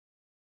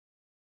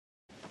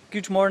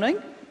Good morning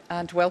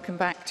and welcome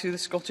back to the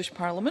Scottish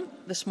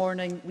Parliament. This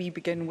morning we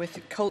begin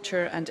with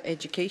culture and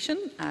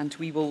education, and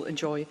we will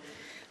enjoy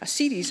a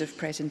series of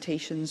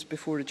presentations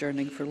before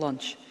adjourning for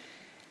lunch.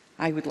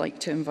 I would like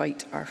to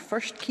invite our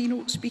first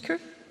keynote speaker,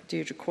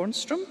 Deirdre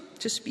Cornstrom,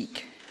 to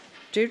speak.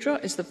 Deirdre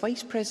is the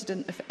Vice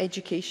President of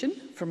Education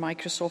for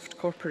Microsoft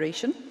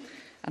Corporation,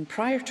 and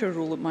prior to her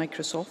role at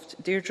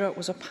Microsoft, Deirdre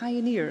was a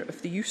pioneer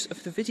of the use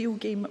of the video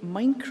game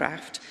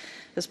Minecraft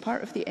as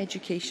part of the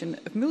education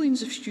of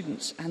millions of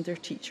students and their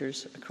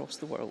teachers across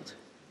the world.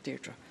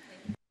 Deirdre.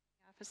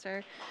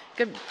 Officer.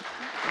 Good.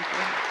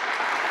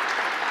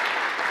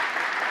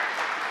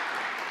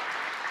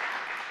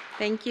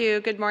 Thank you.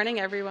 Good morning,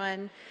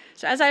 everyone.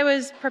 So as I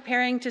was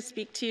preparing to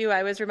speak to you,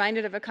 I was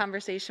reminded of a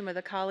conversation with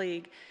a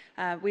colleague.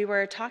 We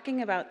were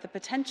talking about the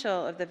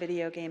potential of the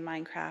video game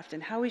Minecraft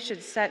and how we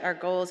should set our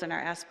goals and our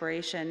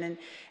aspiration.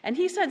 And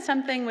he said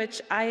something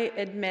which I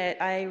admit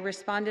I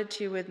responded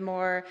to with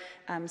more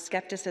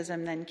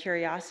skepticism than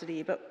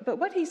curiosity. But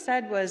what he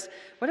said was,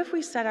 what if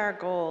we set our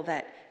goal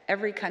that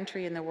every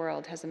country in the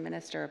world has a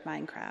minister of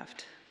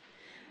Minecraft?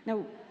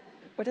 Now,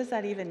 what does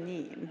that even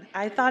mean?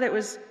 I thought it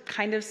was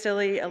kind of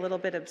silly, a little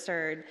bit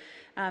absurd.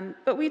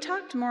 But we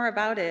talked more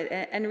about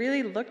it and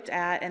really looked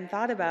at and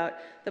thought about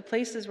the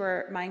places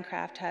where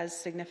Minecraft has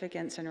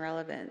significance and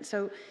relevance.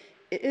 So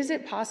is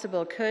it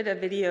possible, could a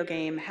video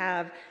game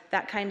have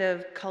that kind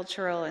of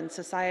cultural and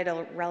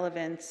societal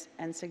relevance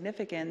and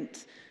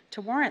significance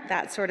to warrant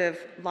that sort of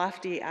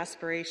lofty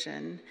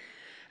aspiration?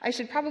 I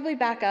should probably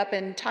back up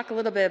and talk a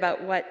little bit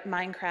about what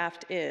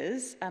Minecraft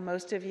is.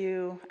 Most of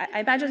you,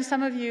 I imagine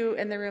some of you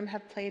in the room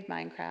have played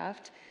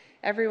Minecraft.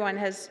 Everyone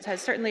has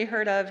certainly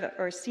heard of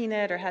or seen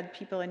it or had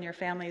people in your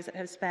families that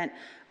have spent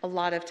a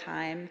lot of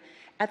time.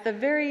 At the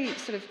very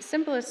sort of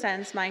simplest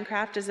sense,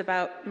 Minecraft is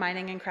about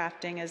mining and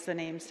crafting, as the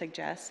name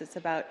suggests. It's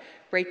about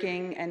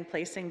breaking and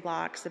placing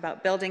blocks,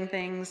 about building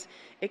things.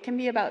 It can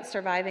be about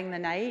surviving the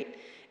night.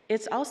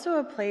 It's also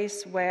a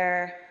place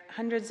where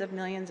hundreds of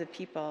millions of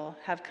people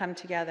have come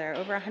together.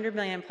 Over 100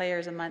 million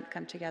players a month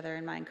come together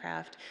in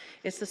Minecraft.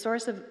 It's the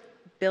source of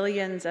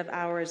billions of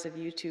hours of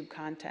YouTube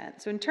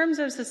content. So in terms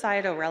of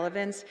societal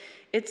relevance,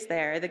 it's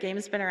there. The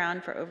game's been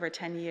around for over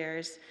 10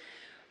 years.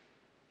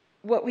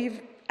 What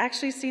we've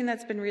actually seen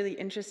that's been really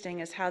interesting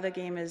is how the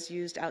game is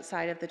used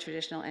outside of the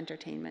traditional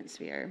entertainment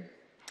sphere.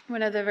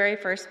 One of the very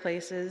first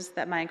places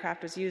that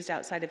Minecraft was used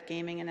outside of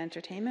gaming and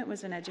entertainment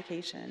was in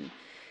education.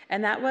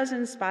 And that was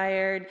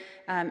inspired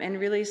and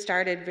really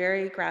started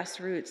very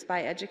grassroots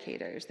by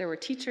educators. There were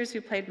teachers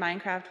who played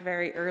Minecraft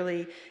very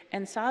early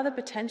and saw the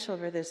potential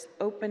for this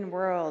open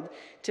world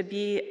to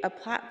be a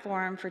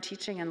platform for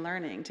teaching and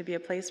learning, to be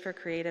a place for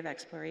creative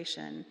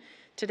exploration.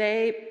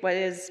 Today, what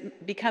has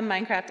become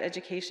Minecraft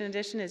Education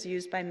Edition is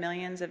used by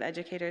millions of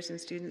educators and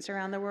students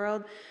around the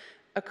world,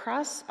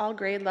 across all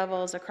grade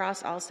levels,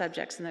 across all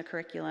subjects in the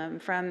curriculum,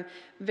 from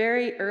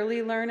very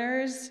early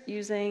learners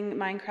using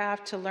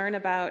Minecraft to learn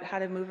about how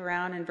to move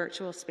around in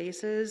virtual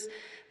spaces,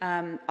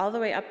 all the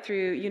way up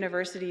through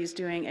universities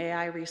doing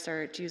AI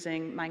research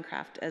using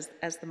Minecraft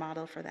as the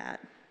model for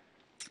that.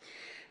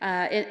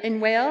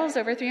 In Wales,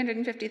 over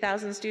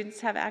 350,000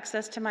 students have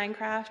access to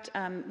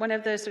Minecraft. One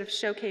of the sort of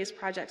showcase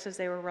projects as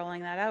they were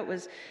rolling that out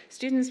was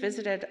students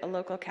visited a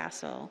local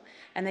castle,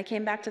 and they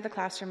came back to the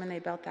classroom and they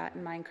built that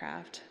in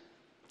Minecraft.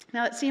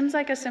 Now, it seems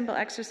like a simple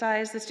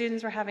exercise. The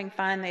students were having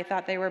fun. They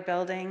thought they were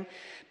building,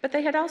 but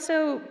they had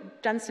also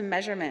done some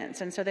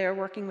measurements, and so they were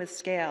working with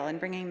scale and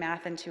bringing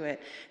math into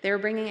it. They were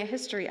bringing a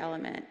history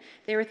element.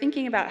 They were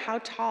thinking about how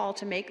tall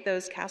to make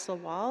those castle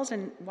walls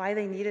and why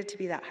they needed to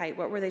be that height.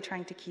 What were they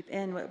trying to keep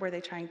in? What were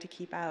they trying to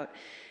keep out?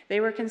 They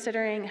were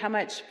considering how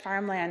much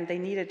farmland they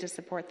needed to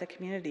support the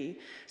community.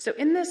 So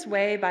in this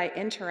way, by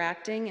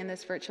interacting in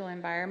this virtual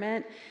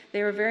environment,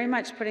 they were very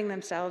much putting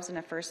themselves in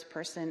a first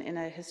person, in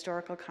a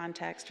historical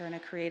context or in a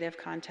creative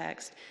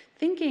context,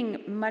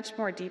 thinking much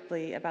more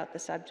deeply about the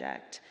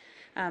subject.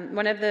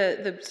 One of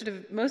the sort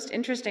of most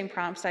interesting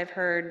prompts I've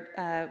heard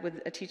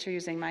with a teacher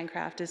using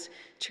Minecraft is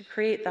to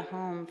create the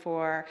home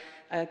for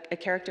a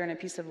character in a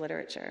piece of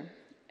literature.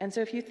 And so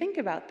if you think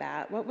about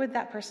that, what would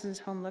that person's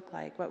home look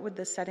like? What would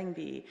the setting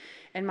be?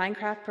 And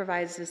Minecraft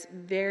provides this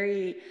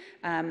very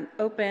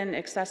open,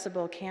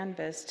 accessible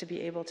canvas to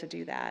be able to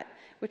do that,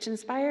 which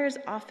inspires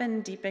often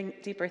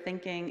deeper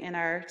thinking in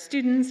our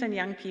students and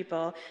young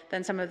people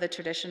than some of the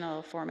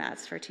traditional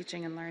formats for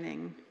teaching and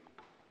learning.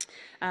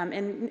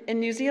 In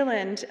New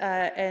Zealand,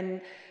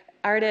 an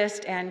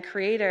artist and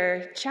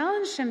creator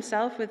challenged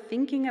himself with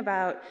thinking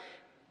about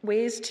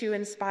ways to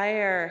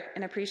inspire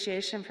an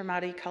appreciation for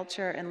Māori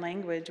culture and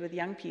language with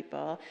young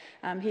people.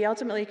 He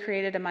ultimately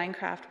created a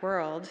Minecraft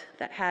world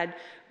that had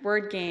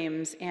word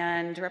games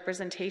and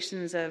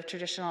representations of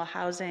traditional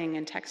housing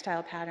and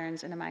textile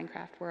patterns in a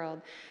Minecraft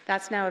world.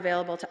 That's now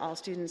available to all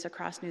students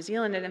across New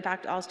Zealand and in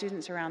fact all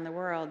students around the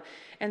world.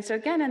 And so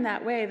again, in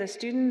that way, the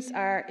students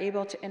are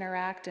able to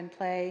interact and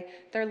play.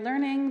 They're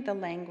learning the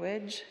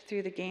language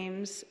through the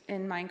games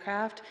in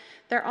Minecraft.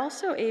 They're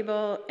also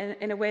able,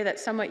 in a way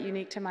that's somewhat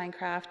unique to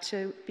Minecraft,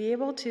 to be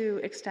able to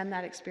extend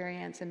that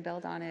experience and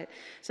build on it.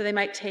 So they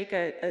might take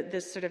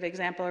this sort of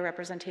example or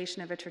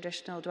representation of a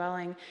traditional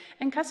dwelling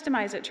and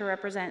customize it to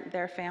represent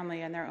their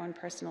family and their own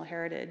personal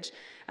heritage.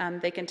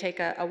 They can take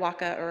a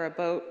waka or a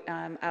boat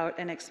out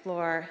and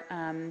explore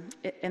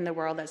in the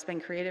world that's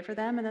been created for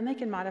them, and then they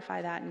can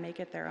modify that and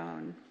make it their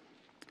own.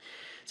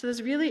 So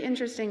there's really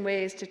interesting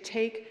ways to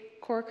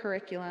take core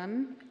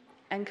curriculum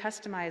and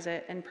customize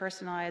it and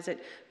personalize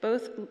it,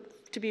 both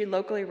to be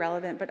locally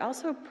relevant, but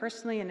also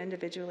personally and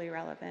individually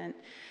relevant.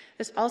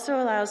 This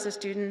also allows the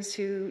students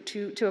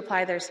to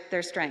apply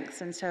their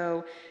strengths. And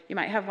so you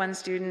might have one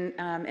student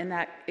in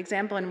that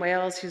example in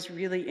Wales who's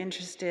really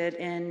interested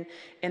in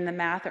the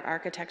math or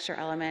architecture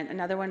element.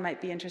 Another one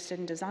might be interested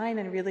in design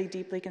and really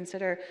deeply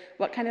consider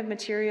what kind of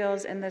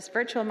materials in this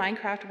virtual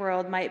Minecraft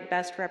world might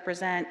best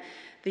represent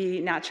the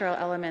natural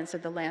elements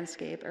of the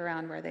landscape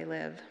around where they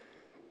live.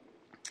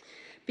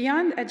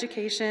 Beyond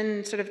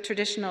education, sort of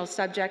traditional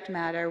subject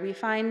matter, we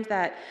find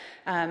that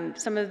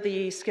some of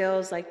the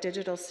skills like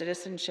digital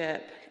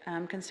citizenship,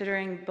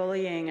 considering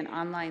bullying and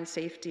online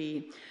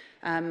safety,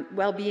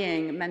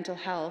 well-being, mental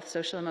health,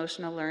 social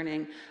emotional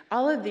learning,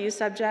 all of these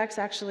subjects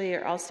actually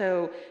are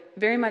also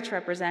very much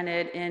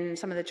represented in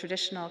some of the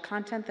traditional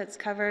content that's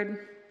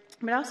covered.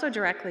 But also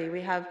directly,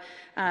 we have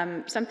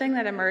something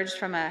that emerged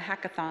from a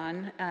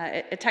hackathon.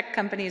 At tech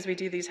companies, we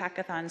do these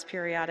hackathons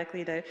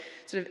periodically to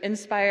sort of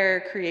inspire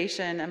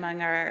creation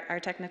among our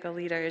technical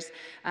leaders.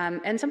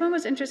 And someone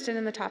was interested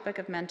in the topic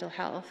of mental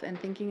health and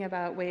thinking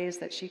about ways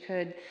that she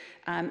could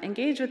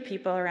engage with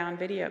people around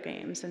video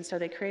games. And so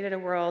they created a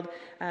world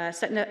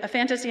set in a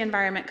fantasy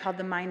environment called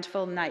the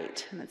Mindful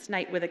Night, and that's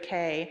night with a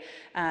K.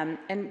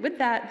 And with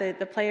that,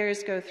 the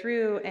players go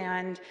through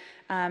and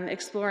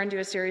explore and do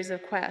a series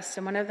of quests.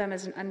 And one of them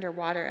is an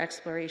underwater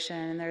exploration,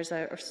 and there's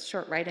a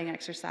short writing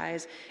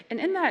exercise. And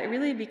in that, it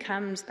really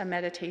becomes a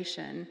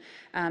meditation.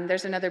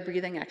 There's another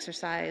breathing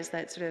exercise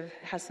that sort of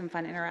has some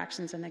fun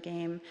interactions in the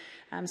game.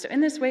 So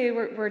in this way,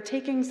 we're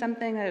taking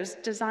something that was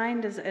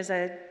designed as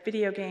a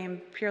video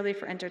game purely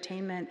for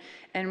entertainment,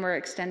 and we're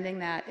extending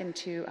that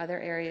into other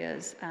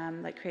areas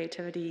like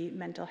creativity,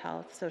 mental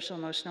health, social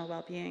emotional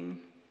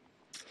well-being.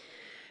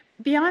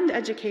 Beyond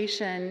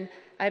education,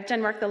 I've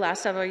done work the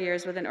last several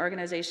years with an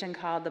organization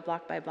called the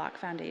Block by Block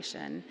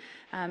Foundation.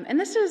 And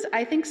this is,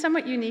 I think,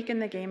 somewhat unique in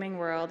the gaming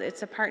world.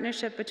 It's a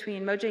partnership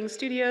between Mojang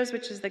Studios,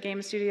 which is the game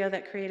studio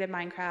that created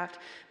Minecraft,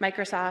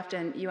 Microsoft,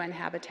 and UN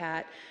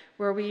Habitat,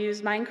 where we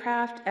use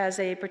Minecraft as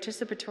a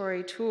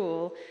participatory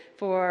tool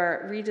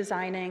for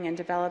redesigning and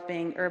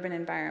developing urban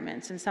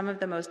environments in some of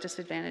the most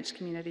disadvantaged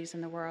communities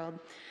in the world.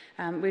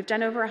 We've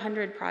done over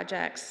 100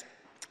 projects.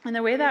 And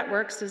the way that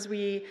works is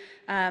we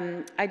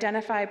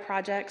identify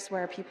projects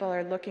where people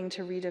are looking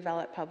to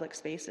redevelop public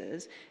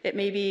spaces. It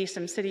may be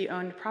some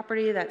city-owned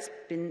property that's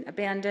been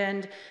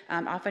abandoned.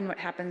 Often what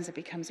happens, it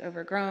becomes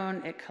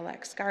overgrown, it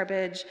collects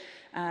garbage,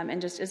 and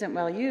just isn't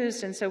well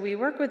used. And so we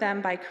work with them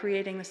by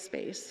creating the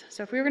space.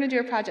 So if we were going to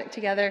do a project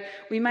together,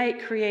 we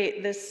might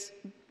create this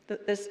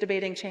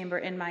debating chamber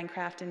in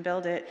Minecraft and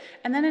build it,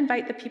 and then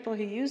invite the people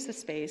who use the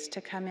space to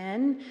come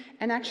in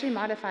and actually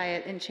modify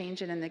it and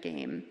change it in the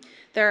game.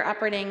 They're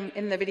operating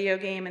in the video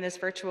game in this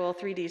virtual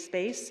 3D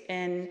space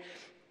in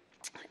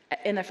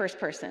the first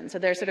person. So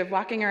they're sort of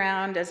walking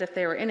around as if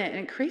they were in it,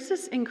 and it creates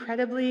this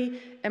incredibly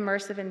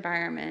immersive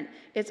environment.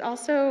 It's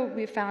also,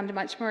 we've found,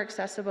 much more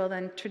accessible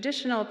than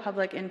traditional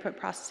public input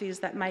processes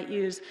that might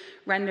use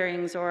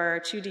renderings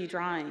or 2D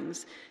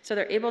drawings. So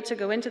they're able to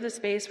go into the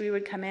space. We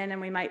would come in and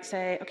we might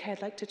say, okay,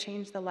 I'd like to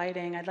change the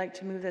lighting. I'd like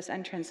to move this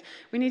entrance.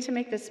 We need to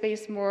make this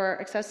space more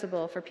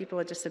accessible for people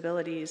with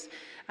disabilities.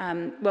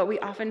 What we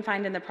often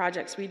find in the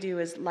projects we do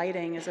is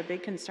lighting is a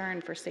big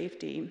concern for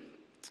safety.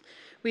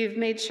 We've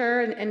made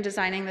sure in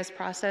designing this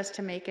process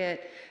to make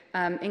it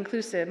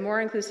inclusive,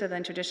 more inclusive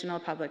than traditional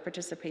public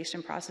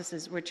participation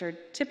processes, which are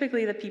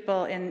typically the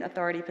people in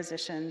authority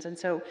positions. And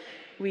so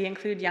we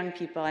include young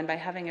people, and by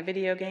having a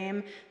video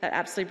game, that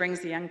absolutely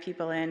brings the young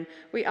people in.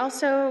 We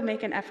also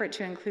make an effort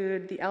to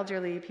include the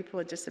elderly, people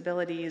with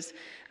disabilities,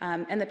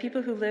 and the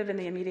people who live in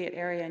the immediate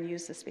area and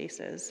use the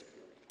spaces.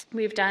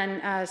 We've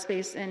done a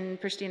space in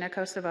Pristina,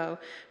 Kosovo,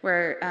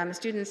 where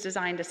students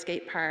designed a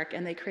skate park,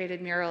 and they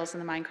created murals in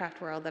the Minecraft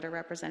world that are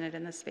represented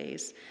in the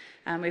space.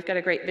 We've got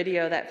a great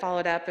video that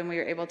followed up, and we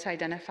were able to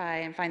identify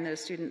and find those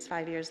students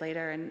 5 years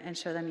later and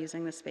show them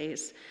using the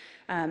space.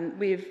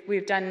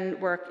 We've done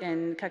work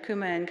in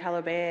Kakuma and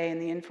Kalobeye in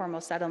the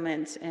informal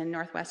settlements in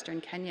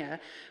northwestern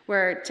Kenya,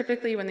 where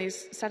typically when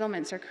these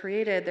settlements are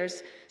created,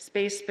 there's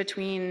space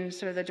between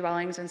sort of the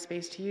dwellings and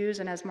space to use,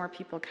 and as more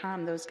people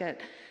come, those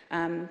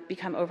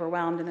become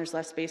overwhelmed and there's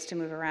less space to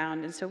move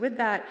around. And so with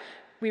that,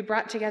 we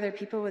brought together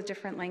people with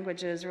different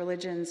languages,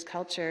 religions,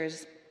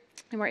 cultures,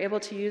 And we're able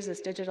to use this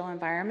digital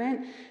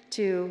environment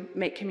to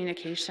make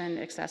communication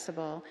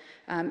accessible.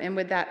 And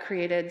with that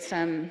created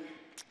some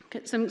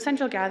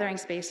central gathering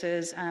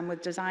spaces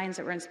with designs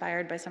that were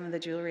inspired by some of the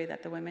jewelry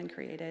that the women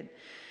created.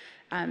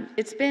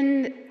 It's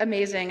been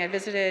amazing. I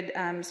visited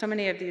so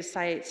many of these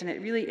sites, and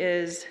it really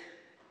is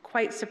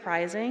quite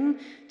surprising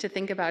to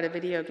think about a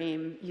video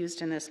game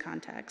used in this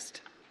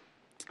context.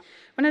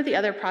 One of the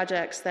other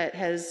projects that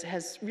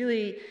has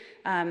really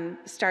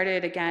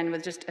started again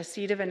with just a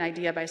seed of an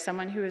idea by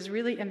someone who is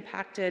really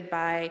impacted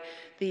by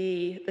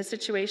the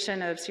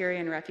situation of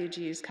Syrian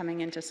refugees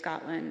coming into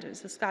Scotland.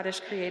 It's a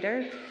Scottish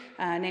creator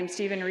named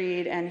Stephen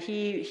Reed, and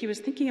he was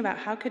thinking about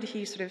how could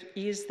he sort of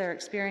ease their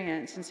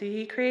experience. And so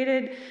he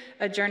created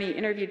a journey,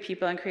 interviewed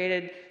people, and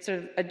created sort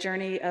of a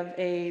journey of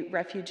a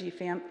refugee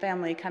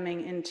family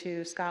coming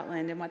into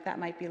Scotland and what that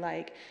might be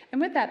like.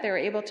 And with that, they were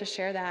able to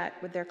share that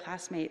with their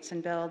classmates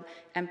and build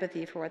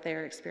empathy for what they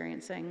were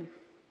experiencing.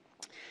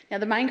 Now,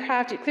 the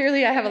Minecraft,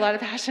 clearly I have a lot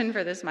of passion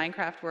for this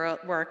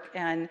Minecraft work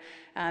and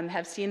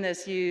have seen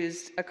this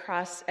used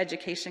across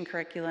education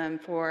curriculum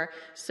for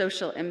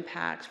social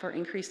impact, for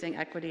increasing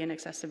equity and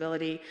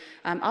accessibility.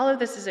 All of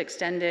this is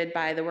extended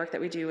by the work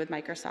that we do with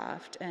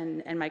Microsoft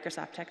and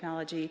Microsoft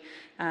technology.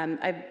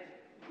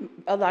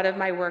 A lot of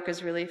my work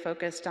is really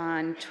focused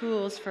on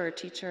tools for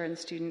teacher and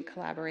student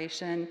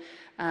collaboration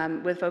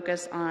with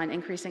focus on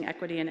increasing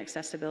equity and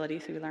accessibility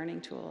through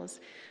learning tools.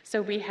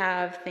 So we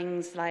have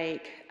things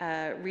like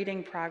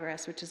Reading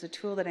Progress, which is a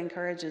tool that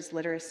encourages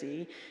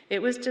literacy.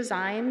 It was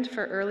designed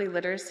for early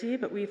literacy,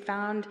 but we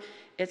found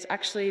it's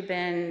actually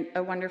been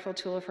a wonderful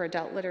tool for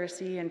adult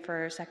literacy and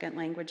for second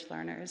language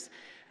learners.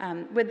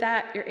 With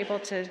that, you're able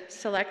to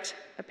select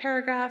a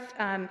paragraph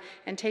and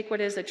take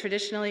what is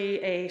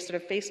traditionally a sort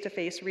of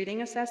face-to-face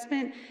reading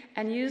assessment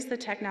and use the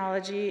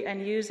technology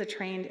and use a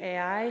trained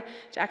AI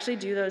to actually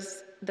do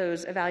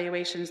those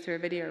evaluations through a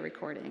video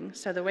recording.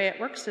 So the way it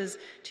works is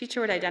teacher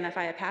would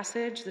identify a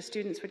passage, the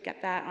students would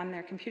get that on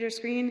their computer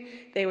screen,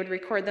 they would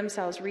record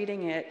themselves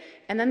reading it,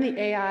 and then the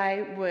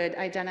AI would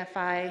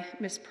identify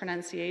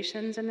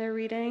mispronunciations in their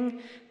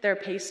reading, their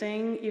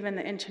pacing, even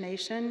the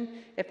intonation,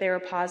 if they were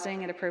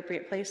pausing at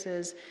appropriate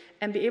places,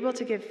 and be able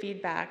to give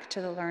feedback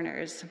to the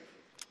learners.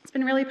 It's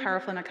been really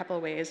powerful in a couple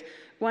of ways.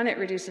 One, it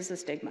reduces the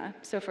stigma.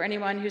 So for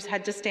anyone who's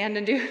had to stand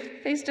and do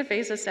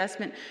face-to-face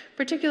assessment,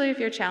 particularly if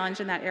you're challenged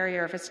in that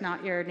area or if it's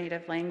not your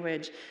native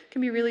language, it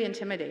can be really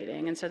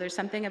intimidating. And so there's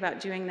something about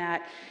doing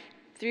that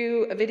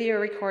through a video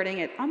recording.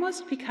 It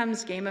almost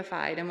becomes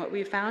gamified. And what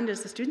we found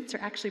is the students are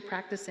actually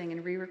practicing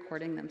and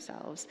re-recording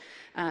themselves,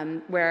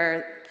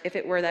 where if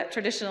it were that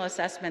traditional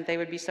assessment, they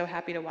would be so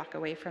happy to walk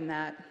away from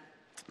that.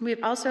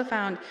 We've also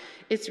found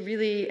it's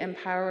really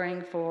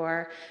empowering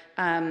for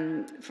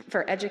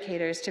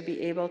educators to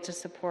be able to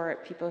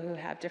support people who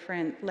have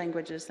different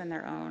languages than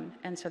their own,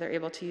 and so they're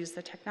able to use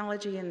the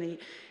technology and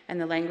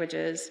the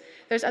languages.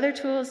 There's other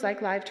tools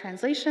like live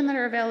translation that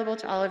are available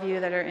to all of you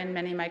that are in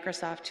many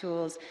Microsoft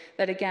tools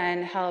that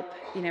again help,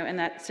 in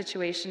that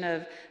situation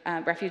of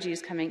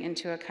refugees coming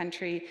into a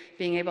country,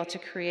 being able to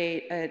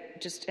create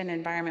just an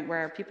environment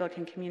where people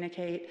can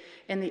communicate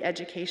in the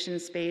education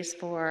space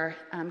for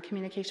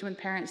communication with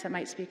parents that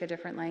might speak a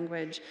different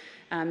language.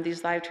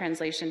 These live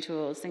translation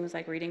tools, things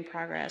like Reading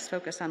Progress,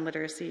 focus on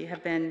literacy,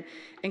 have been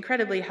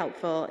incredibly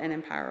helpful and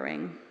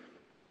empowering.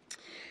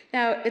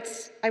 Now,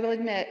 I will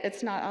admit,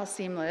 it's not all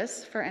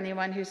seamless for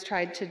anyone who's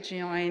tried to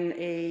join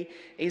a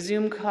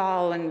Zoom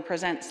call and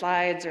present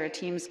slides or a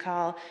Teams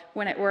call.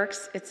 When it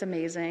works, it's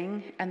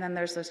amazing. And then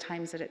there's those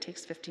times that it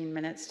takes 15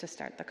 minutes to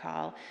start the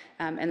call.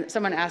 And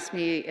someone asked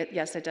me,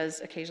 yes, it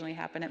does occasionally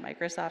happen at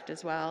Microsoft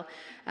as well.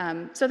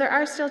 So there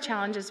are still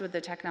challenges with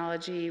the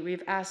technology.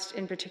 We've asked,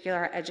 in particular,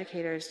 our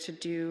educators to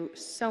do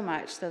so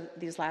much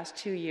these last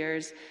 2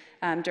 years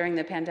during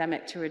the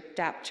pandemic to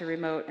adapt to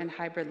remote and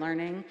hybrid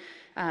learning.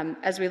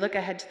 As we look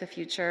ahead to the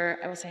future,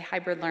 I will say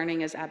hybrid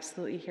learning is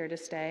absolutely here to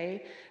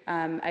stay.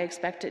 I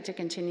expect it to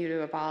continue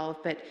to evolve,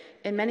 but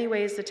in many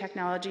ways the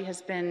technology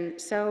has been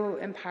so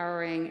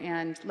empowering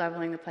and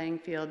leveling the playing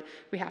field.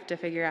 We have to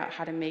figure out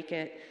how to make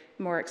it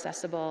more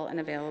accessible and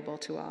available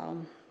to all.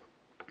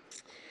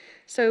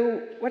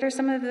 So what are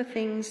some of the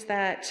things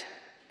that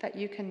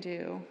you can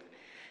do?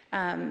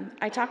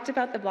 I talked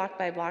about the Block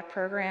by Block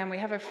program. We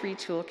have a free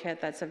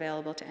toolkit that's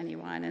available to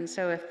anyone. And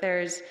so if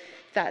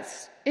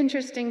that's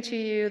interesting to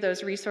you,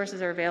 those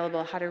resources are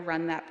available, how to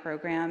run that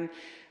program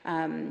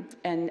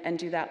and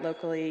do that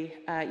locally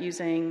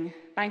using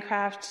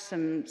Minecraft,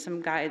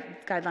 some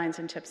guidelines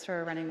and tips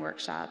for running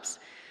workshops.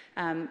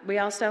 We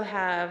also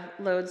have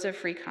loads of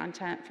free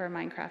content for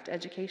Minecraft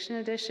Education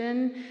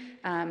Edition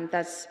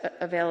that's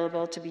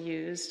available to be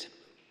used.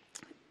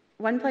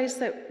 One place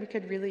that we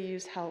could really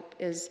use help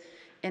is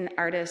in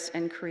artists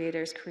and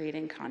creators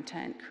creating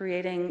content,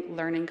 creating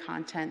learning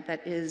content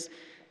that is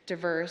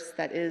diverse,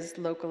 that is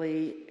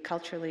locally,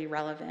 culturally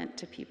relevant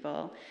to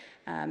people.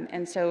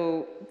 And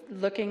so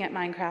looking at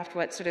Minecraft,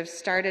 what sort of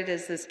started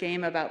as this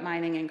game about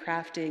mining and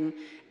crafting,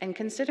 and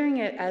considering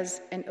it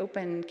as an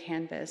open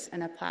canvas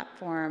and a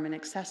platform, an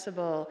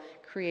accessible,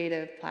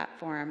 creative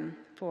platform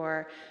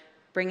for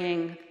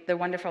bringing the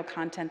wonderful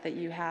content that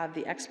you have,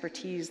 the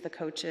expertise, the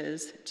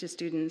coaches, to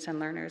students and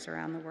learners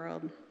around the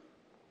world.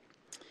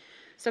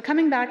 So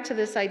coming back to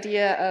this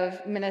idea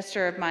of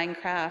Minister of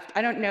Minecraft,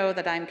 I don't know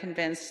that I'm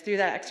convinced. Through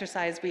that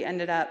exercise, we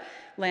ended up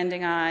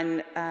landing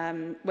on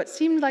what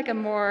seemed like a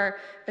more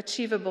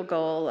achievable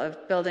goal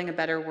of building a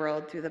better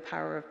world through the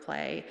power of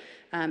play.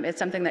 It's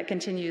something that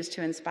continues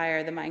to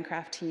inspire the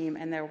Minecraft team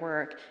and their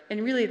work,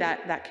 and really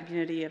that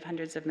community of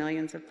hundreds of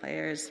millions of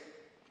players.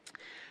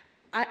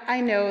 I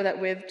know that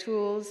with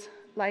tools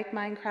like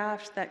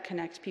Minecraft that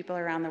connect people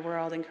around the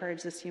world,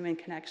 encourage this human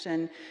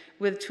connection,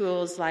 with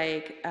tools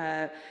like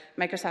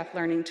Microsoft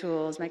Learning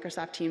Tools,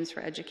 Microsoft Teams for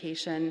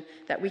Education,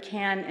 that we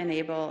can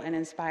enable and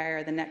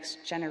inspire the next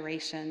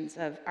generations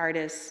of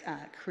artists,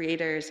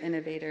 creators,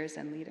 innovators,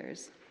 and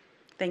leaders.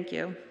 Thank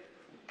you.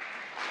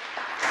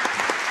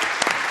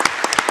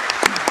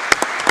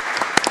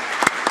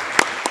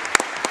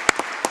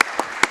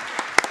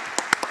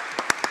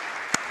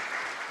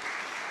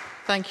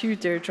 Thank you,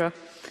 Deirdre.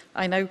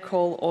 I now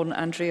call on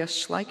Andreas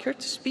Schleicher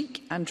to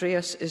speak.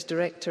 Andreas is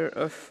Director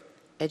of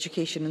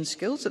Education and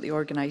Skills at the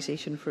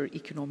Organisation for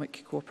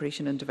Economic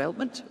Cooperation and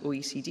Development,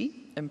 OECD,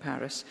 in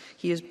Paris.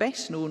 He is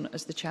best known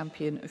as the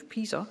champion of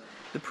PISA,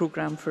 the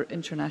Programme for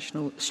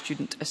International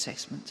Student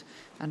Assessment.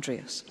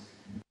 Andreas.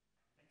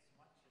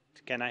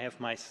 Can I have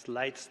my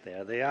slides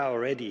there? They are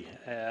already.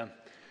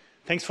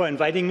 Thanks for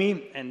inviting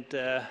me. And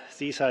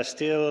these are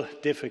still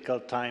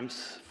difficult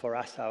times for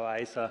us. Our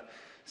eyes are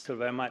still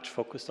very much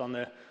focused on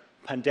the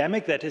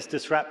pandemic that has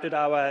disrupted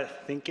our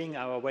thinking,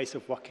 our ways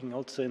of working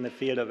also in the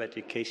field of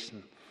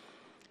education.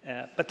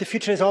 But the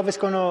future is always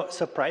going to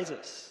surprise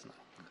us.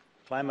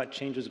 Climate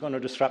change is going to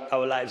disrupt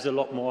our lives a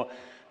lot more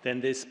than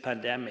this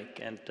pandemic.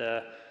 And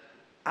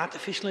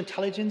artificial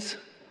intelligence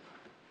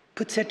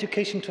puts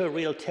education to a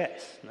real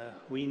test.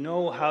 We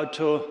know how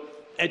to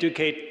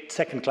educate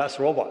second-class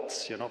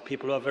robots,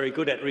 people who are very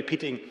good at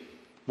repeating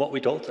what we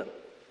told them.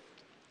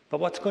 But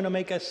what's going to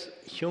make us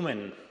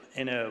human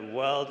in a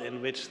world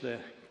in which the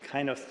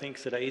kind of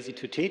things that are easy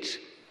to teach,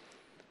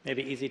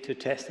 maybe easy to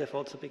test, have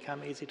also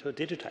become easy to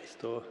digitize,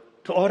 to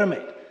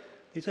automate?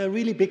 These are a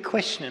really big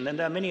question, and then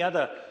there are many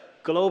other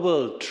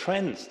global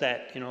trends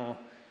that,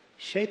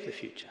 shape the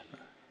future.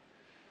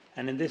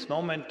 And in this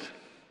moment,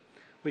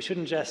 we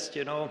shouldn't just,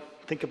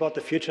 think about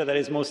the future that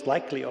is most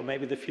likely, or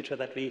maybe the future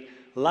that we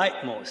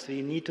like most.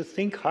 We need to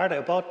think harder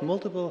about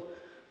multiple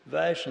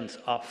versions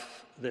of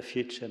the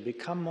future,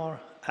 become more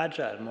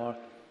agile, more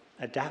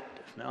adaptive.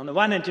 Now, on the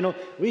one hand,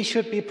 we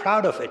should be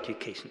proud of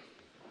education.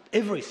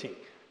 Everything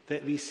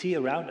that we see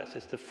around us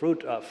is the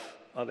fruit of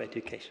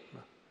education.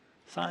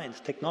 Science,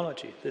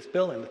 technology, this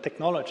building, the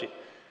technology,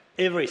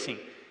 everything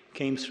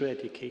came through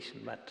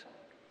education. But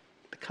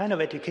the kind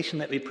of education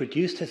that we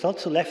produced has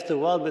also left the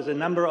world with a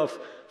number of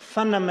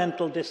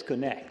fundamental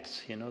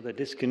disconnects. The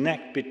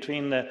disconnect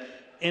between the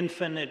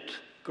infinite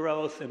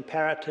growth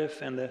imperative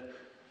and the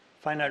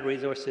finite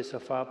resources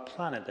of our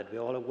planet that we're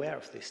all aware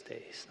of these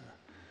days.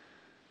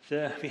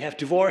 We have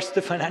divorced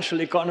the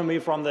financial economy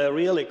from the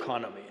real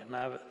economy. And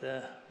now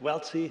the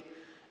wealthy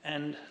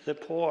and the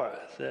poor.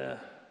 The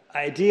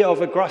idea of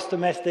a gross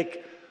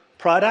domestic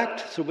product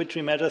through which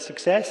we measure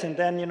success, and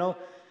then,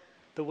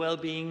 the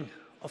well-being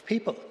of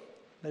people.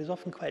 That is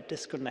often quite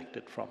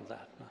disconnected from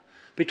that.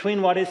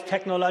 Between what is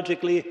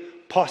technologically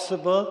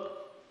possible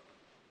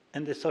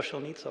and the social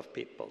needs of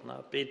people.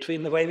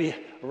 Between the way we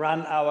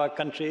run our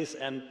countries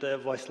and the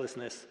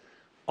voicelessness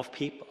of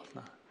people.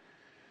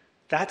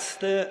 That's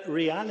the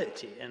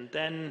reality. And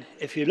then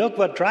if you look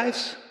what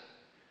drives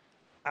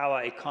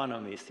our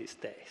economies these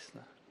days.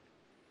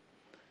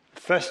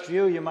 First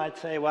view, you might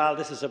say, well,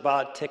 this is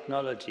about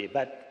technology.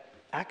 But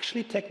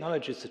actually,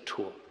 technology is a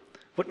tool.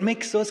 What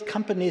makes those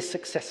companies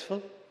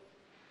successful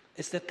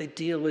is that they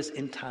deal with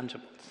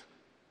intangibles,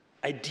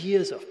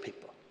 ideas of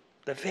people.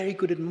 They're very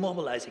good at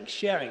mobilizing,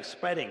 sharing,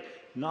 spreading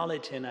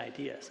knowledge and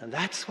ideas. And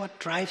that's what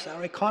drives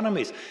our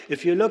economies.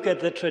 If you look at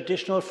the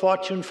traditional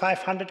Fortune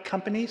 500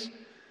 companies,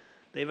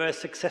 they were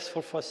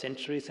successful for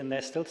centuries, and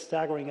they're still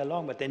staggering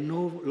along, but they're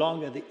no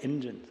longer the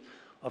engines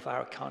of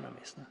our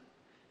economies.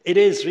 It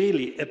is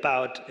really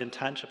about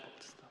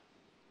intangibles.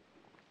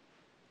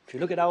 If you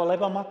look at our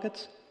labor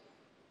markets,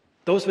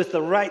 those with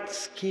the right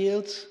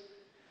skills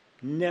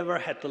never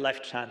had the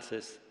life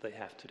chances they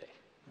have today.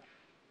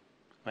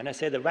 When I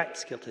say the right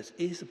skills, it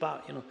is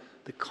about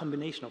the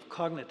combination of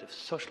cognitive,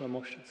 social,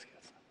 emotional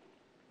skills.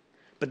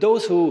 But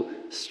those who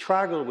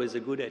struggle with a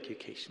good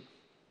education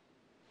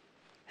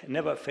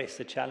never face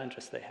the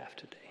challenges they have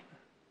today.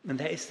 And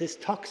there is this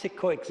toxic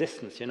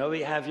coexistence.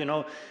 We have,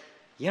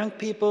 young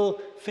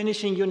people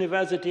finishing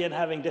university and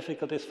having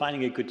difficulties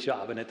finding a good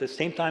job. And at the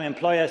same time,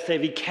 employers say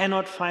we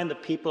cannot find the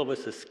people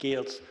with the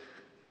skills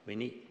we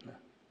need.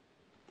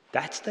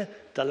 That's the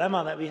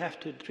dilemma that we have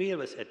to deal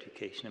with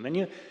education. And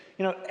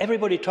when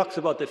everybody talks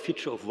about the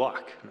future of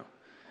work.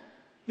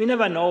 We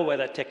never know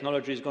whether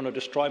technology is going to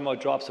destroy more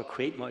jobs or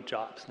create more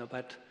jobs, no?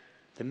 But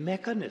the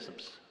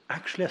mechanisms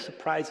actually are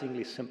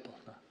surprisingly simple.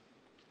 No?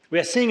 We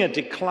are seeing a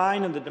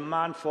decline in the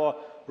demand for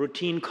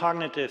routine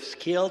cognitive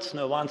skills.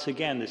 Now, once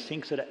again, the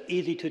things that are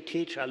easy to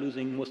teach are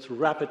losing most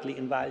rapidly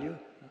in value.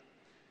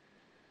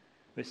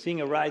 We're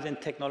seeing a rise in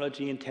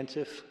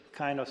technology-intensive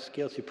kind of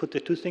skills. You put the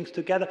two things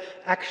together,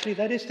 actually,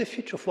 that is the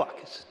future of work.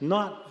 It's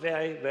not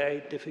very,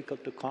 very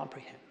difficult to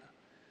comprehend.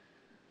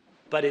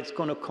 But it's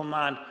going to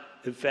command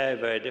a very,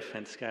 very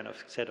different kind of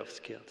set of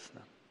skills.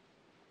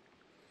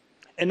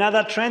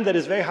 Another trend that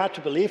is very hard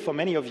to believe for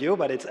many of you,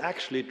 but it's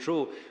actually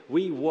true,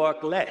 we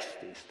work less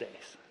these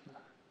days.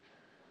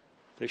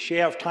 The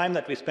share of time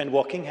that we spend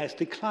walking has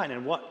declined.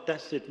 And what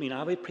does it mean?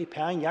 Are we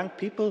preparing young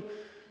people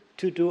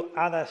to do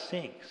other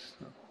things?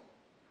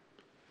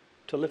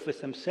 To live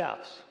with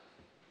themselves,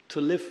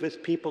 to live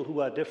with people who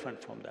are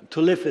different from them,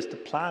 to live with the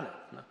planet?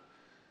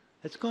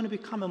 It's going to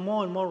become a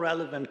more and more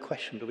relevant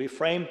question. Do we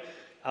frame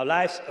our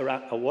lives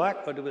around our work,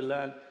 or do we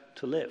learn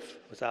to live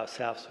with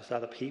ourselves, with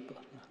other people?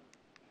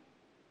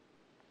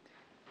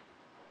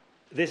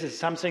 This is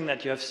something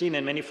that you have seen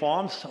in many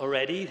forms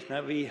already.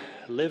 We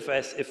live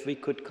as if we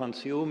could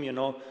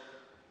consume,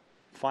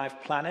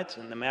 5 planets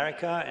in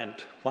America and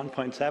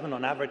 1.7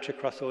 on average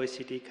across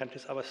OECD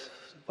countries. Our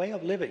way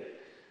of living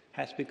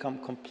has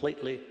become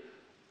completely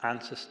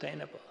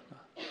unsustainable.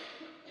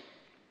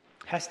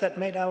 Has that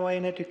made our way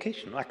in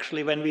education?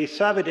 Actually, when we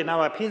surveyed in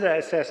our PISA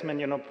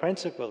assessment,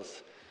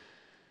 principals,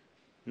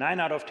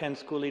 9 out of 10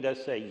 school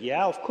leaders say,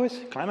 yeah, of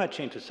course, climate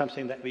change is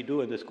something that we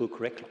do in the school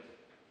curriculum.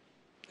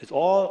 It's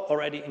all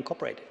already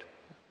incorporated.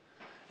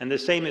 And the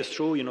same is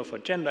true, for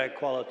gender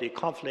equality,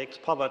 conflicts,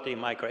 poverty,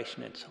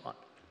 migration, and so on.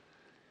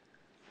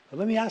 But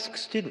when we ask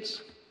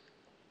students,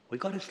 we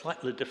got a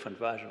slightly different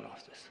version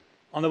of this.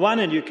 On the one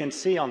hand, you can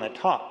see on the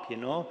top,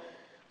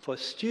 for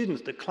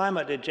students, the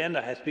climate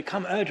agenda has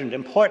become urgent,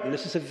 important.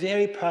 This is a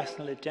very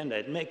personal agenda.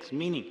 It makes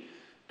meaning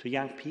to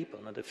young people,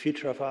 the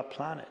future of our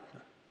planet.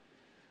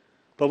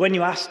 But when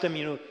you ask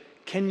them,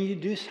 can you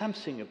do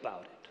something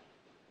about it?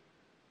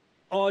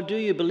 Or do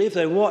you believe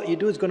that what you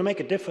do is going to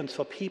make a difference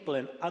for people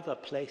in other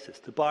places?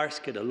 The bars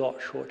get a lot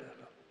shorter.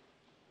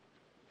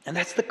 And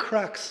that's the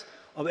crux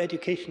of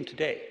education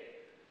today.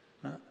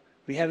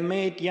 We have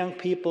made young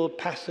people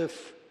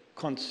passive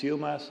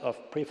consumers of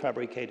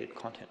prefabricated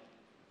content.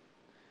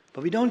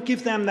 But we don't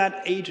give them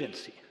that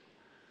agency,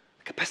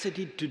 the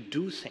capacity to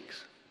do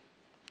things,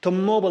 to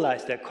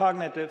mobilize their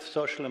cognitive,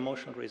 social,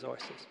 emotional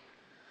resources,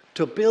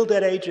 to build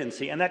that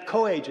agency and that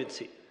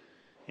co-agency.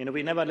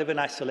 We never live in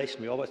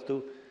isolation. We always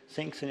do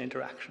things in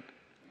interaction.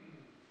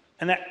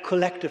 And that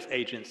collective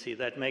agency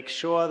that makes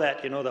sure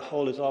that, the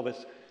whole is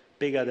always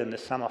bigger than the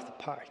sum of the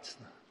parts.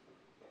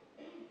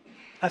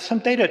 I have some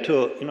data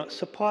to,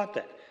 support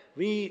that.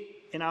 We,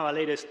 in our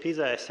latest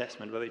PISA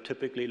assessment, where we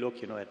typically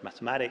look, at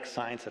mathematics,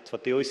 science, that's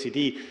what the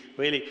OECD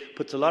really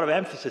puts a lot of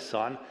emphasis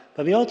on,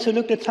 but we also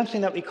looked at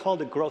something that we call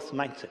the growth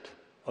mindset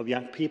of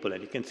young people,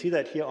 and you can see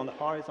that here on the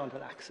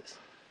horizontal axis.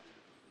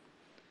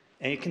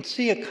 And you can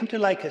see a country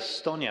like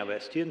Estonia, where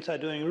students are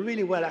doing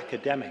really well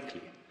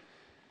academically,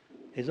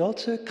 is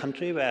also a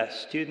country where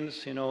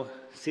students,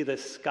 see the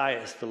sky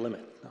as the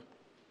limit.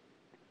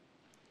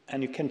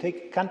 And you can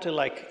take a country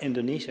like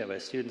Indonesia, where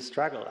students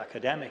struggle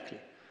academically.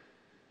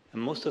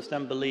 And most of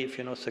them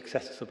believe,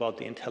 success is about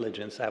the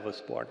intelligence I was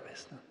born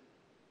with.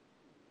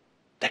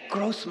 That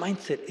growth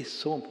mindset is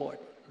so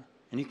important.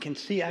 And you can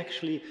see,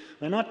 actually,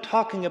 we're not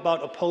talking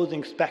about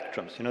opposing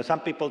spectrums.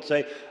 Some people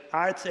say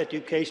arts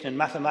education and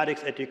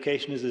mathematics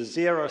education is a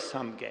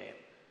zero-sum game.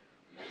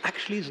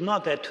 Actually, it's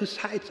not. They're two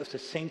sides of the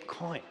same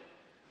coin.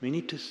 We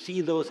need to see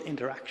those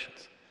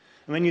interactions.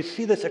 And when you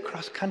see this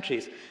across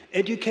countries,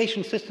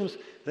 education systems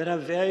that are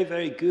very,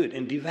 very good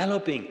in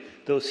developing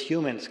those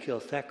human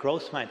skills, that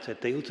growth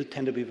mindset, they also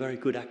tend to be very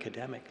good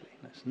academically.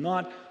 It's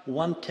not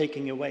one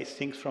taking away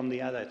things from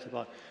the other. It's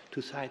about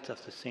two sides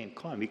of the same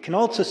coin. We can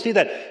also see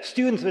that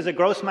students with a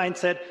growth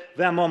mindset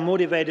were more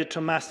motivated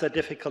to master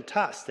difficult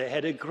tasks. They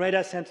had a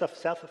greater sense of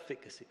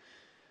self-efficacy.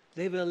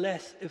 They were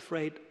less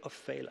afraid of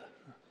failure.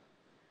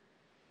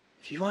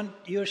 If you want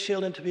your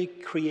children to be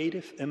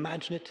creative,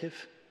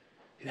 imaginative,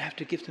 you have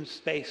to give them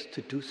space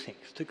to do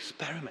things, to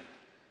experiment.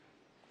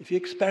 If you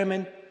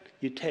experiment,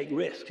 you take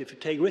risks. If you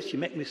take risks, you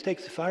make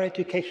mistakes. If our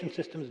education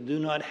systems do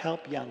not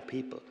help young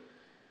people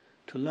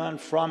to learn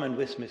from and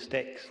with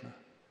mistakes,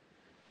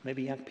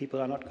 maybe young people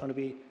are not going to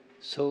be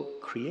so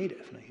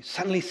creative. You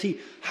suddenly see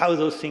how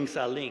those things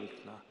are linked.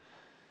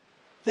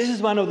 This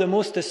is one of the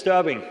most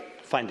disturbing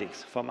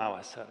findings from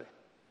our survey.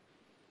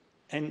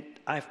 And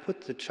I've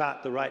put the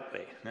chart the right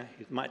way.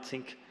 You might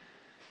think,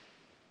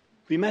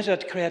 we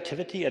measured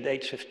creativity at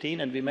age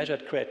 15 and we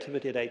measured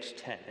creativity at age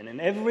 10. And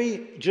in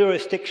every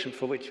jurisdiction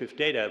for which we have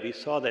data, we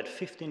saw that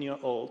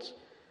 15-year-olds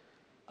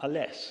are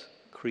less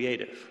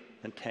creative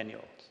than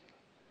 10-year-olds.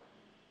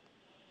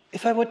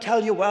 If I would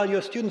tell you, well,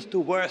 your students do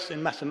worse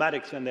in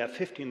mathematics when they're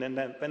 15 than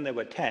when they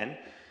were 10,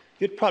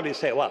 you'd probably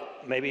say, well,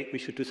 maybe we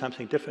should do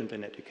something different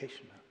in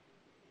education.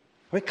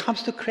 When it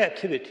comes to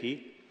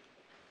creativity,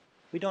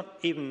 We don't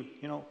even,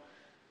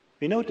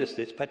 we notice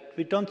this, but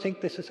we don't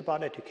think this is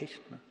about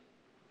education. No?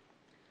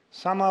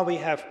 Somehow we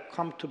have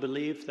come to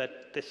believe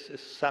that this is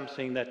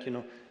something that,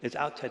 is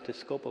outside the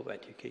scope of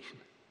education.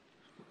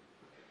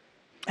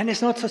 And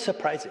it's not so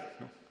surprising.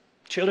 No?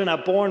 Children are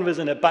born with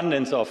an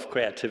abundance of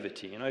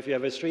creativity. If you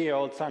have a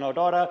 3-year-old son or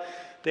daughter,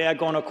 they are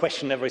going to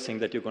question everything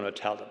that you're going to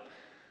tell them.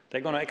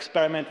 They're going to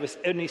experiment with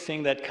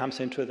anything that comes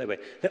into their way.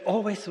 They're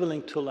always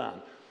willing to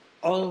learn,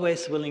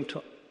 always willing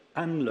to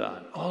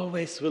unlearn,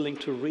 always willing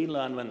to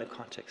relearn when the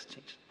context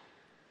changes.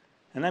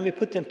 And then we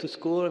put them to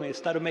school and we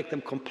start to make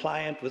them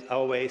compliant with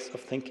our ways of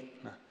thinking,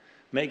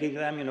 making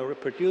them,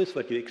 reproduce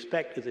what you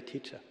expect as a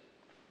teacher.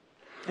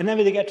 And then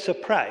we get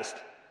surprised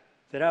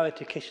that our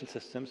education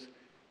systems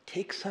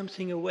take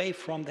something away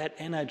from that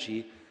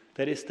energy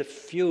that is the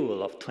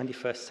fuel of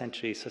 21st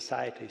century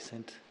societies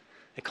and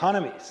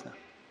economies.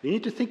 We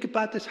need to think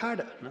about this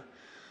harder.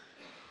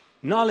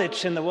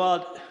 Knowledge in the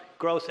world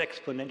grows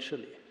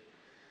exponentially.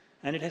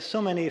 And it has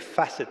so many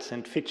facets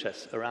and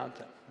features around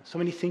them. So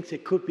many things that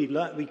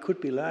we could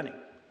be learning.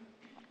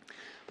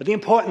 But the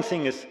important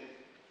thing is,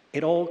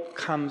 it all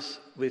comes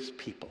with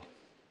people.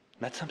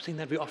 That's something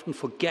that we often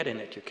forget in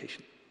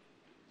education.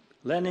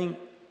 Learning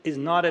is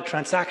not a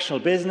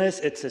transactional business,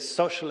 it's a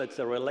social, it's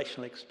a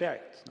relational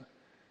experience.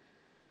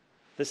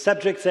 The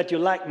subjects that you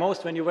liked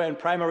most when you were in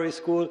primary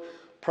school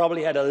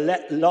probably had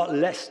a lot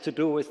less to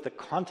do with the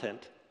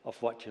content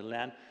of what you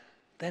learned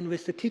than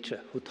with the teacher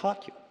who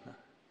taught you.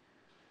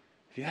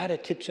 If you had a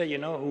teacher,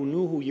 who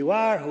knew who you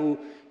are, who,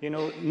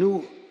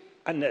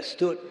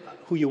 understood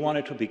who you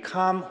wanted to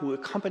become, who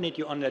accompanied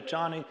you on that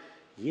journey,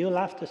 you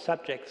loved the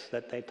subjects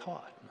that they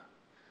taught.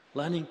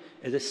 Learning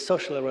is a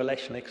social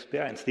relational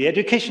experience. The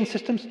education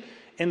systems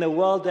in the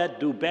world that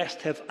do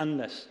best have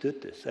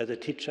understood this. As a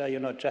teacher,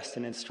 you're not just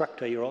an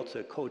instructor, you're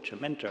also a coach,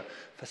 a mentor,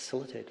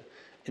 facilitator,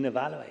 an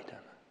evaluator.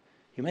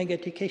 You make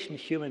education a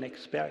human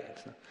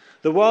experience.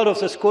 The world of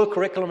the school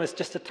curriculum is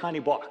just a tiny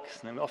box.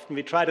 And often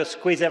we try to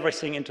squeeze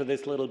everything into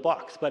this little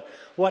box. But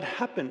what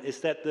happened is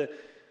that the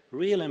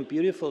real and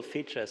beautiful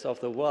features of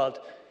the world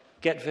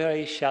get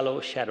very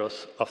shallow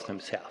shadows of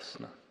themselves.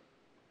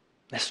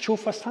 That's true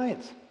for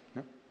science.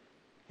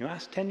 You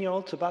ask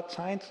 10-year-olds about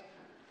science,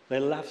 they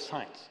love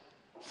science.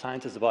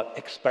 Science is about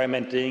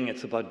experimenting,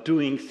 it's about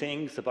doing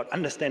things, about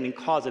understanding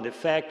cause and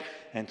effect,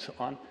 and so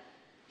on.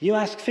 You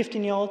ask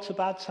 15-year-olds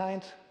about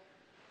science,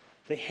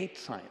 they hate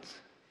science.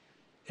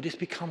 It has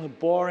become a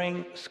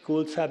boring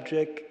school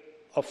subject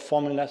of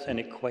formulas and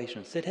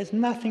equations. It has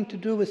nothing to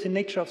do with the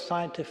nature of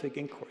scientific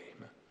inquiry.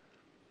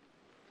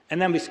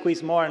 And then we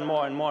squeeze more and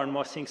more and more and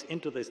more things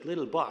into this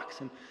little box,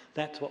 and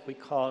that's what we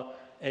call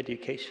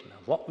education.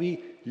 What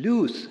we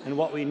lose and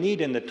what we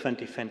need in the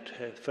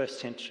 21st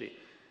century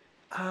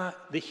are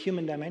the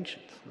human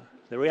dimensions,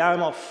 the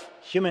realm of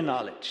human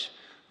knowledge,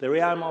 the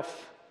realm of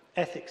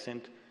ethics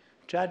and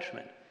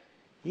judgment.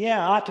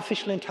 Yeah,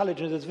 artificial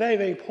intelligence is very,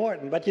 very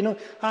important, but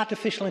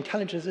artificial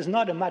intelligence is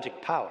not a magic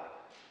power.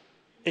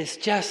 It's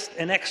just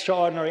an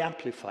extraordinary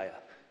amplifier,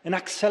 an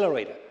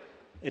accelerator.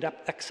 It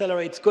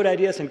accelerates good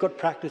ideas and good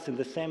practice in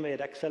the same way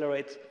it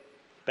accelerates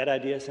bad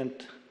ideas and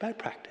bad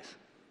practice.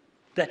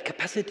 That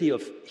capacity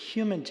of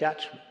human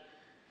judgment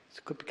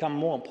could become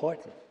more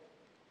important.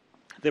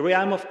 The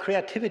realm of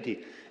creativity,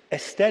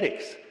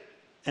 aesthetics,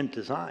 and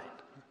design.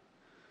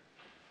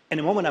 In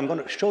a moment, I'm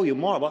going to show you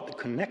more about the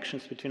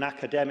connections between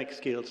academic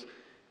skills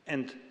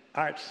and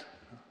arts.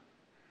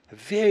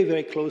 Very,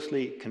 very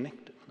closely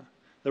connected.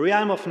 The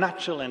realm of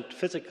natural and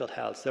physical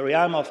health, the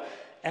realm of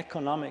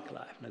economic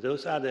life. Now,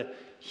 those are the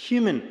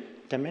human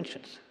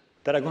dimensions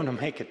that are going to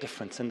make a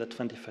difference in the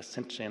 21st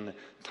century in the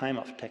time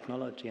of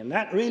technology. And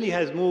that really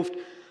has moved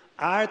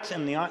arts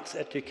and the arts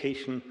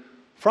education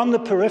from the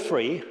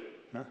periphery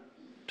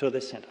to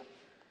the center.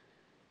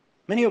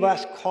 Many of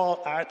us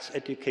call arts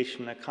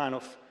education a kind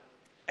of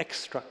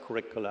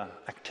extracurricular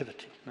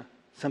activity,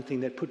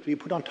 something that we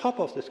put on top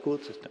of the school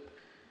system.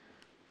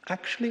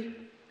 Actually,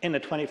 in the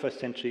 21st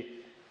century,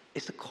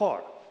 it's the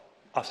core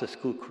of the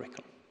school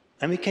curriculum.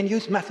 And we can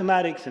use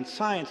mathematics and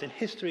science and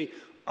history,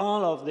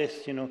 all of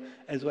this,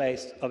 as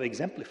ways of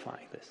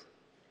exemplifying this,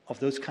 of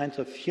those kinds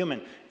of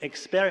human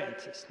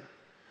experiences.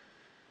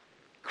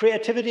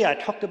 Creativity, I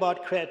talked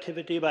about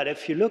creativity, but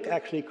if you look,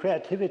 actually,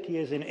 creativity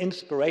is an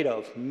inspirator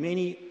of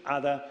many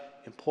other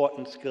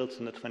important skills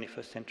in the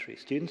 21st century.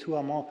 Students who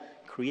are more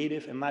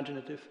creative,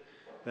 imaginative,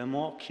 were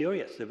more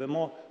curious, they were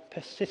more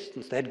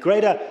persistent, they had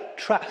greater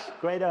trust,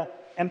 greater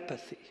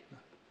empathy.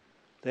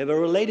 They were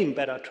relating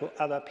better to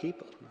other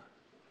people.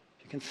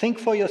 If you can think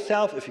for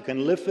yourself, if you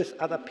can live with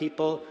other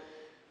people,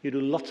 you do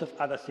lots of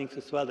other things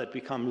as well that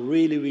become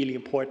really, really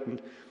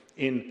important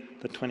in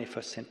the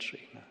 21st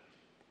century.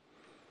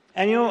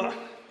 And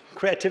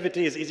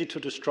creativity is easy to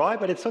destroy,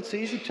 but it's not so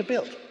easy to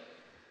build.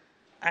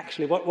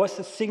 Actually, what was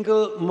the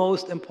single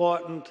most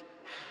important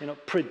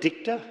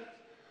predictor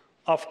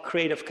of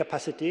creative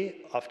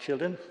capacity of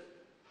children?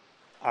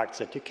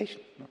 Arts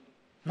education.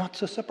 Not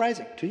so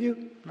surprising to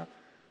you.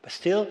 But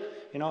still,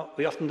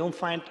 we often don't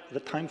find the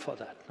time for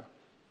that.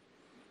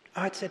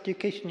 Arts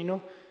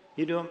education,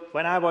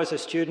 When I was a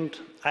student,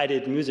 I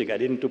did music. I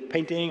didn't do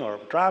painting or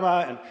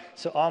drama and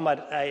so on,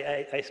 but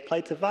I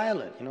played the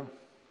violin,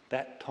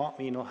 That taught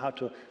me, how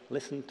to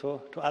listen to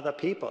other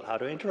people, how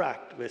to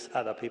interact with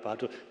other people, how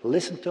to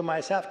listen to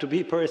myself, to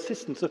be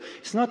persistent. So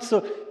it's not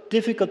so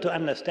difficult to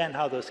understand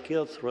how those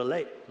skills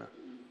relate.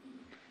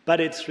 But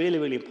it's really,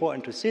 really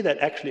important to see that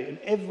actually in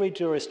every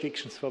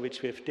jurisdiction for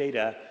which we have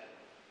data,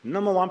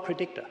 number one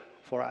predictor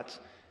for arts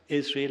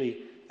is really,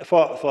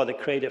 for the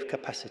creative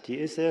capacity,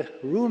 is the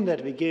room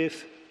that we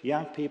give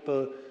young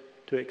people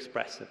to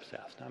express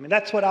themselves. I mean,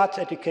 that's what arts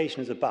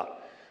education is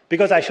about.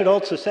 Because I should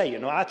also say,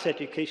 arts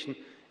education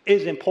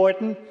is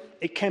important.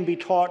 It can be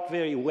taught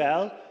very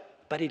well,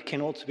 but it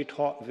can also be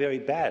taught very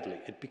badly.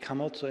 It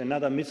becomes also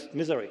another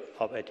misery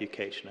of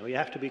education. And we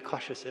have to be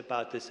cautious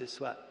about this as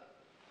well.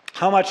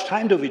 How much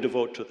time do we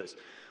devote to this?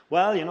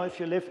 Well, if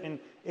you live in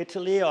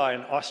Italy or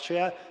in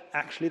Austria,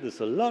 actually there's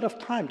a lot of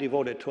time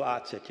devoted to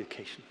arts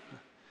education.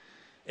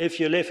 If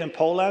you live in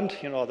Poland,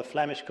 the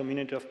Flemish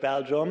community of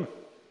Belgium,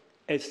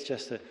 it's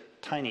just a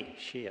tiny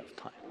share of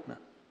time.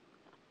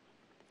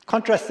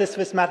 Contrast this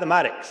with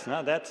mathematics.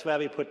 That's where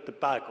we put the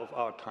bulk of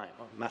our time,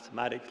 on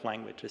mathematics,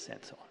 languages,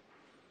 and so on.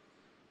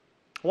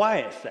 Why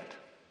is that?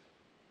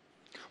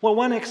 Well,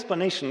 one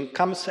explanation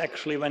comes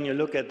actually when you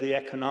look at the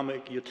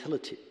economic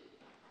utility.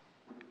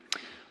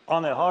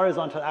 On the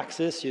horizontal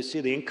axis, you see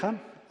the income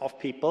of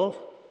people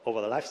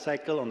over the life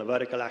cycle. On the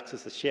vertical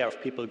axis, the share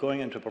of people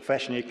going into a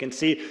profession. You can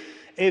see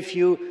if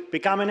you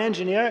become an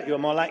engineer, you're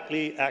more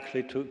likely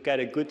actually to get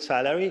a good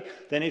salary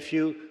than if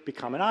you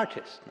become an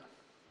artist.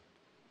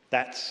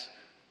 That's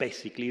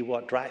basically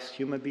what drives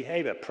human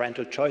behavior,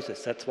 parental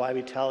choices. That's why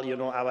we tell,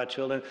 our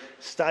children,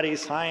 study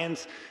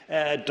science,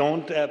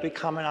 don't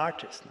become an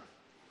artist.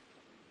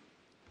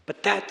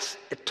 But that's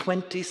a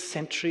 20th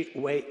century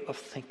way of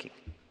thinking.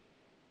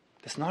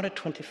 It's not a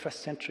 21st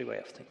century way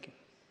of thinking.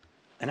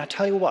 And I'll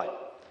tell you why.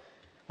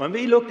 When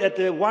we looked at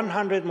the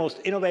 100 most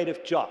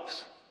innovative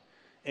jobs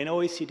in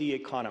OECD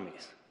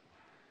economies,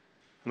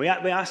 we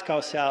ask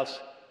ourselves,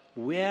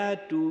 where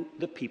do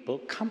the people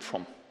come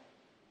from?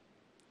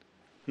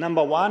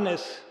 Number one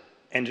is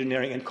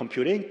engineering and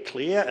computing.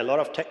 Clear, a lot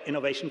of tech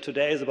innovation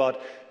today is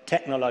about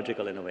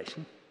technological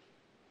innovation.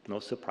 No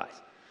surprise.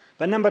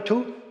 But number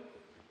two,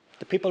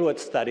 the people who had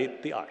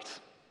studied the arts.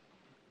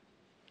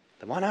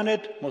 The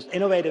 100 most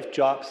innovative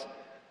jobs,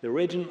 the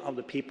origin of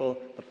the people,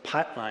 the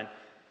pipeline,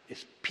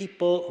 is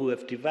people who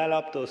have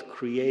developed those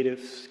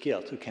creative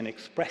skills, who can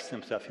express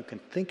themselves, who can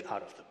think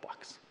out of the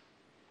box.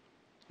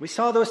 We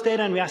saw those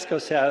data and we asked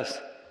ourselves,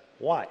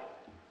 why?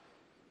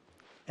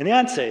 And the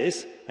answer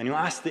is, when you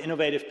ask the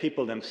innovative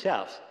people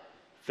themselves,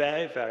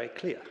 very, very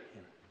clear.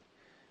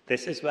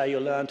 This is where you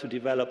learn to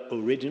develop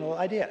original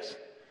ideas.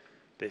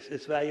 This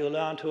is where you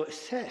learn to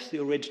assess the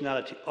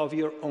originality of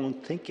your own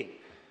thinking.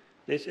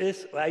 This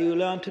is where you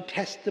learn to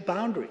test the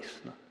boundaries,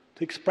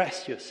 to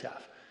express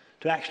yourself,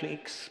 to actually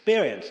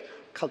experience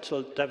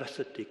cultural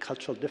diversity,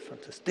 cultural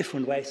differences,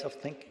 different ways of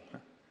thinking.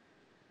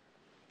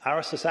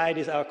 Our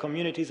societies, our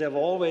communities have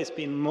always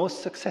been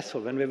most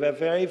successful when we were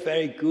very,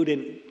 very good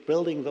in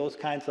building those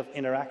kinds of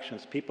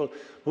interactions. People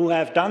who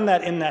have done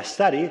that in their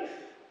study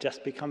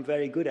just become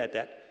very good at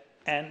that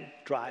and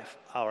drive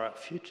our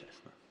futures.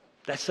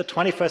 That's the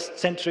 21st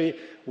century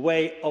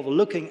way of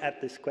looking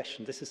at this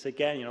question. This is,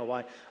 again,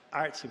 why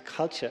arts and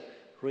culture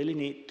really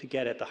need to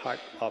get at the heart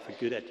of a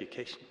good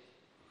education.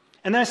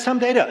 And there's some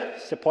data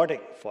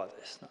supporting for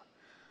this.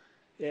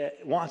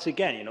 Once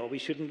again, we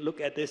shouldn't look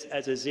at this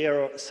as a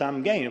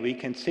zero-sum game. We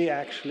can see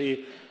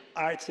actually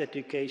arts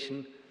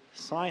education,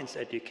 science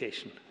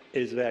education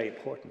is very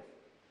important.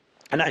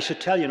 And I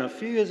should tell you, a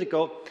few years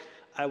ago,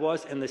 I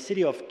was in the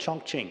city of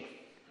Chongqing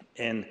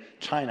in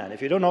China. And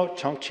if you don't know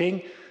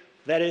Chongqing,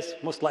 that is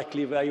most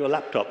likely where your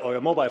laptop or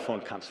your mobile phone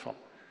comes from.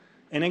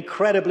 An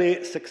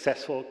incredibly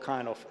successful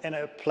kind of in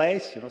a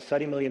place,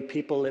 30 million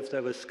people live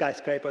there with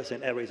skyscrapers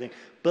and everything,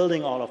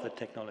 building all of the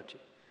technology.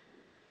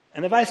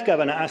 And the vice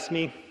governor asked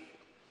me,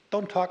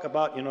 don't talk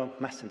about,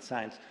 math and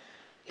science.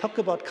 Talk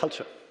about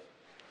culture.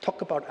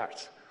 Talk about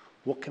arts.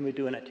 What can we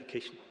do in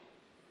education?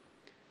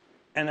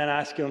 And then I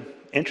asked him,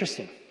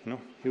 interesting,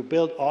 you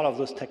build all of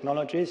those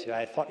technologies.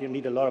 I thought you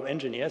need a lot of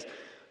engineers,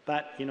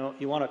 but,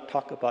 you want to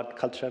talk about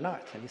culture and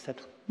arts. And he said,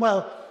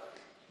 well,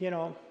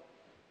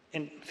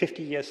 in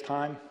 50 years'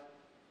 time,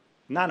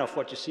 none of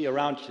what you see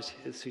around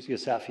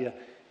yourself here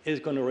is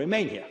going to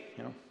remain here.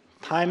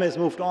 Time has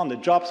moved on. The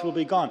jobs will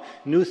be gone.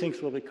 New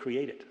things will be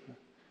created.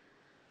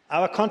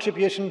 Our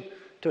contribution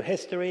to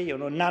history,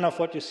 none of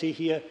what you see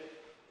here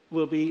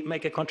will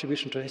make a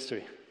contribution to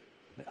history.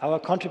 Our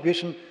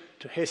contribution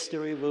to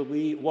history will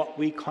be what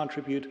we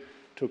contribute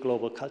to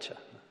global culture.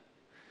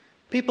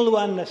 People who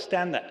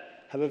understand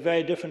that have a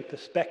very different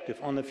perspective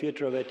on the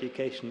future of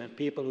education than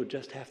people who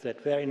just have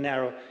that very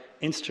narrow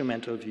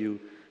instrumental view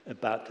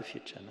about the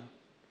future.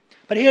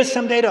 But here's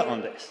some data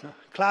on this.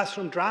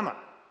 Classroom drama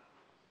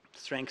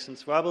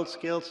strengthens verbal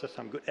skills. There's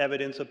some good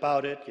evidence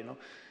about it,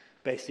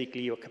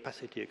 basically your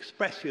capacity to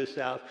express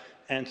yourself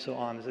and so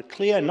on. There's a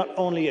clear, not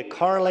only a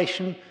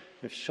correlation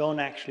we've shown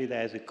actually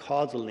there's a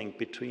causal link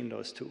between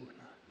those two.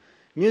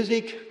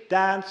 Music,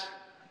 dance,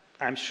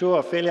 I'm sure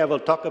Ophelia will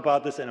talk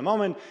about this in a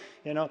moment,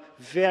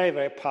 very,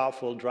 very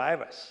powerful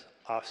drivers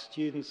of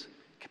students'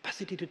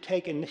 capacity to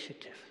take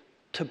initiative,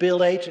 to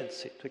build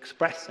agency, to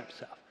express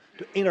themselves,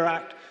 to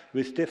interact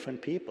with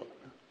different people.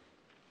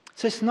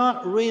 So it's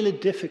not really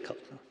difficult.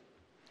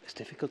 It's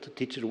difficult to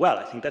teach it well.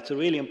 I think that's a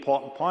really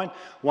important point.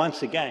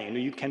 Once again,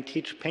 you can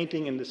teach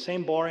painting in the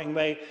same boring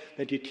way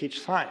that you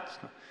teach science.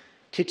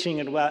 Teaching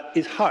it well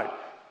is hard,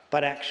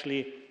 but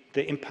actually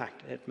the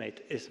impact it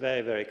made is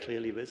very, very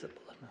clearly visible.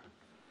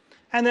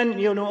 And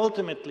then,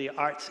 ultimately,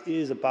 arts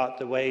is about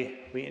the way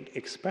we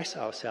express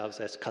ourselves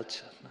as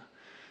culture.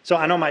 So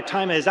I know my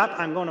time is up.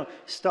 I'm going to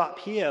stop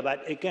here.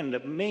 But again, the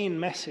main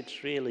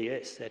message really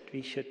is that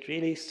we should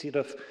really sort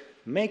of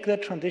make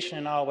that transition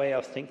in our way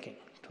of thinking,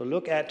 to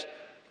look at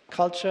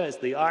culture as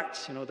the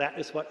arts. That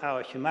is what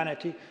our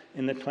humanity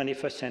in the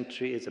 21st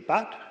century is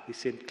about. We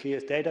see it clear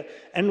as data.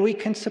 And we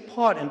can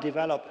support and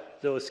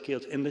develop those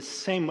skills in the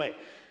same way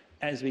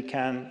as we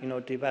can,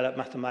 develop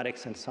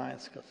mathematics and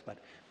science skills. But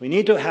we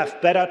need to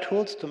have better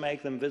tools to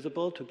make them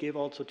visible, to give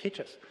also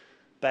teachers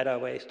better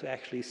ways to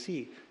actually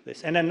see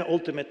this. And then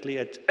ultimately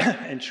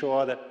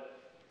ensure that,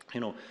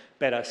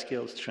 better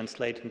skills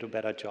translate into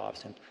better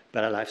jobs and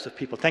better lives of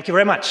people. Thank you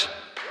very much.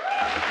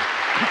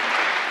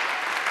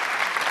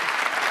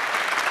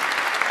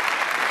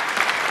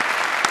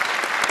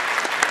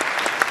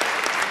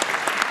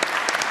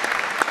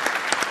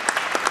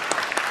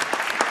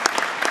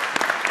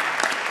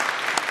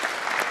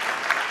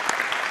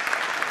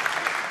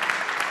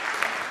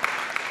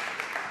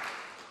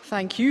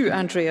 Thank you,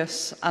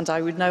 Andreas. And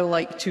I would now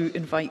like to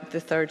invite the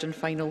third and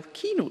final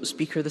keynote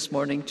speaker this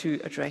morning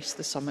to address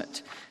the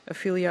summit.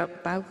 Ophelia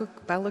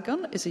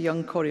Balogun is a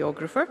young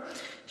choreographer.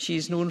 She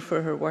is known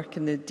for her work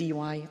in the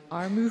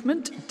DIY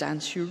movement,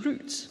 Dance Your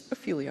Roots.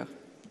 Ophelia.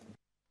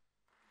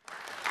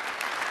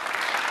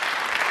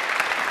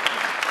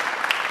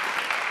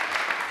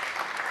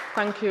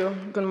 Thank you.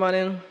 Good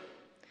morning.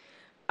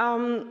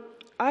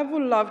 I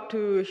would love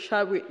to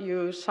share with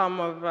you some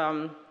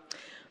of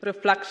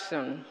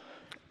reflection.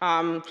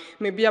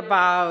 Maybe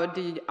about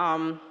the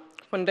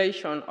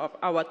foundation of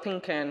our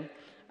thinking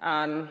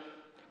and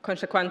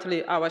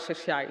consequently our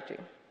society.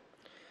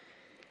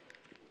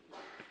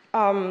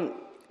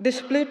 The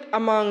split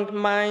among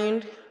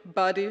mind,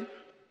 body,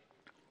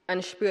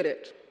 and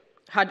spirit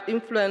had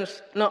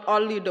influenced not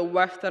only the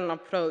Western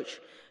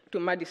approach to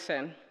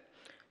medicine,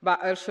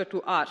 but also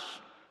to arts.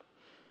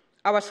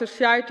 Our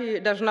society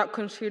does not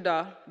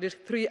consider these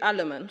three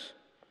elements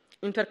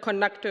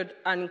interconnected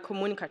and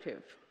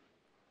communicative.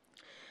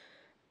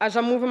 As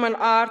a movement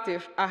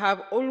artist, I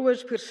have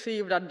always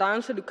perceived that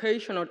dance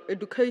education, or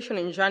education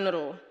in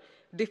general,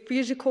 the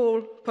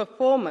physical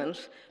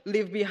performance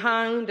leave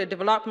behind the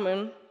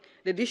development,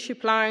 the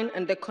discipline,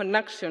 and the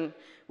connection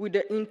with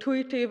the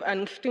intuitive and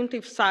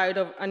instinctive side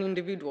of an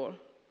individual.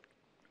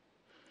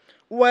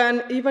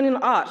 When, even in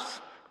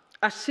arts,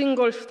 a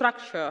single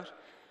structure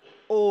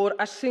or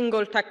a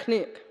single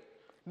technique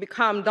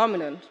become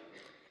dominant,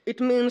 it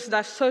means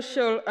that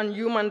social and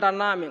human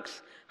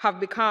dynamics have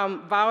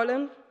become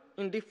violent,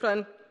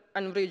 indifferent,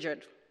 and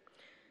rigid.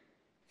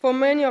 For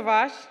many of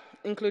us,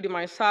 including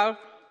myself,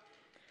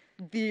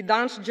 the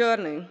dance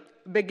journey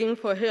begins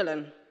for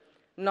healing,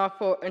 not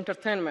for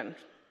entertainment,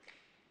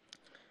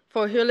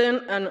 for healing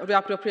and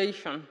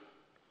reappropriation,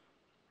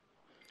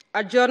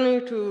 a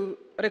journey to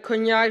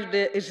recognize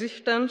the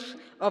existence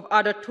of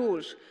other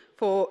tools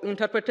for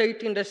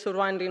interpreting the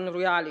surrounding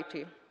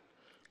reality,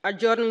 a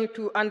journey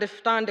to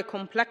understand the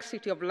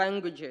complexity of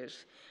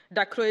languages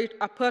that create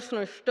a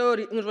personal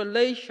story in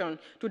relation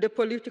to the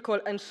political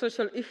and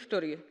social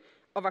history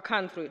of a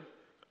country.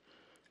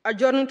 A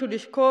journey to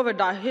discover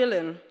that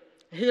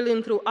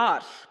healing through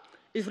arts,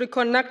 is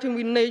reconnecting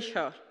with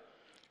nature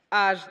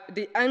as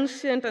the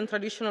ancient and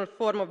traditional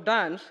form of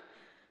dance,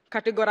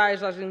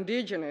 categorized as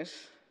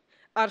indigenous,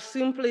 are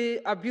simply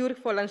a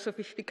beautiful and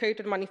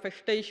sophisticated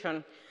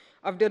manifestation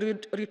of the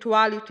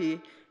rituality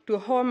to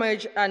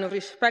homage and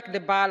respect the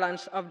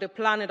balance of the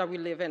planet that we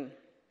live in.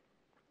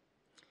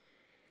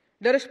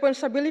 The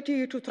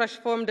responsibility to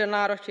transform the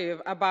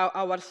narrative about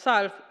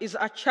ourselves is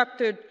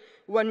accepted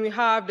when we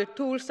have the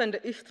tools and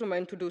the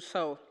instrument to do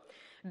so.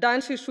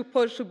 Dance is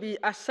supposed to be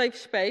a safe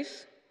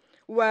space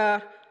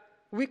where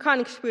we can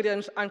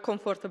experience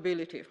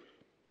uncomfortability.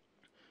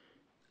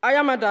 I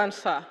am a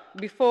dancer.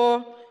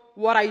 Before,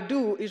 what I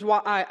do is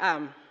what I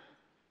am.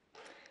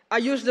 I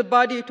use the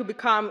body to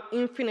become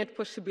infinite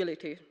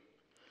possibility,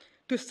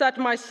 to set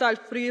myself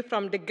free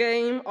from the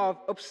game of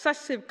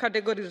obsessive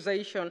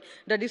categorization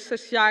that this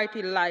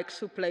society likes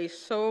to play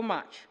so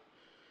much.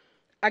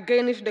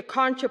 Again, it's the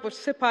concept of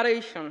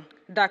separation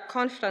that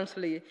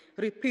constantly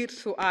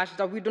repeats to us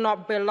that we do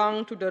not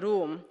belong to the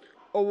room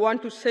or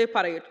want to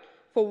separate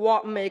for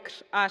what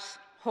makes us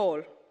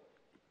whole.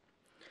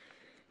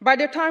 By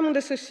the time in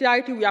the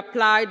society we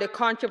apply the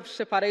concept of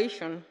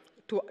separation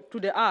to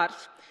the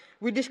arts,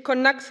 we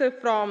disconnect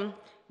from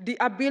the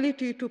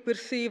ability to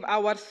perceive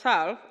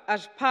ourselves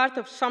as part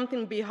of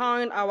something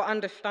behind our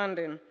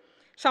understanding,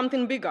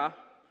 something bigger,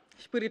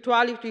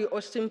 spirituality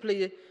or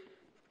simply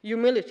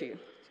humility.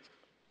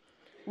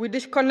 We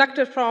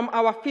disconnected from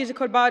our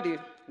physical body,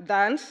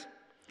 dance,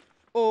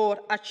 or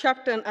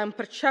acceptance and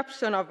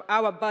perception of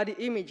our body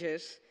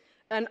images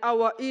and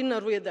our inner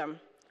rhythm.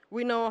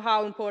 We know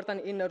how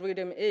important inner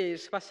rhythm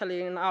is,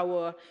 especially in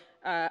our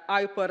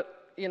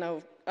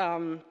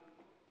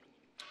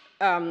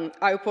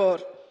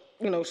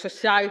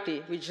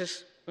society, which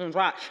is in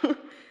rush.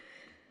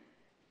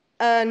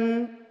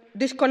 And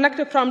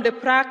disconnected from the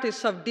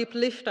practice of deep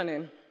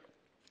listening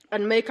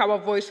and make our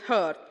voice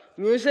heard,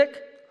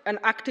 music and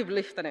active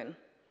listening.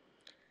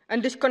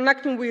 And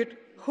disconnecting with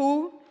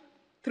who,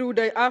 through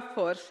their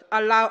efforts,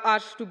 allow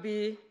us to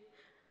be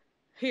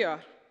here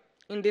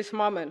in this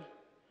moment.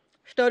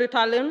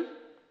 Storytelling,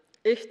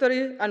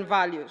 history, and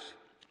values.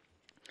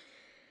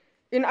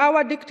 In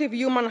our addictive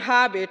human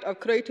habit of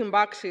creating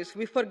boxes,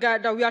 we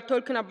forget that we are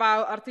talking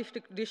about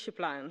artistic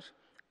disciplines.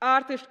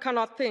 Artists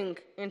cannot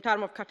think in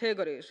terms of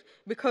categories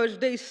because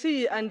they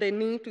see and they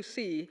need to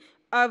see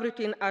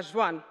everything as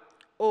one,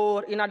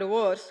 or in other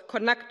words,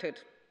 connected.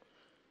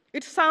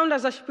 It sounds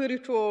as a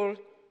spiritual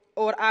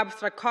or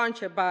abstract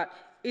concept, but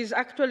is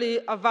actually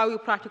a very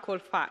practical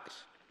fact.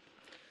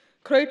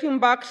 Creating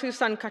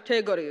boxes and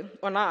categories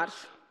on art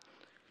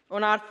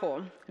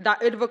form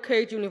that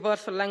advocate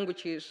universal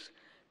languages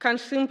can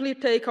simply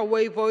take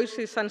away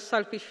voices and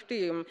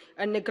self-esteem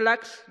and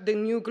neglects the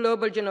new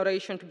global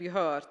generation to be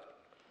heard.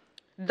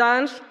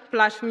 Dance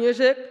plus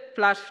music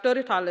plus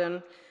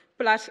storytelling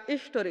plus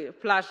history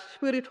plus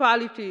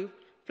spirituality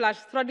plus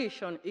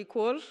tradition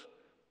equals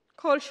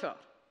culture,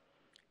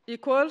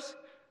 equals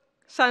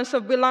sense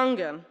of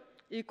belonging,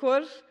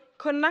 equals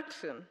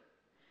connection.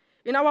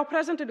 In our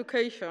present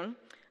education,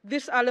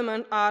 these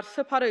elements are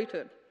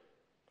separated.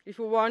 If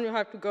you want, you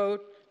have to go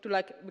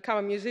to become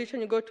a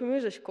musician, you go to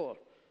music school,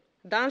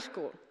 dance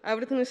school,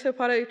 everything is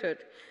separated.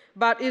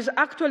 But it's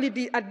actually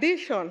the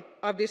addition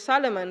of this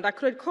element that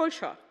creates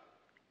culture.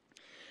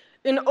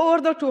 In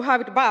order to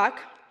have it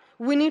back,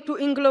 we need to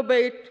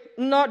englobate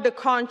not the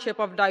concept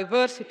of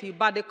diversity,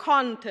 but the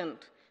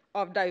content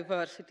of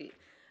diversity.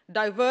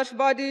 Diverse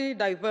body,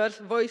 diverse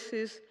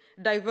voices,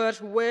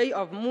 diverse way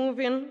of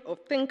moving, of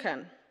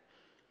thinking.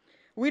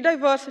 With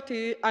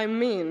diversity, I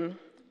mean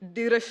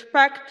the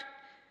respect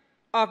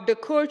of the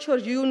cultural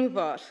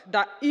universe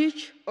that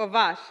each of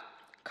us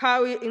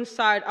carry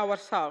inside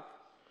ourselves,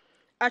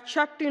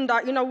 accepting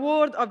that in a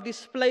world of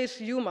displaced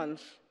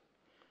humans,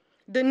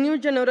 the new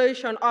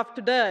generation of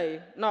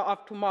today, not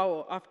of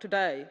tomorrow, of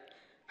today,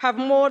 have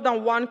more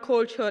than one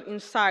culture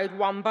inside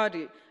one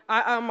body.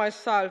 I am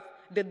myself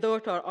the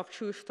daughter of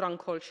true strong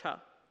culture.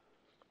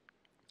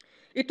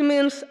 It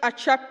means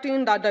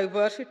accepting that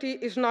diversity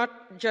is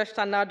not just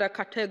another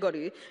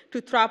category to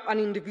trap an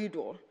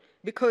individual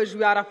because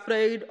we are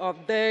afraid of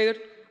their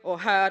or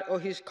her or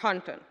his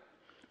content.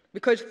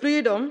 Because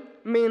freedom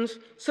means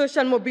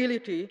social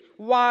mobility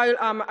while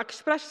I'm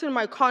expressing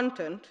my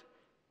content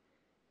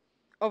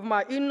of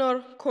my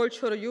inner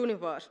cultural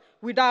universe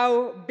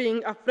without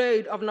being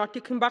afraid of not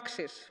ticking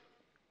boxes.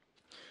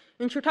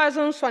 In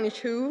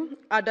 2022,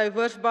 a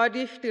diverse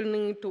body still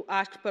need to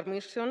ask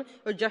permission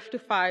or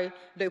justify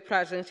their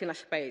presence in a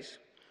space.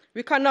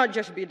 We cannot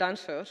just be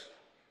dancers.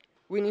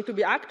 We need to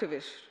be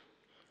activists.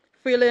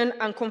 Feeling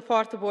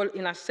uncomfortable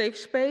in a safe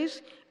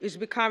space is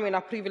becoming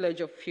a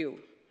privilege of few.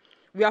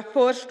 We are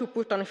forced to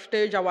put on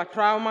stage our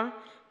trauma,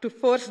 to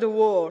force the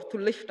world to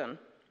listen,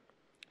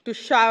 to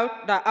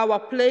shout that our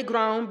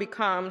playground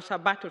becomes a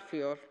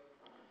battlefield,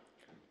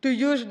 to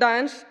use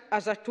dance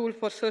as a tool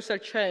for social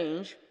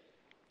change,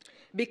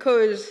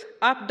 because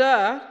up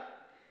there,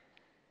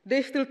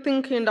 they're still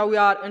thinking that we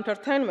are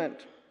entertainment.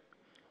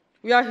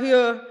 We are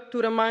here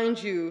to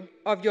remind you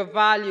of your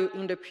value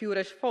in the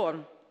purest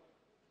form.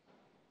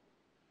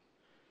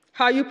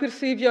 How you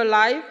perceive your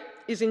life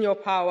is in your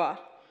power.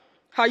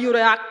 How you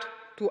react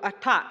to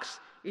attacks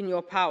in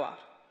your power.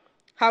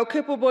 How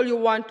capable you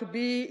want to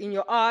be in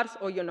your art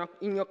or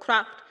in your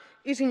craft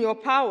is in your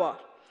power.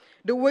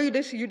 The way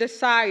you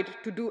decide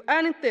to do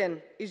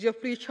anything is your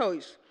free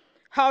choice.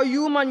 How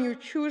human you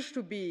choose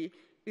to be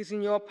is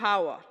in your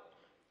power.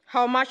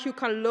 How much you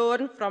can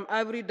learn from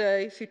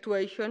everyday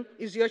situation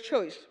is your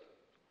choice.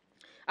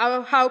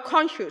 How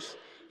conscious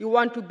you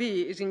want to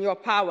be is in your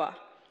power.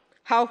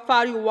 How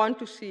far you want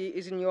to see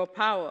is in your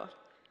power.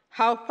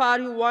 How far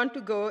you want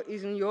to go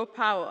is in your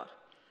power.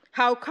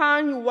 How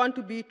kind you want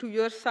to be to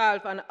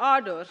yourself and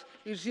others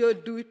is your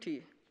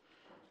duty.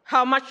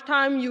 How much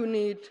time you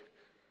need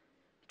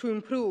to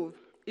improve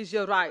is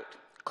your right.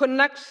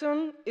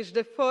 Connection is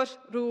the first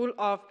rule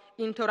of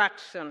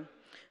interaction.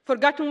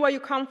 Forgetting where you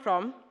come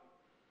from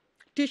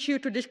teach you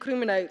to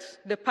discriminate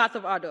the path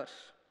of others.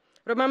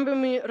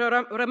 Remembering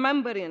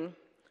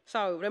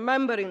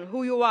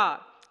who you are,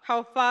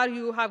 how far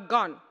you have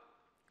gone,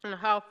 and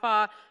how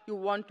far you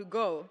want to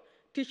go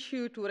teach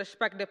you to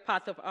respect the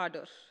path of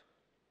others.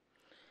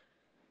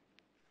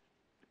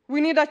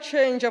 We need a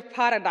change of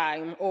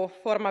paradigm or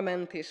forma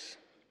mentis.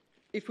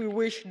 if we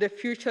wish the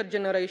future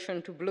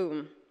generation to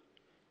bloom.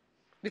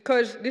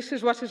 Because this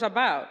is what it's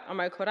about, am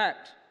I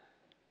correct?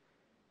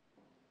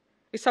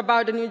 It's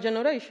about the new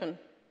generation.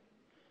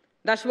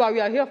 That's what we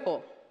are here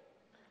for.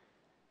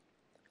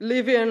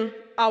 Living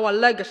our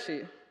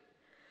legacy.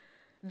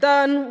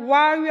 Then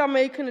why we are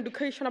making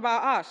education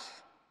about us?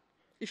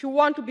 If you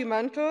want to be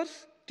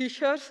mentors,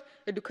 teachers,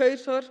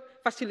 educators,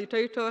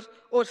 facilitators,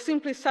 or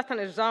simply set an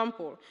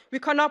example, we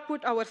cannot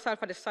put ourselves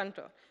at the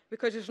center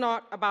because it's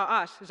not about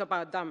us, it's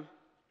about them.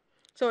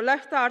 So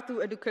let's start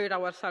to educate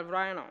ourselves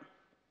right now.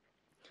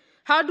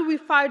 How do we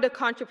fight the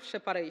concept of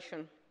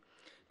separation?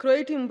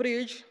 Creating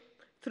bridge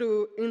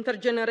through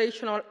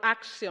intergenerational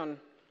action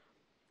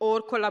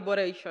or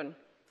collaboration.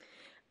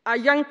 A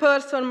young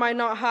person might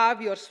not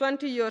have your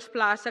 20 years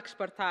plus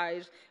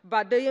expertise,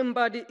 but they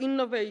embody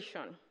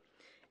innovation.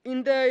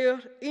 In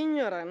their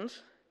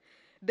ignorance,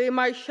 they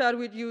might share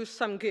with you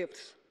some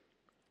gifts.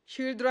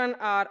 Children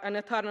are an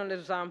eternal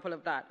example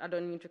of that. I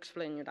don't need to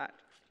explain you that.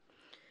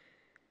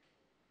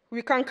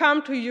 We can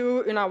come to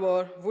you in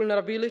our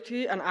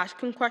vulnerability and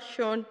asking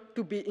questions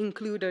to be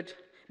included,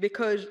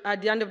 because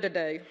at the end of the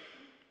day,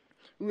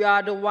 we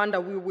are the one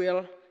that we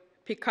will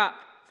pick up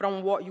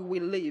from what you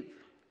will leave.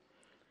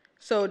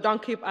 So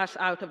don't keep us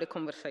out of the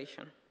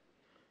conversation.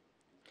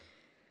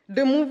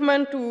 The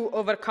movement to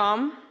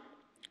overcome,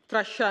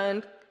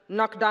 transcend,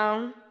 knock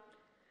down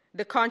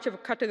the concept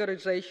of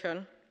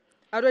categorization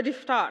already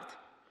start.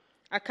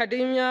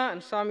 Academia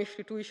and some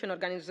institution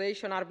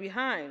organizations are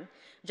behind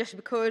just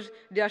because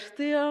they are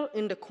still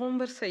in the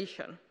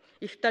conversation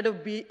instead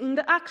of being in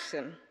the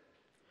action.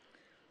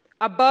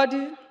 A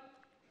body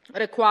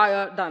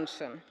requires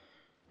dancing.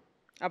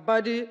 A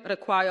body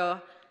requires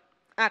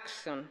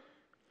action.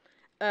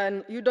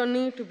 And you don't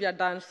need to be a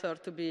dancer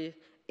to be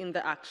in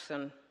the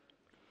action.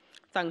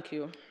 Thank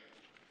you.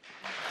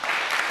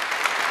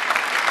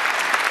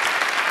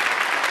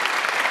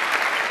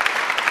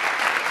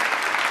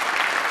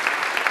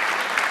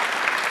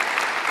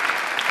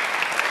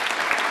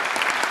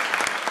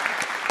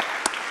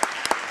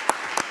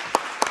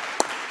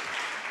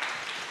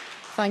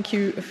 Thank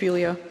you,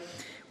 Ophelia.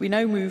 We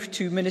now move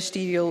to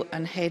Ministerial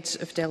and Heads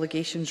of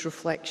Delegations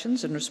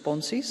reflections and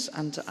responses,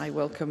 and I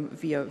welcome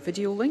via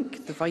video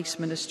link the Vice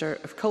Minister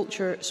of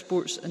Culture,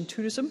 Sports and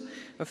Tourism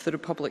of the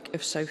Republic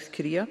of South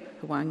Korea,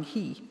 Hwang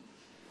Hee.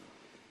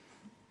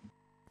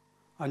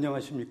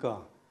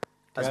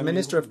 As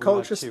Minister of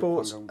Culture,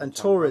 Sports and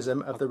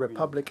Tourism of the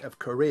Republic of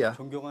Korea,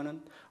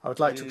 I would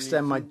like to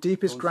extend my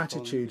deepest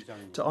gratitude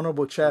to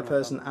Honourable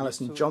Chairperson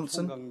Alison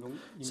Johnson,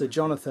 Sir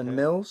Jonathan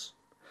Mills,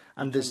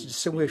 and the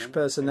distinguished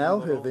personnel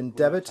who have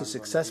endeavoured to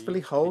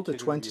successfully hold the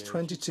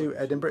 2022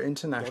 Edinburgh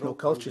International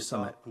Culture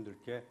Summit.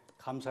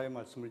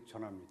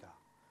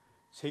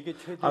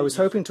 I was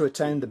hoping to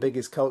attend the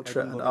biggest culture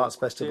and arts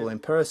festival in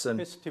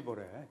person,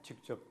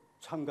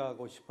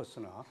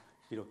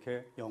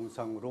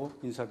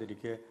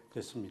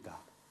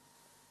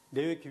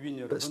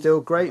 but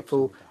still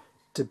grateful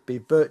to be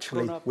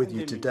virtually with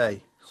you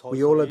today.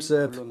 We all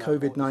observe the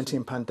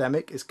COVID-19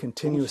 pandemic is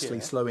continuously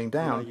slowing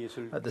down.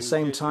 At the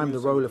same time, the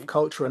role of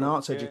culture and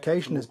arts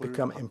education has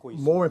become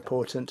more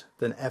important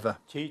than ever.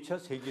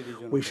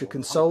 We should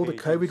console the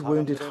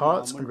COVID-wounded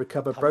hearts and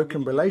recover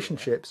broken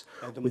relationships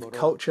with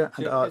culture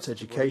and arts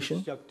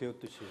education,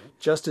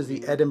 just as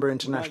the Edinburgh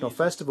International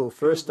Festival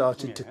first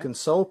started to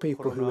console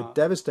people who were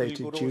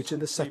devastated due to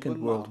the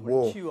Second World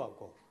War.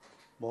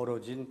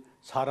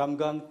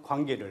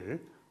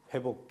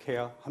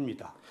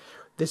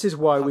 This is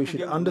why we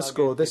should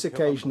underscore this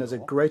occasion as a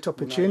great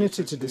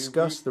opportunity to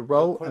discuss the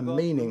role and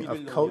meaning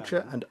of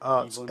culture and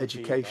arts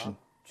education.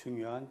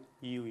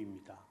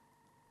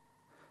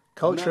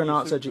 Culture and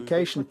arts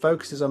education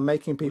focuses on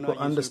making people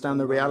understand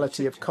the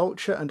reality of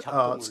culture and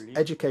arts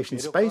education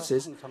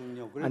spaces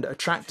and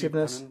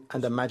attractiveness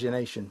and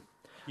imagination.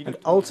 And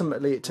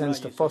ultimately it tends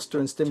to foster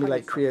and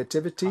stimulate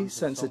creativity,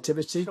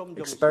 sensitivity,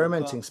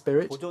 experimenting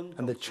spirit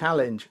and the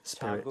challenge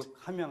spirit.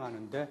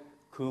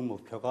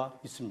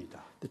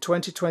 The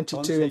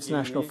 2022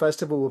 International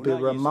Festival will be a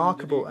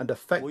remarkable and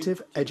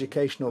effective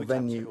educational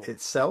venue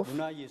itself.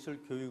 I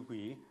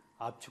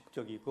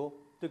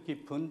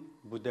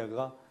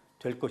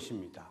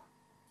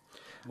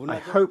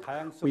hope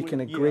we can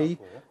agree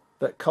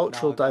that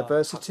cultural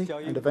diversity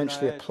and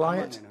eventually apply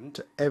it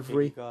to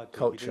every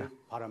culture.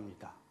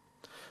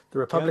 The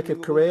Republic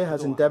of Korea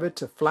has endeavoured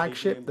to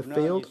flagship the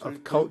field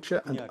of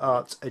culture and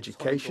arts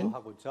education.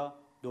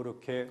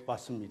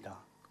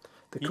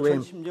 The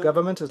Korean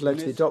government has led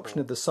to the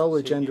adoption of the Seoul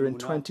Agenda in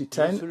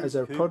 2010 as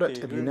a product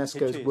of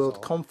UNESCO's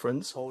World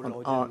Conference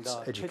on Arts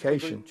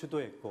Education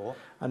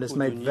and has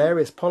made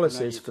various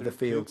policies for the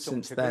field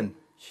since then.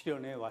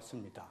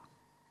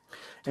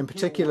 In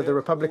particular, the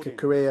Republic of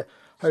Korea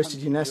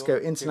hosted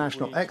UNESCO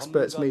International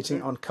Experts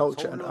Meeting on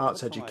Culture and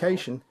Arts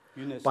Education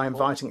by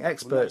inviting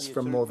experts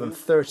from more than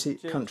 30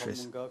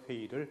 countries.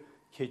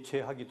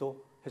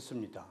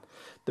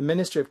 The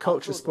Ministry of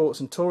Culture,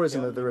 Sports and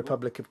Tourism of the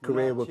Republic of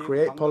Korea will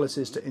create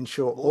policies to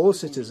ensure all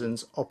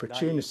citizens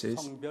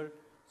opportunities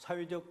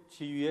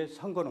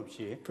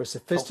for a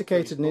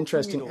sophisticated and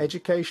interesting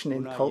education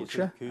in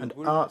culture and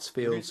arts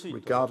fields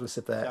regardless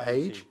of their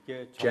age,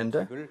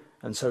 gender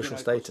and social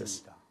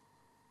status.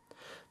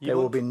 There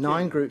will be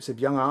 9 groups of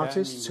young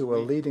artists who are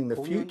leading the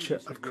future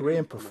of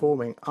Korean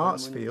performing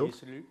arts field,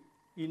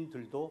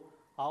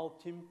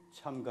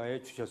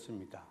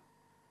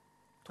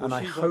 and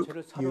I hope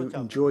you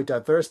enjoy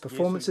diverse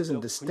performances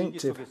and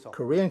distinctive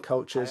Korean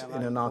cultures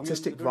in an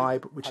artistic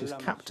vibe which is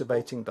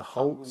captivating the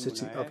whole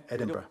city of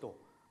Edinburgh.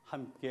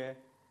 Thank you.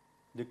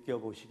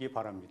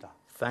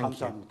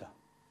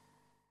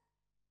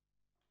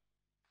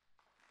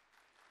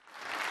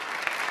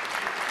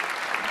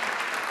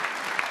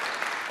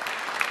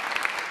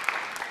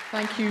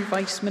 Thank you,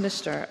 Vice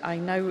Minister. I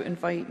now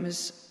invite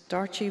Ms.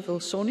 Darchi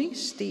Vilsoni,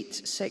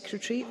 State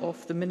Secretary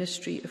of the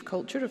Ministry of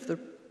Culture of the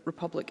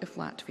Republic of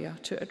Latvia,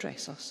 to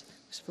address us.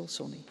 Ms.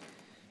 Vilsoni.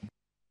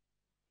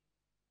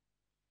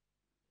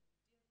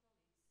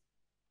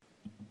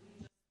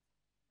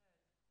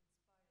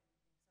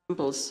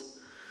 Examples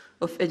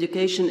of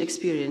education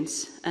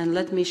experience, and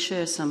let me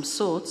share some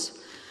thoughts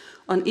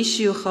on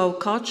issue how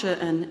culture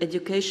and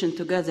education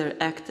together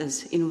act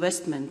as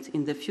investment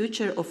in the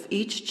future of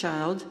each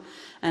child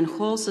and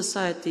whole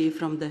society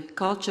from the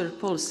culture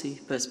policy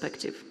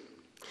perspective.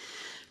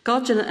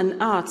 Culture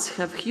and arts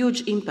have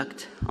huge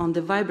impact on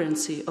the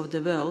vibrancy of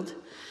the world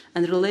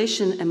and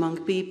relation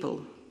among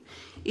people.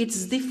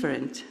 Its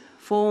different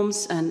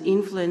forms and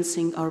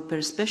influencing our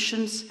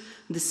perceptions,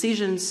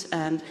 decisions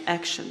and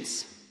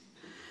actions.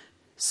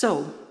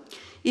 So,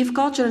 if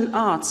culture and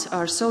arts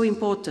are so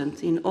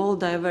important in all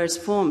diverse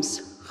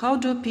forms, how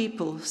do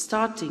people,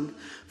 starting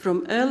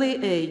from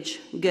early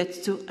age,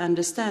 get to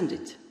understand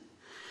it?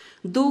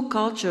 Do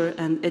culture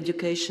and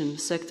education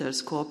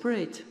sectors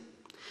cooperate?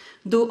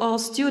 Do all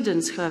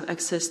students have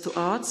access to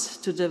arts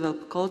to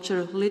develop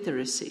cultural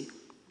literacy?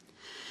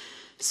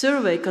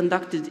 Survey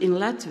conducted in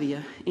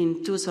Latvia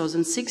in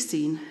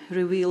 2016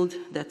 revealed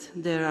that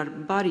there are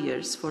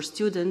barriers for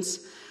students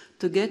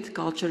to get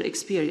cultural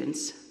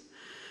experience.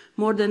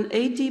 More than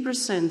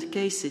 80%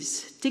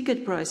 cases,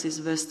 ticket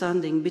prices were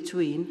standing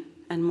between,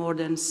 and more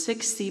than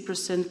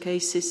 60%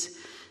 cases,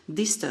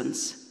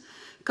 distance.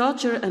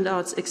 Culture and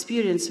arts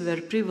experience were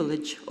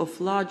privilege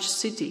of large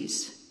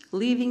cities,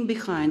 leaving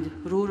behind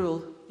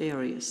rural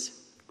areas.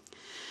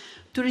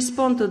 To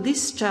respond to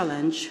this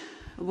challenge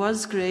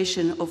was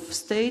creation of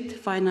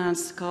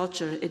state-financed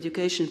culture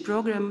education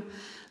program,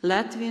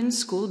 Latvian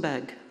School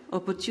Bag,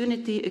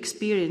 opportunity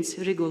experience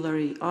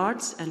regularly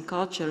arts and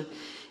culture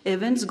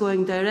events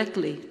going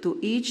directly to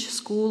each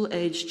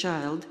school-age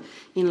child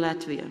in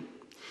Latvia.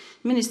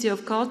 Ministry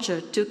of Culture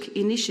took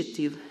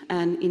initiative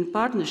and in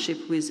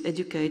partnership with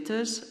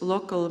educators,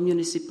 local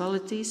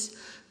municipalities,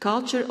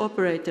 culture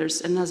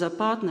operators and other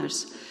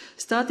partners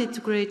started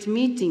to create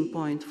meeting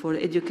point for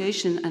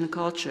education and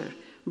culture,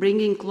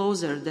 bringing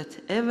closer that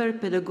ever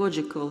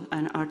pedagogical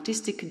and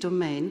artistic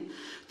domain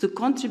to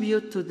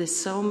contribute to the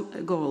same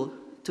goal,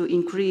 to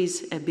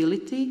increase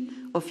ability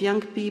of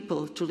young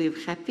people to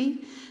live happy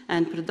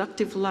and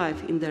productive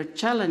life in their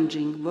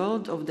challenging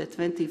world of the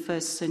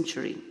 21st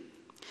century.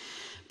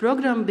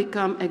 Program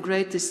became a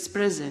greatest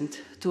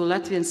present to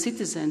Latvian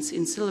citizens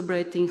in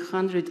celebrating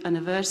 100th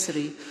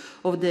anniversary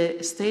of the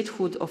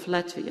statehood of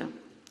Latvia.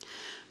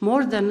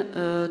 More than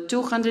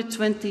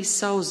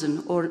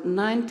 220,000 or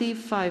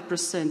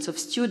 95% of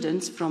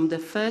students from the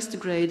first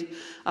grade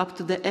up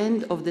to the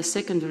end of the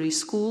secondary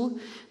school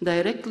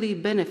directly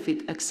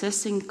benefit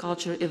accessing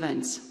culture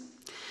events.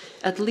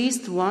 At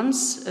least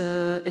once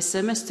a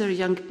semester,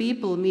 young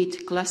people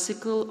meet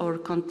classical or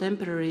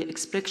contemporary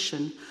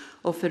expression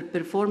of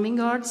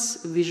performing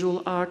arts,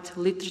 visual art,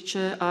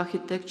 literature,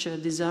 architecture,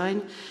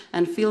 design,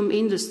 and film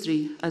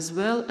industry, as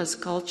well as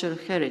cultural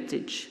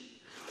heritage.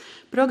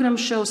 Program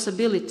shows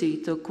ability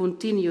to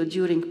continue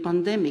during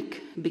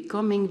pandemic,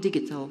 becoming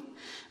digital,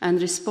 and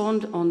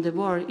respond on the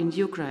war in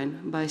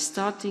Ukraine by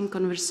starting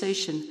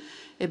conversation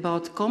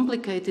about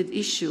complicated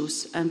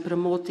issues and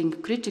promoting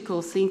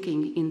critical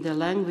thinking in the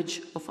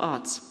language of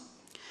arts.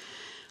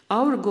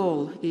 Our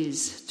goal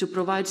is to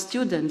provide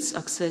students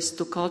access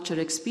to cultural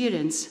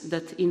experience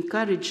that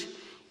encourage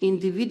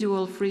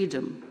individual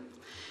freedom.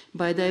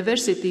 By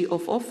diversity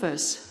of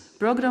offers,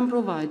 program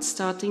provides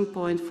starting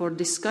point for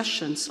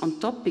discussions on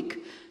topic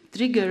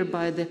triggered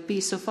by the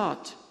piece of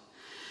art.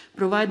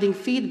 Providing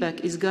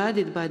feedback is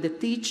guided by the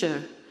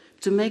teacher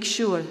to make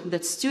sure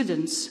that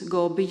students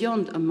go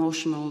beyond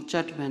emotional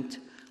judgment,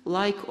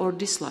 like or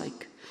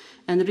dislike,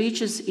 and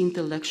reaches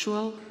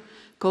intellectual,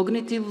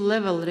 cognitive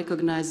level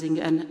recognizing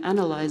and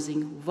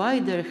analyzing why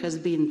there has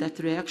been that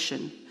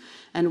reaction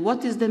and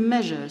what is the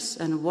measures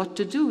and what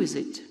to do with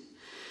it.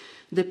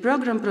 The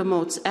program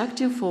promotes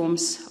active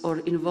forms or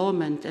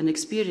involvement and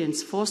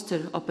experience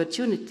foster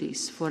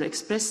opportunities for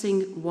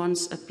expressing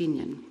one's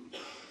opinion.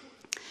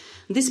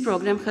 This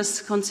program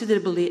has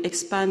considerably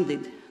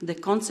expanded the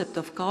concept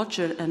of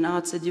culture and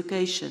arts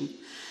education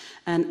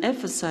and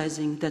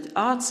emphasizing that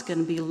arts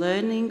can be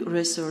learning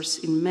resource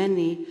in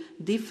many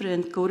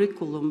different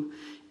curriculum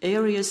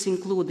areas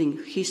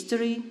including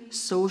history,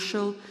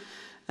 social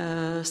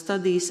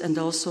studies and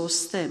also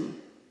STEM.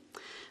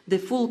 The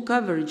full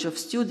coverage of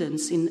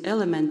students in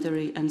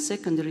elementary and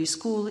secondary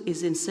school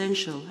is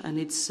essential, and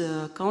it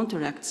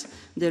counteracts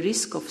the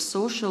risk of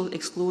social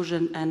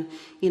exclusion and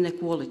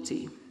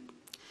inequality.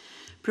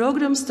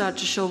 Programs start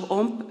to show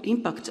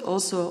impact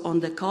also on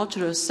the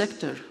cultural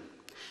sector.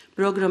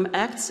 Program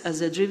acts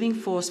as a driving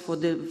force for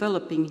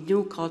developing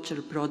new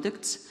cultural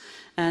products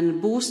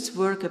and boosts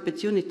work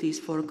opportunities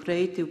for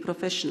creative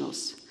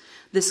professionals.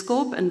 The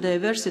scope and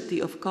diversity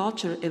of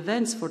cultural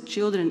events for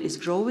children is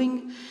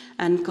growing,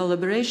 and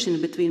collaboration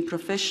between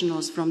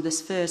professionals from the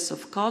spheres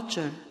of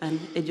culture and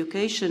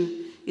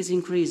education is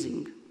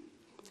increasing.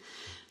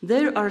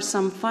 There are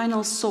some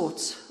final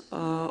thoughts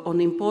on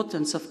the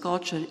importance of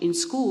culture in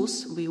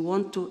schools we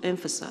want to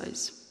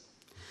emphasize.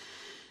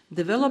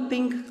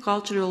 Developing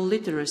cultural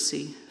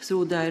literacy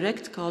through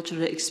direct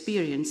cultural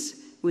experience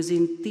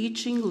within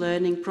teaching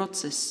learning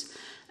process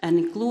and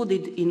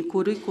included in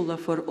curricula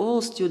for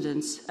all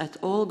students at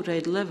all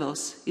grade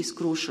levels is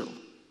crucial.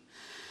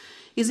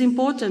 It is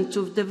important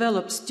to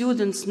develop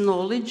students'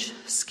 knowledge,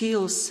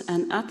 skills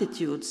and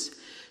attitudes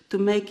to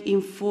make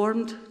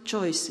informed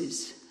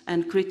choices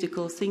and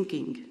critical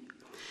thinking,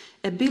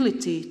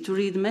 ability to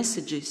read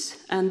messages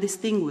and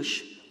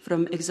distinguish, for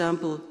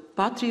example,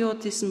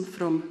 patriotism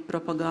from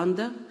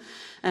propaganda,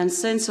 and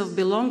sense of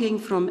belonging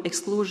from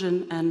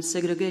exclusion and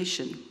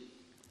segregation.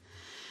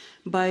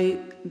 By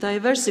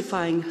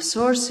diversifying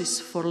sources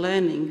for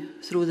learning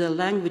through the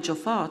language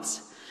of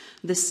arts,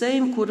 the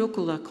same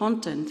curricula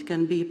content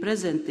can be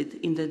presented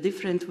in a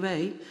different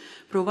way,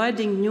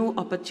 providing new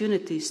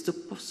opportunities to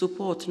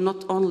support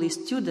not only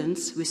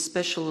students with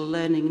special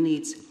learning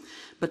needs,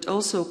 but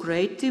also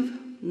creative,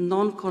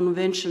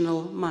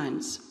 non-conventional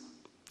minds.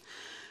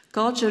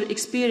 Culture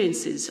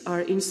experiences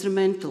are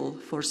instrumental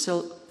for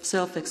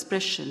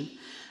self-expression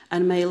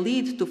and may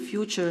lead to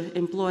future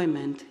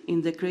employment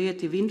in the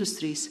creative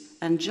industries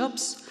and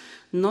jobs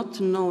not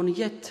known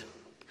yet.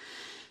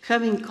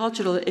 Having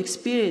cultural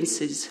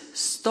experiences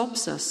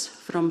stops us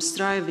from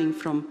striving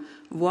from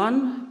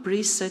one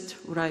preset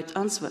right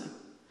answer.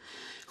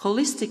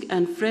 Holistic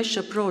and fresh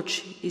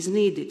approach is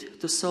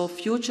needed to solve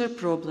future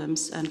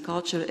problems, and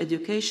cultural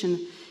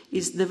education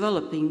is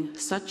developing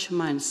such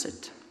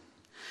mindset.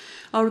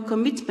 Our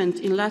commitment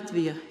in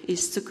Latvia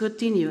is to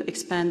continue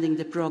expanding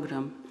the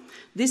program.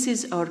 This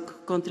is our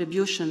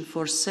contribution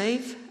for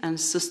safe and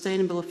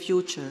sustainable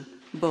future,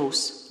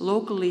 both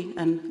locally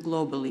and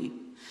globally.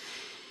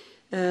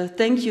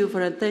 Thank you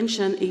for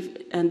attention,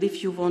 and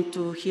if you want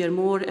to hear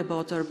more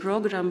about our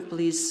program,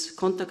 please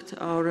contact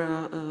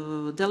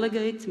our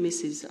delegate,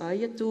 Mrs.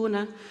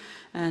 Ayatuna,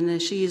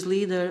 and she is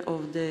leader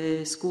of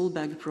the school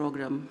bag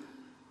program.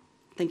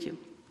 Thank you.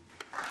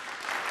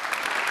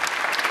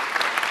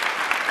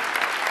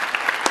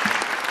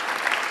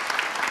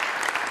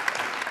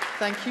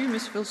 Thank you,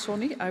 Ms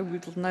Vilsoni. I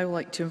would now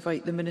like to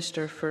invite the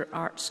Minister for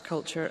Arts,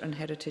 Culture and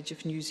Heritage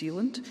of New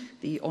Zealand,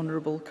 the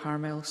Honourable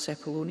Carmel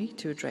Sepuloni,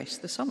 to address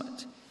the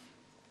summit.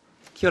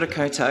 Kia ora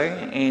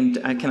koutou, and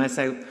can I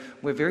say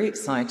we're very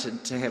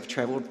excited to have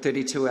travelled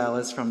 32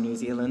 hours from New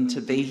Zealand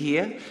to be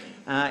here,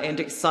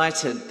 and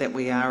excited that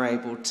we are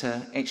able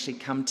to actually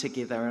come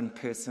together in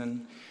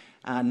person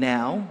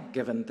now,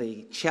 given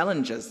the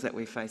challenges that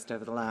we faced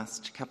over the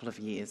last couple of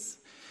years.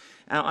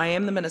 I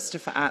am the Minister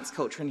for Arts,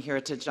 Culture and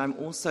Heritage. I'm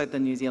also the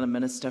New Zealand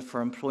Minister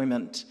for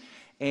Employment,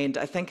 and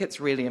I think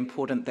it's really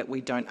important that we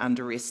don't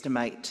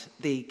underestimate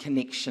the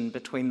connection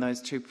between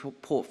those two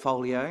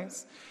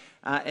portfolios.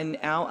 In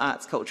our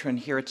Arts, Culture and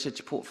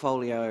Heritage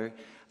portfolio,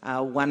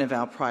 one of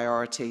our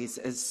priorities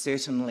is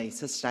certainly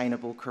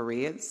sustainable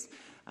careers.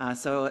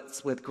 So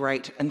it's with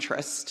great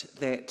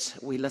interest that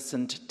we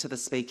listened to the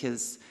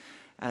speakers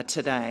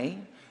today,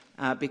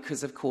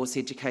 because of course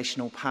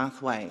educational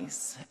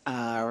pathways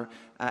are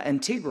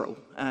integral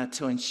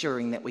to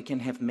ensuring that we can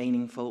have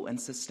meaningful and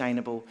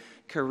sustainable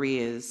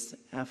careers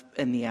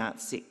in the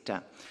arts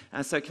sector.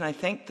 So can I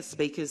thank the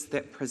speakers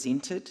that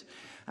presented?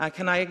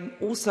 Can I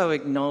also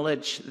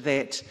acknowledge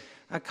that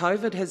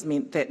COVID has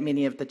meant that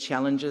many of the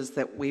challenges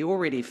that we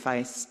already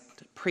faced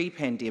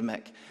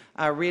pre-pandemic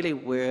really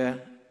were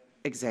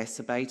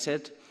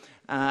exacerbated,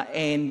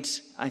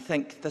 and I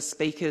think the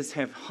speakers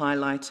have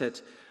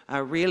highlighted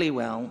really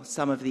well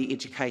some of the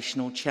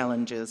educational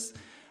challenges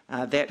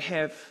that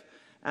have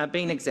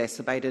been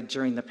exacerbated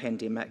during the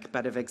pandemic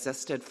but have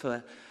existed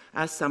for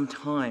some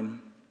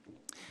time.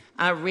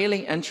 I'm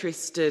really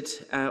interested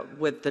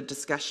with the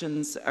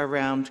discussions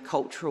around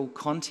cultural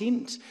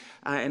content,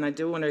 and I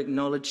do want to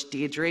acknowledge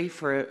Deirdre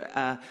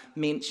for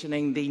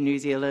mentioning the New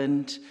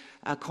Zealand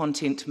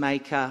content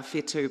maker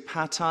Whetu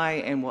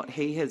Patai and what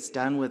he has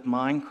done with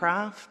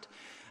Minecraft.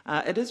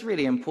 It is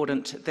really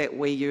important that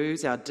we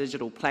use our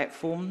digital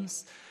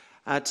platforms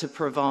to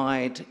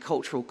provide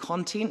cultural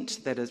content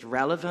that is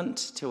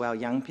relevant to our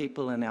young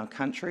people in our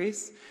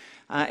countries.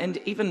 And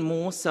even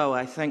more so,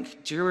 I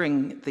think,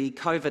 during the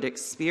COVID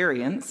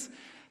experience,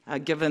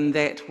 given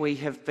that we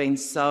have been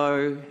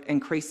so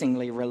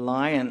increasingly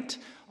reliant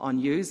on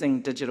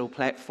using digital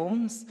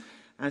platforms.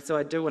 So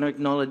I do want to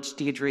acknowledge,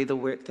 Deirdre, the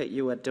work that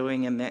you are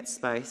doing in that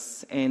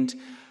space, and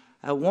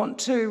I want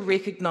to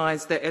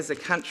recognise that as a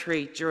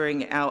country,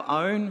 during our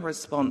own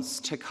response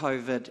to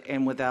COVID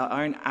and with our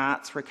own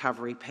arts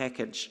recovery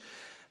package,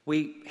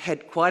 we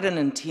had quite an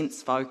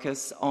intense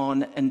focus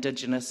on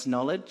Indigenous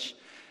knowledge.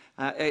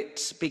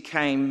 It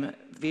became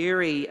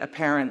very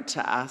apparent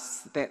to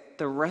us that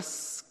the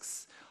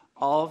risks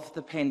of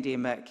the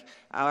pandemic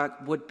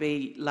would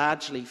be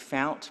largely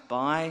felt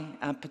by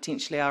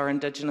potentially our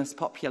Indigenous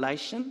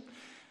population,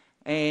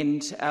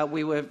 and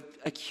we were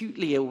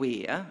acutely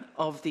aware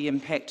of the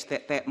impact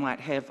that that might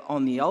have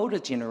on the older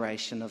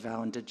generation of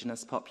our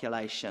Indigenous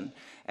population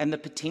and the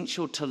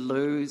potential to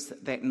lose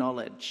that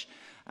knowledge.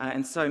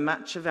 And so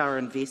much of our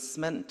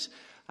investment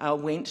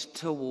went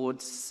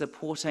towards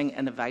supporting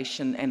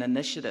innovation and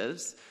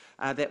initiatives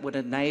that would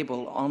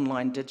enable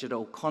online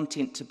digital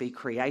content to be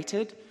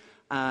created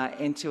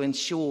and to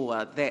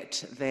ensure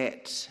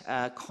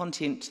that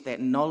content, that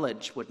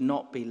knowledge would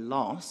not be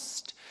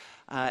lost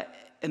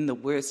in the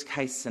worst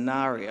case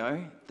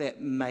scenario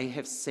that may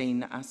have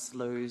seen us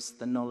lose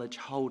the knowledge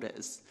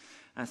holders.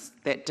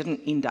 That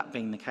didn't end up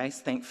being the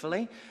case,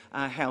 thankfully.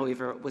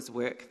 However, it was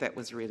work that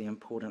was really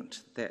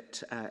important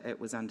that it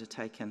was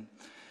undertaken.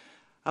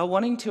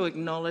 Wanting to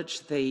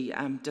acknowledge the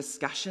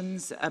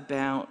discussions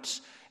about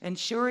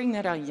ensuring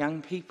that our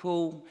young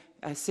people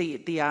see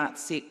the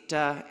arts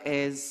sector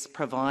as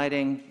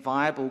providing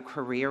viable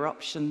career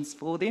options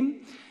for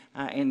them.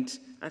 And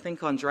I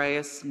think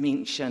Andreas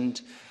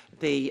mentioned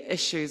the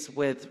issues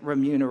with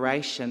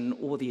remuneration,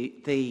 or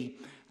the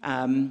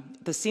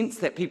sense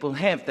that people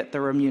have that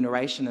the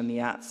remuneration in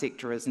the arts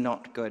sector is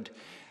not good.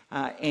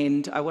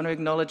 And I want to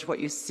acknowledge what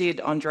you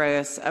said,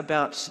 Andreas,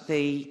 about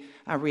the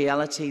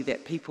reality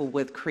that people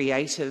with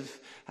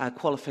creative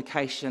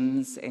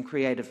qualifications and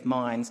creative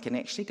minds can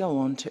actually go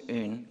on to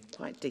earn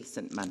quite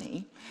decent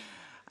money.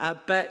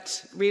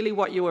 But really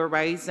what you were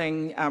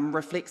raising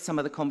reflects some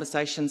of the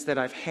conversations that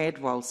I've had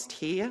whilst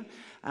here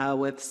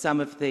with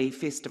some of the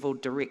festival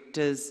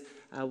directors,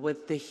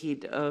 with the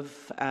head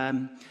of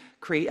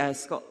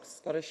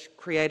Scottish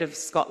Creative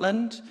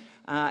Scotland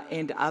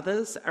and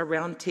others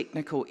around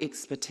technical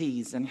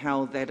expertise and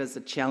how that is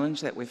a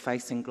challenge that we're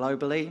facing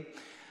globally.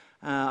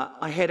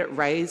 I had it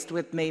raised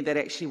with me that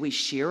actually we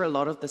share a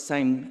lot of the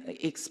same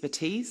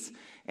expertise,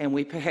 and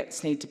we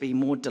perhaps need to be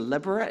more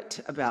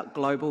deliberate about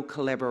global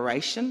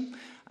collaboration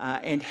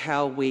and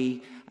how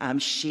we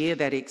share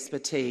that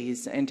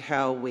expertise and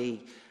how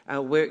we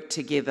work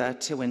together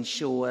to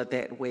ensure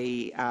that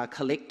we are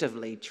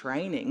collectively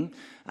training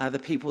the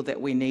people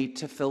that we need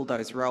to fill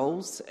those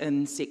roles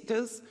in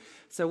sectors.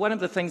 So one of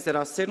the things that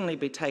I'll certainly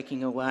be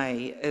taking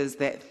away is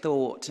that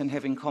thought and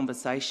having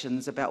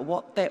conversations about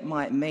what that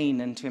might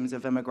mean in terms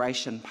of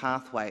immigration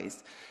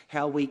pathways,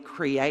 how we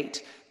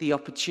create the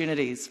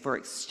opportunities for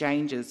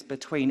exchanges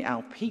between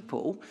our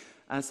people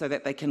so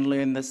that they can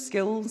learn the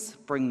skills,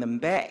 bring them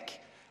back,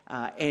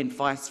 and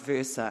vice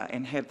versa,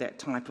 and have that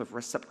type of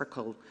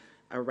reciprocal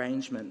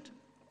arrangement.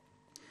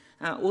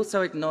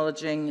 Also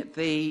acknowledging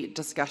the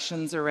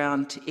discussions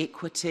around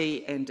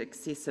equity and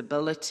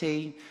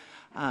accessibility,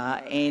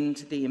 and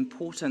the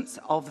importance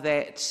of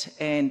that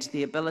and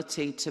the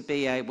ability to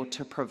be able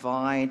to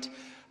provide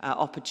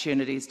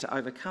opportunities to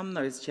overcome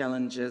those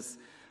challenges,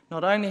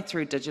 not only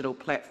through digital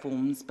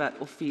platforms, but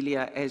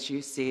Ophelia, as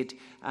you said,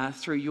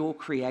 through your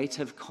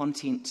creative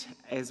content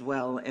as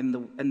well in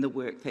the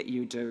work that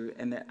you do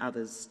and that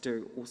others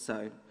do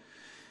also.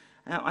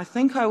 Now, I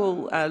think I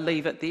will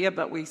leave it there,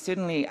 but we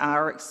certainly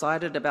are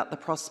excited about the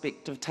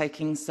prospect of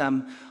taking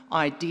some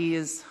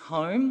ideas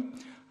home.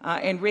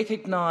 And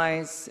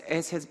recognise,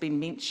 as has been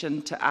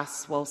mentioned to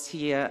us whilst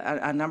here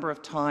a number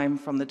of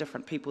times from the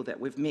different people that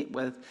we've met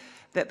with,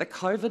 that the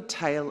COVID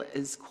tail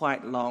is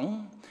quite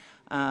long,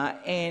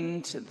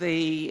 and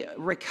the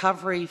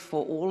recovery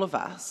for all of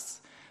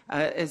us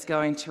is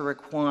going to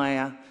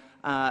require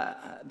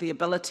the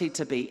ability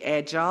to be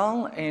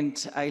agile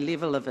and a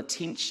level of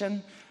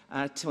attention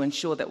to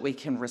ensure that we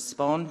can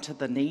respond to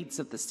the needs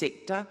of the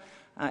sector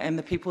and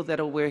the people that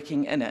are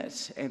working in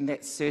it. And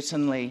that's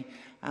certainly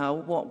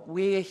what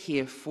we're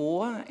here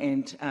for,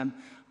 and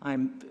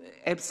I'm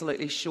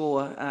absolutely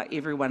sure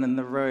everyone in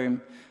the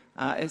room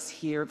is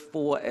here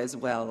for as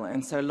well.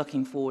 And so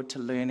looking forward to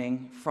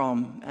learning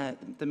from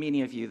the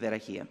many of you that are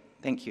here.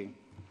 Thank you.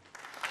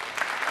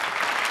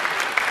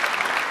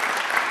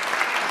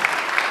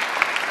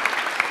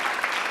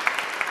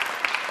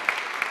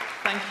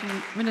 Thank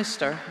you,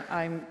 Minister.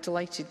 I'm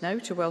delighted now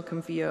to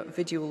welcome via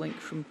video link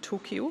from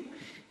Tokyo,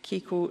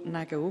 Keiko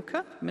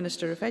Nagaoka,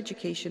 Minister of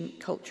Education,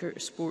 Culture,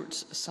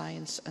 Sports,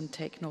 Science and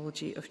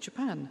Technology of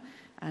Japan.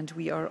 And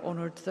we are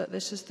honoured that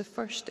this is the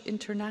first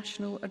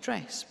international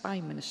address by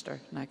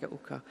Minister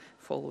Nagaoka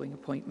following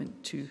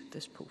appointment to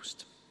this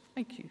post.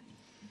 Thank you.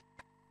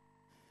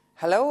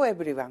 Hello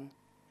everyone.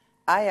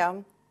 I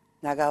am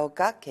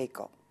Nagaoka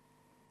Keiko,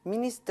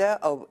 Minister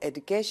of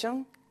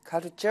Education,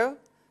 Culture,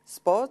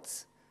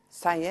 Sports,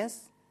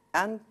 Science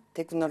and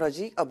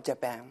Technology of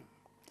Japan.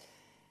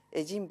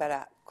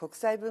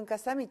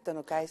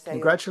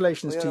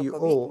 Congratulations to you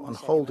all on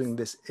holding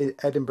this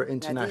Edinburgh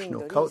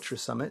International Culture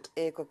Summit,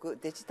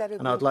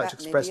 and I would like to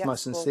express my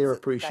sincere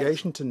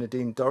appreciation to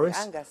Nadine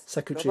Dorris,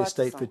 Secretary of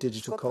State for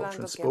Digital Culture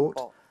and Sport,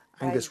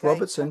 Angus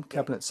Robertson,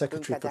 Cabinet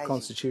Secretary for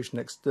Constitution,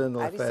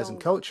 External Affairs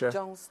and Culture,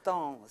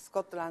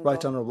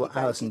 Right Honourable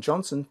Alison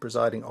Johnson,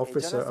 Presiding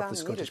Officer of the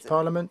Scottish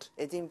Parliament,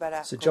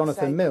 Sir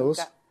Jonathan Mills,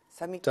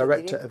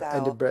 Director of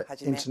Edinburgh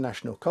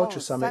International Culture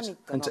Summit,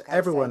 and to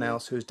everyone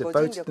else who has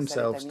devoted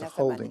themselves to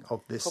holding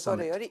of this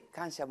summit.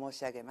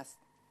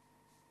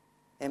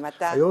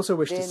 I also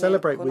wish to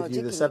celebrate with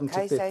you the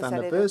 75th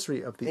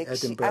anniversary of the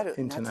Edinburgh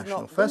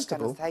International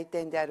Festival,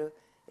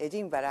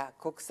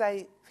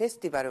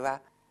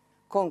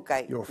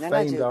 your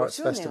famed arts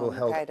festival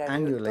held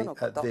annually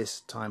at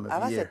this time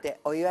of year.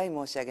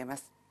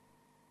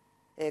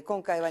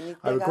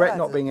 I regret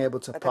not being able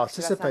to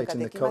participate in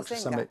the Culture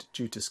Summit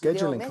due to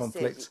scheduling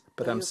conflicts,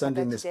 but I'm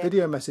sending this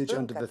video message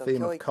under the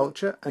theme of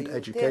culture and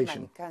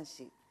education.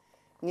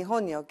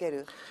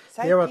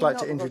 Here I'd like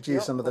to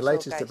introduce some of the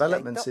latest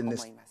developments in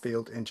this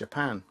field in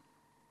Japan.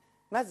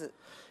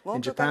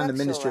 In Japan, the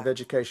Ministry of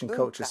Education,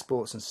 Culture,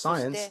 Sports and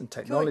Science and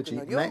Technology,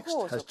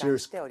 MEXT, has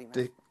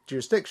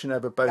jurisdiction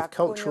over both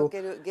cultural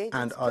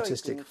and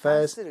artistic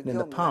affairs, and in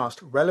the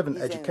past, relevant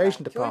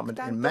education department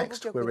in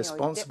MEXT were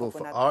responsible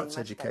for arts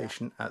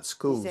education at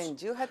schools.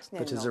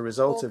 But as a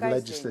result of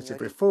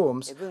legislative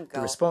reforms, the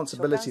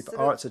responsibility for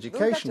arts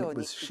education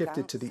was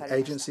shifted to the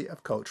Agency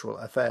of Cultural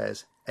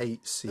Affairs,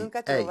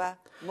 ACA.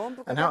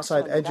 An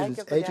outside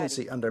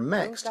agency under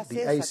MEXT,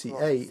 the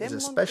ACA is a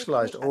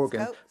specialised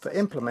organ for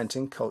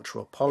implementing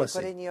cultural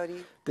policy.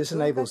 This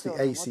enables the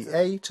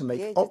ACA to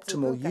make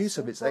optimal use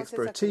of its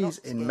expertise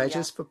in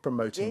measures for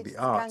promoting the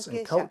arts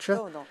and culture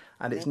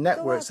and its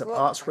networks of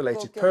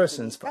arts-related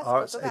persons for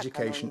arts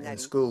education in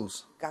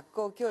schools.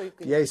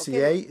 The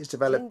ACA is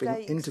developing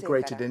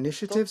integrated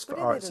initiatives for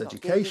arts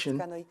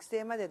education,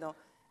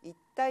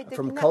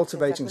 from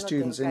cultivating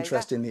students'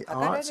 interest in the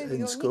arts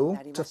in school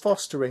to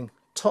fostering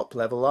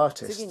top-level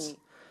artists.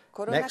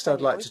 Next,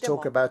 I'd like to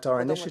talk about our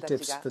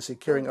initiatives for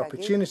securing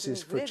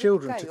opportunities for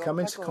children to come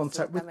into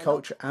contact with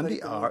culture and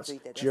the arts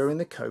during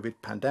the COVID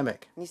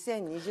pandemic.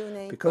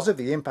 Because of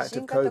the impact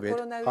of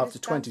COVID, after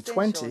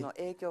 2020,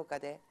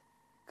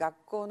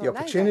 the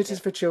opportunities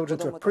for children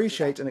to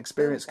appreciate and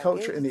experience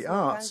culture in the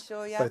arts,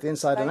 both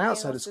inside and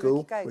outside of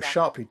school, were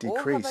sharply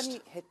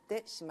decreased.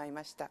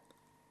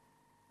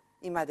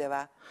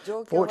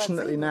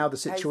 Fortunately, now the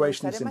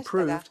situation has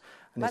improved,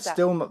 and it's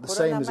still not the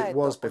same as it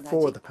was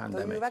before the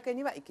pandemic.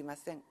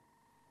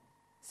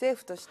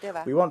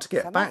 We want to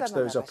get back to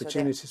those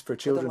opportunities for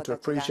children to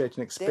appreciate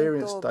and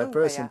experience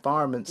diverse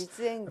environments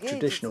of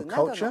traditional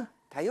culture,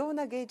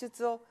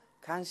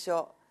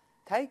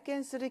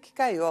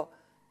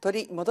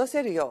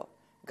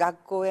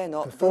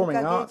 performing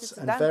arts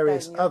and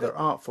various other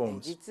art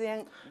forms.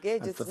 And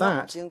for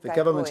that, the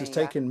government has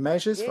taken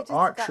measures for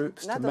art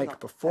troupes to make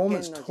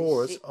performance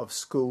tours of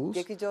schools,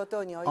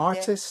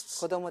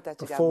 artists,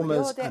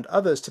 performers and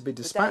others to be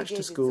dispatched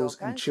to schools,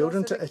 and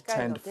children to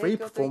attend free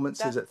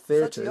performances at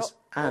theatres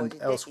and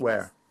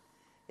elsewhere.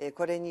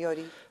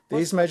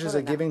 These measures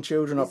are giving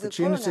children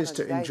opportunities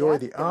to enjoy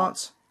the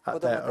arts at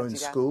their own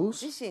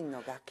schools,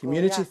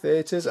 community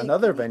theatres and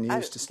other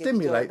venues to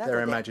stimulate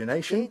their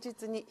imagination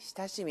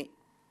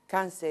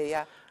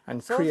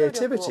and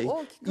creativity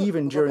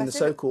even during the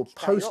so-called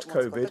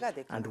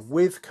post-COVID and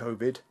with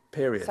COVID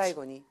periods.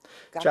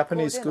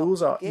 Japanese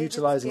schools are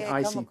utilising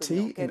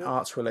ICT in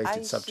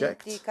arts-related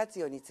subjects.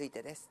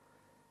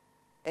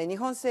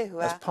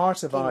 As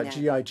part of our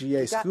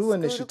GIGA school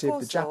initiative,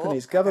 the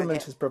Japanese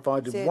government has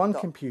provided one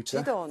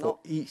computer for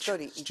each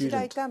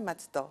student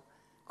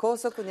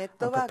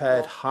and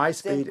prepared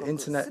high-speed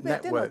internet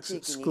networks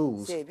at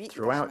schools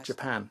throughout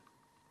Japan.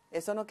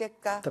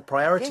 The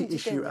priority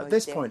issue at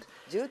this point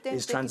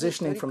is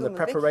transitioning from the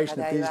preparation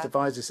of these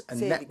devices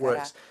and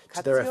networks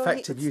to their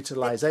effective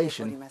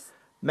utilisation.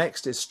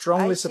 MEXT is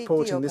strongly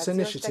supporting this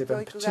initiative,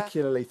 and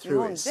particularly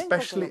through its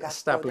specially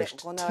established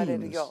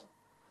teams,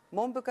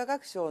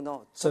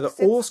 so that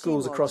all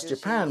schools across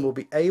Japan will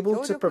be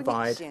able to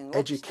provide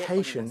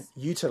education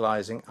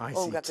utilising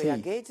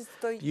ICT.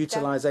 The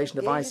utilisation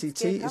of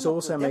ICT is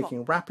also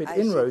making rapid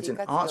inroads in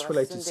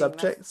arts-related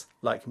subjects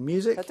like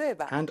music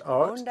and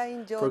art.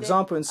 For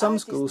example, in some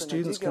schools,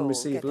 students can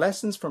receive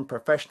lessons from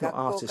professional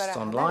artists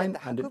online,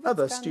 and in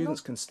others, students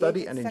can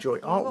study and enjoy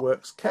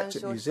artworks kept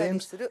at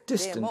museums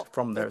distant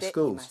from their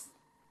schools.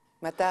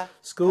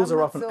 Schools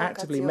are often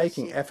actively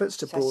making efforts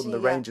to broaden the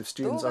range of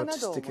students'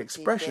 artistic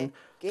expression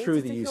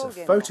through the use of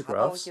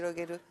photographs,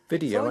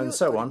 video and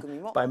so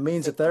on by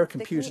means of their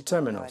computer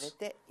terminals.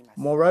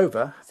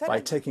 Moreover, by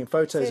taking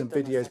photos and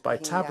videos by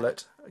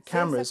tablet,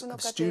 cameras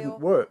of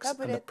student works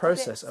and the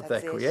process of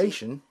their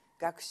creation,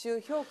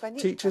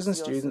 teachers and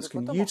students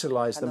can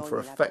utilise them for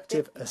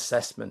effective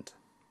assessment.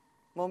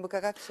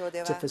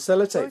 To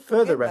facilitate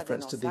further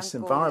reference to this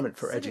environment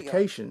for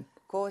education,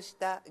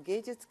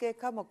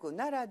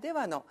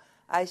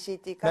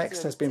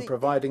 Next has been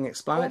providing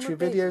explanatory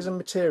videos and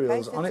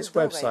materials on its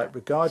website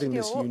regarding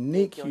this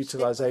unique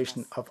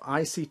utilisation of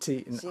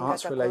ICT in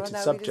arts-related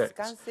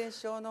subjects.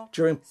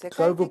 During the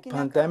global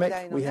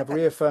pandemic, we have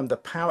reaffirmed the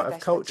power of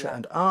culture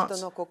and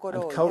arts,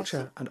 and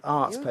culture and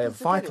arts play a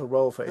vital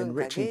role for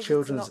enriching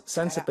children's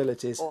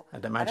sensibilities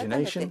and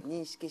imagination.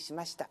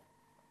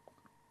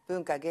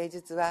 文化芸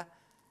術は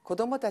子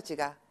どもたち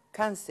が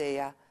感性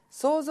や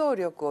想像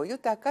力を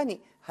豊か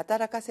に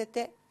働かせ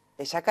て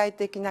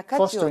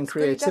Fostering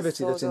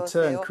creativity that in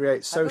turn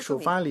creates social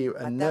value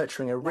and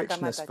nurturing a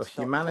richness for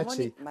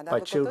humanity by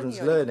children's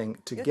learning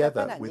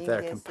together with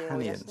their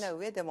companions.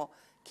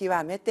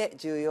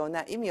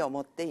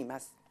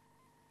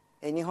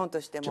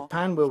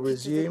 Japan will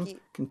resume,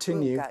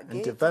 continue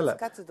and develop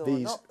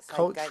these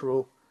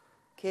cultural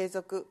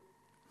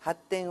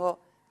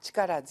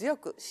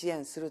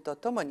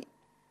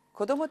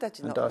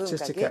and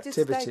artistic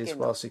activities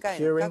while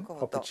securing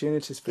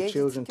opportunities for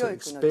children to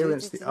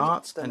experience the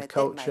arts and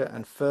culture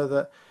and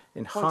further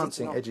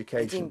enhancing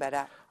education.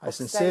 I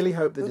sincerely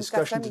hope the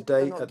discussion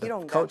today at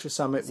the Culture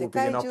Summit will be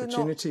an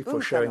opportunity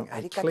for showing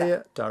a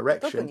clear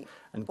direction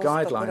and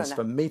guidelines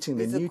for meeting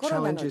the new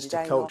challenges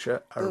to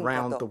culture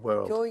around the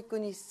world. And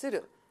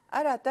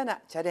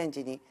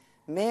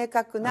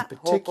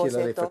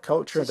particularly for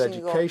culture and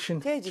education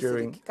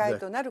during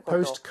the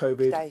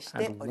post-COVID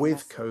and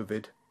with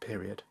COVID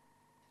period.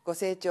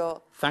 Thank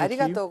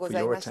you for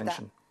your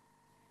attention.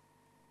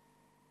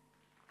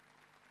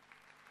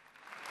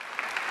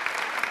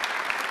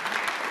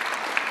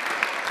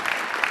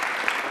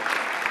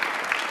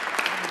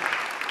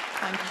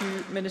 Thank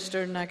you,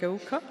 Minister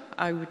Nagaoka.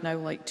 I would now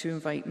like to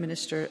invite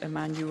Minister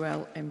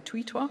Emmanuel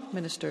Mtwitwa,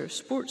 Minister of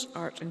Sports,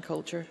 Art and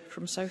Culture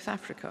from South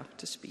Africa,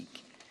 to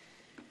speak.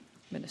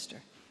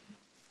 Minister.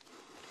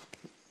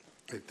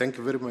 Thank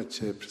you very much,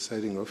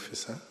 Presiding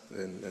Officer,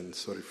 and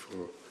sorry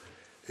for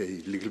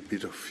a little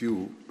bit of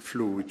flu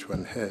which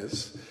one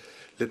has.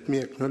 Let me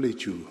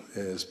acknowledge you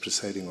as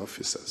Presiding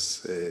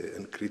Officers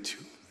and greet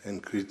you,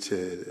 and greet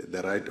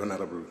the Right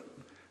Honourable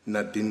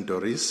Nadine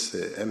Dorries,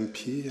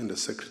 MP and the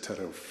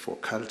Secretary for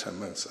Culture,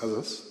 amongst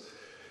others,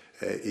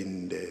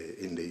 in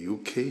the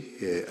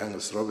UK,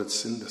 Angus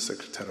Robertson, the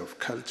Secretary of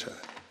Culture,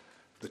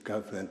 the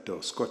government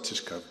or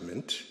Scottish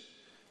Government.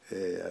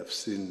 I've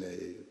seen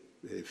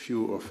a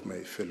few of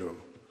my fellow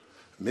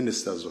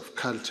Ministers of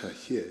Culture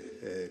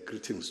here.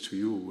 Greetings to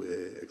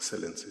you,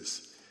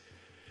 Excellencies.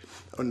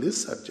 On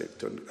this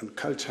subject, on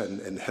culture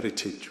and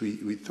heritage,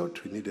 we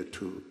thought we needed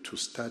to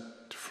start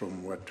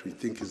from what we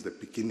think is the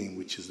beginning,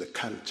 which is the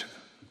culture,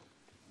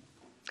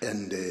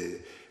 and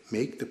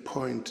make the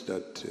point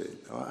that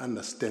our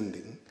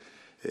understanding,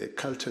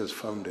 culture is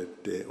founded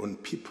on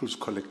people's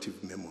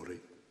collective memory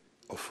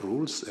of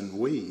rules and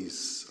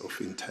ways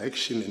of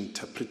interaction and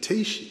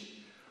interpretation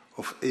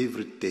of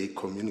everyday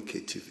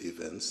communicative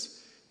events.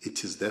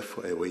 It is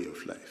therefore a way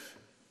of life.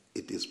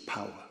 It is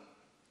power,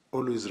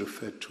 always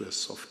referred to as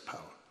soft power.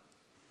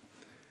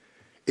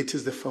 It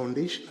is the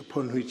foundation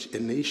upon which a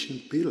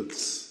nation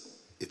builds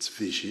its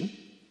vision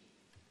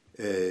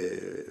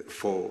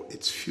for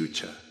its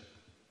future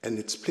and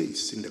its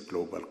place in the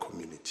global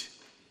community.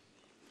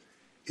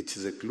 It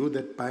is a glue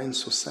that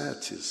binds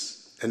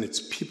societies and its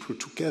people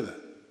together,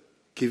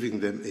 giving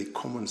them a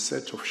common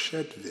set of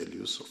shared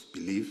values of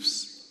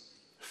beliefs,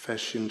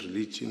 fashion,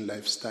 religion,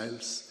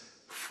 lifestyles,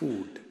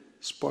 food,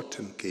 sport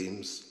and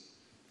games,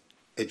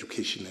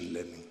 education and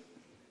learning.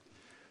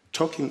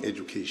 Talking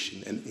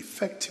education, an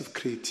effective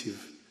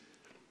creative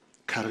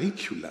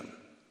curriculum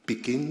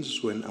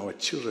begins when our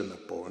children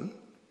are born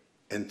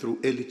and through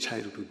early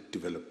childhood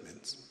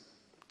development.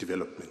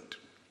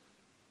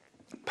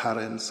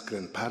 Parents,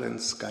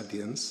 grandparents,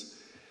 guardians,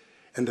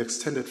 and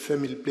extended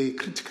family play a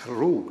critical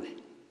role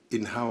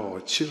in how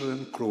our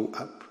children grow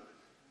up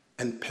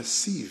and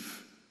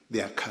perceive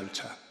their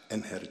culture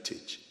and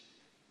heritage.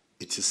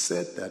 It is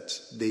said that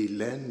they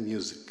learn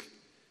music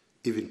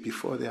even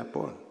before they are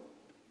born.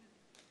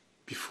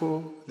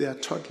 Before they are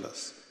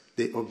toddlers,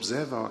 they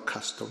observe our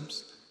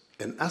customs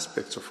and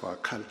aspects of our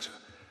culture,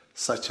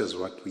 such as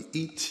what we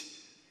eat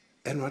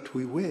and what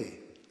we wear.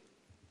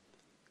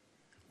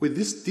 With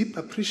this deep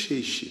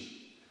appreciation,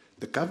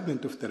 the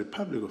government of the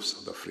Republic of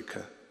South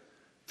Africa,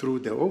 through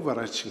the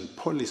overarching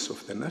policy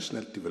of the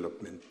National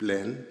Development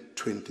Plan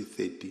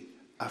 2030,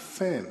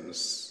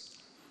 affirms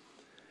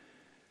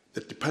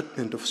the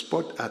Department of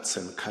Sport, Arts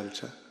and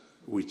Culture,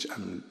 which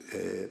I'm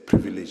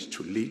privileged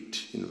to lead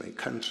in my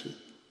country,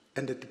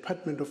 and the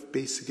Department of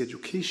Basic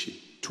Education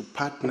to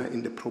partner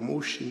in the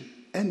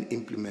promotion and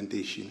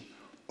implementation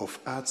of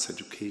arts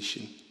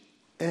education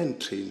and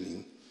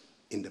training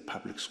in the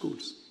public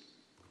schools.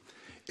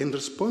 In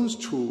response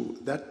to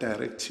that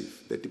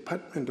directive, the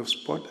Department of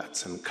Sport,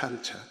 Arts and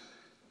Culture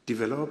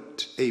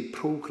developed a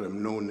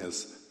program known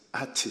as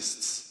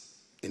Artists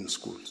in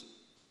Schools.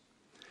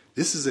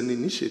 This is an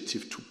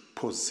initiative to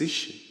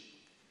position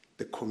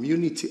the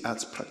community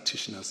arts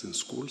practitioners in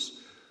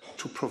schools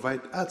to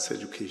provide arts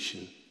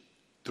education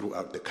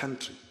throughout the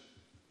country.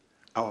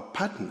 Our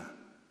partner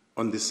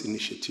on this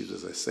initiative,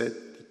 as I said,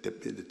 the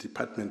the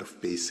Department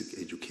of Basic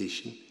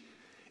Education,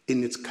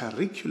 in its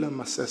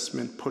curriculum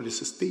assessment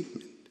policy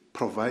statement,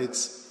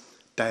 provides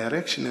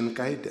direction and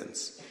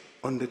guidance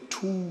on the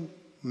two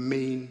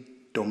main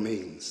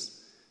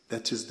domains,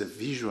 that is the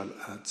visual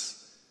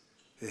arts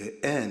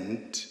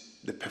and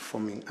the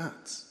performing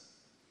arts.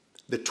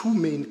 The two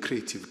main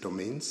creative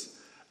domains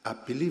are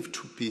believed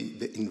to be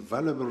the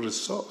invaluable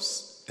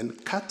resource and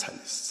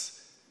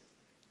catalysts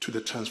to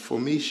the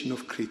transformation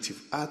of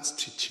creative arts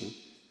teaching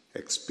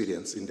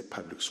experience in the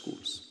public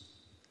schools.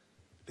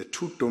 The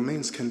two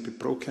domains can be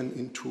broken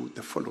into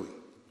the following,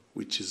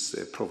 which is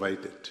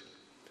provided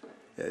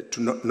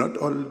to not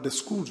all the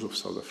schools of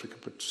South Africa,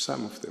 but to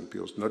some of them,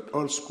 because not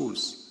all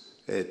schools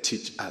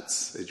teach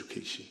arts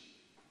education.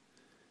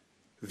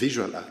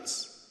 Visual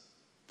arts,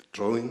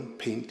 drawing,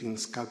 painting,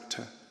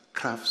 sculpture,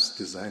 crafts,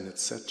 design,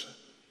 etc.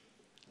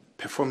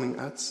 Performing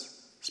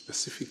arts,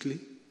 specifically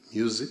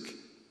music,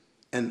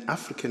 and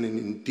African and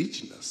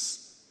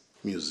indigenous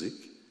music,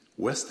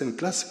 Western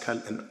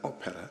classical and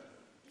opera,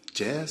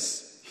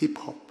 jazz,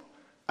 hip-hop,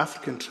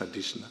 African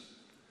traditional,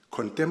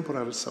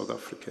 contemporary South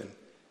African,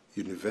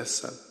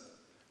 universal,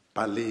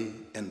 ballet,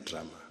 and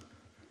drama.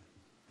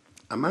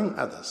 Among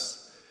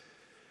others,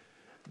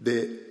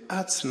 the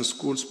Arts in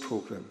Schools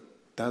program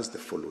does the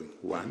following.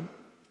 One,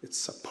 it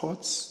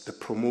supports the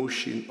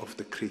promotion of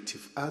the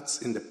creative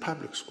arts in the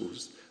public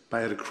schools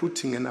by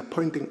recruiting and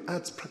appointing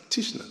arts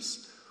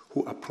practitioners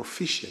who are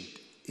proficient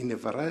in a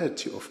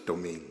variety of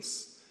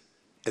domains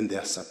and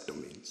their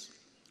subdomains.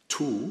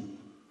 Two,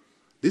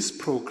 this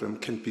program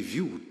can be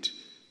viewed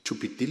to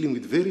be dealing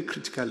with very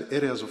critical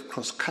areas of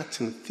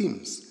cross-cutting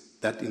themes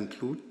that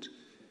include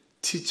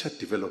teacher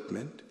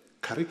development,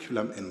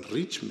 curriculum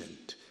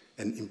enrichment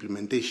and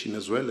implementation,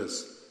 as well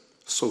as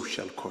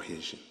social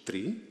cohesion.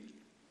 Three,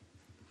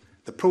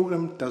 the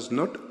program does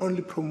not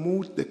only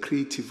promote the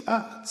creative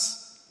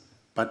arts,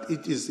 but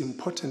it is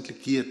importantly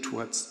geared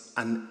towards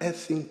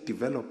unearthing,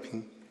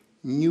 developing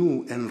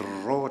new and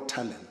raw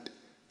talent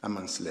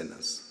amongst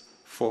learners.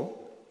 Four,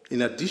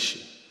 in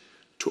addition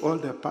to all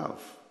the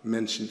above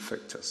mentioned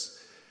factors,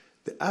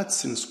 the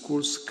Arts in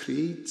Schools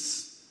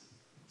creates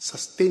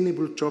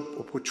sustainable job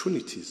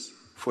opportunities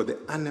for the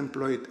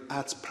unemployed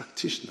arts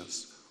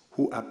practitioners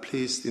who are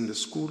placed in the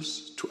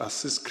schools to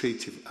assist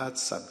creative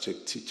arts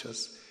subject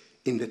teachers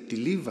in the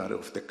delivery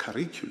of the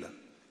curriculum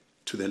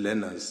to the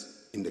learners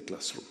in the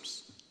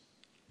classrooms.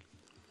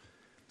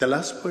 The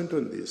last point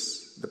on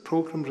this, the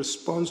program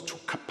responds to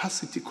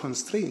capacity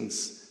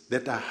constraints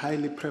that are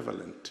highly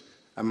prevalent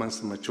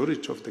amongst the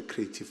majority of the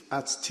creative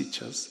arts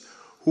teachers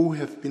who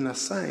have been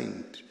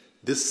assigned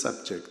this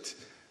subject.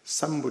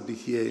 Somebody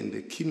here in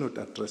the keynote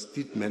address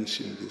did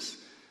mention this,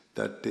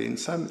 that in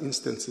some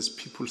instances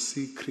people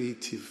see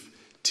creative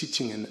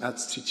teaching and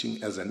arts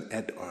teaching as an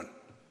add-on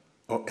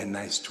or a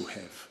nice to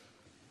have.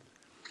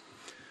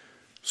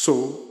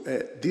 So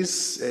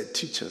these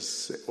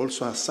teachers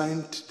also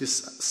assigned this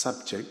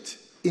subject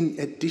in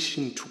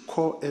addition to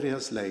core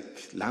areas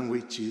like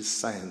languages,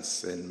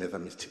 science, and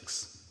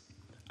mathematics.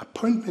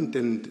 Appointment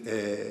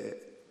and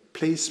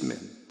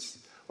placement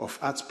of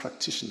arts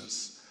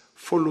practitioners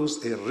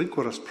follows a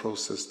rigorous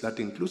process that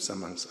includes,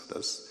 amongst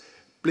others,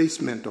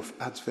 placement of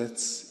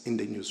adverts in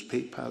the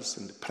newspapers,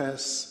 in the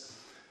press,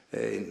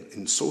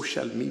 in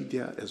social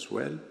media as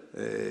well,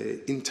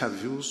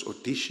 interviews,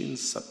 auditions,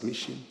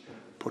 submission,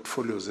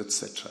 portfolios,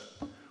 etc.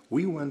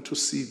 We want to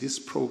see this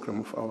program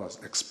of ours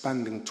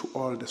expanding to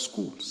all the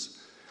schools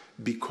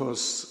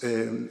because,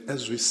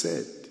 as we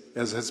said,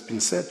 as has been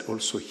said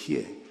also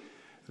here,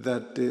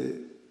 that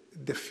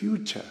the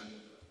future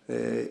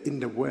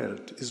in the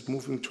world is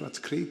moving towards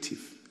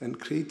creative, and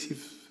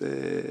creative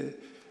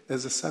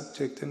as a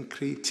subject and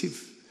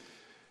creative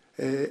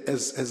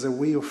as a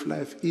way of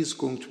life is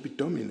going to be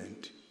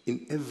dominant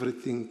in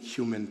everything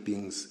human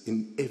beings,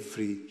 in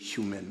every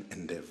human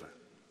endeavor.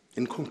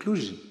 In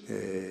conclusion,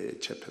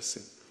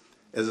 Chairperson,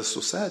 as a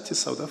society,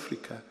 South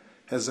Africa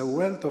has a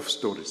wealth of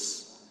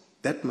stories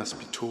that must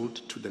be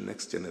told to the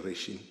next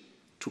generation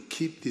to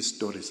keep these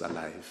stories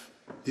alive.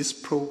 This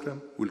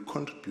program will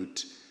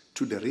contribute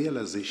to the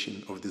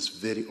realization of this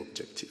very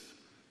objective.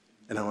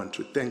 And I want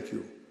to thank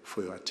you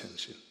for your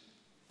attention.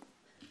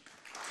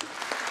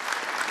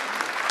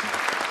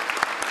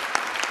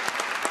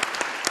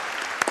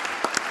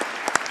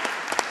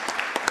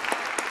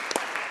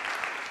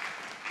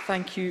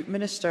 Thank you,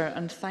 Minister,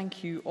 and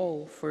thank you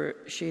all for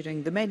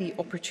sharing the many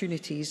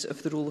opportunities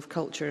of the role of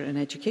culture in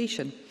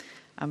education.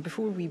 And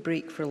before we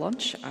break for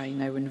lunch, I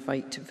now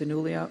invite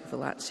Vinolia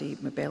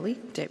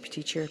Velatsi-Mabeli,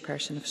 Deputy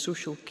Chairperson of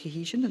Social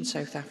Cohesion in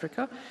South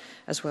Africa,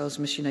 as well as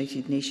Miss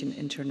United Nation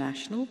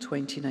International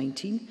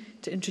 2019,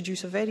 to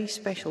introduce a very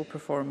special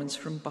performance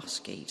from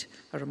Busgate,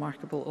 a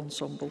remarkable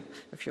ensemble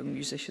of young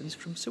musicians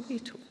from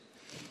Soweto.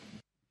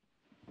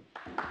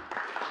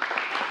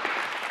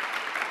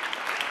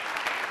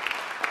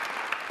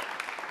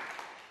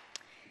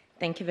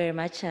 Thank you very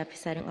much,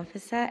 Presiding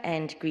Officer,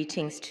 and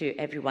greetings to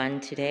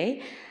everyone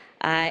today.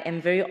 I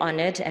am very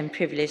honored and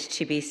privileged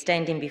to be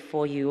standing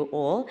before you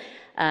all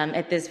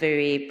at this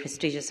very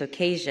prestigious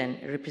occasion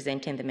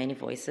representing the many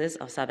voices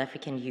of South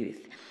African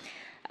youth.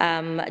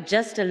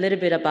 Just a little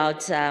bit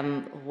about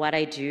what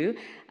I do.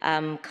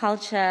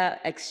 Culture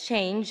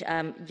exchange,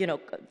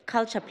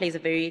 culture plays a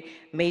very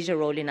major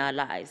role in our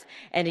lives,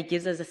 and it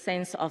gives us a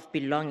sense of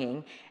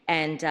belonging,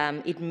 and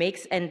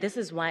this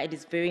is why it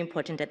is very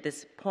important at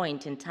this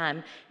point in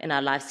time in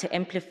our lives to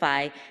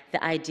amplify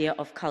the idea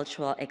of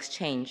cultural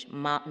exchange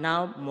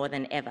now more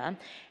than ever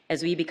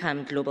as we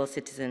become global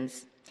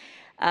citizens.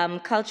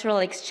 Cultural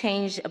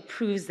exchange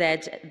proves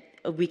that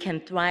we can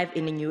thrive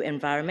in a new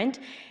environment.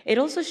 It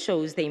also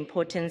shows the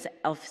importance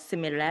of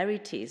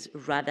similarities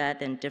rather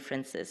than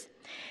differences.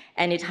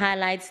 And it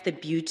highlights the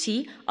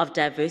beauty of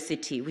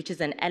diversity, which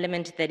is an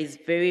element that is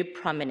very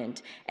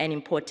prominent and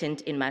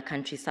important in my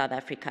country, South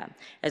Africa,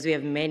 as we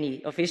have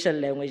many official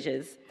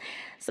languages.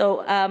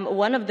 So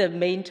one of the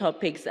main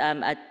topics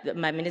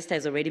my minister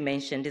has already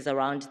mentioned is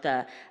around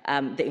the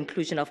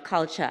inclusion of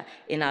culture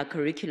in our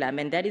curriculum,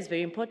 and that is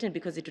very important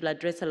because it will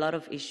address a lot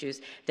of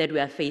issues that we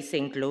are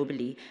facing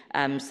globally,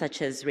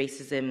 such as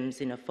racism,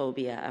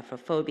 xenophobia,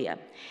 Afrophobia.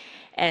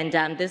 And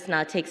this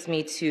now takes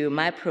me to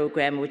my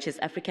program, which is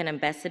African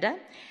Ambassador,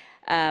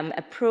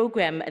 a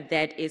program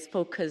that is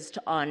focused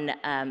on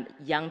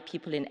young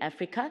people in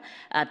Africa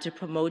to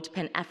promote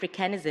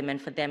Pan-Africanism and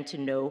for them to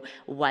know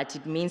what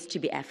it means to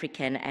be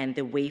African and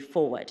the way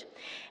forward.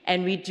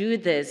 And we do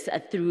this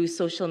through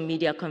social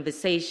media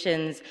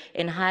conversations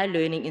in higher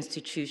learning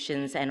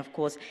institutions and, of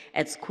course,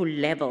 at school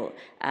level.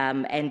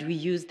 And we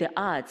use the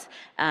arts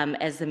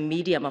as a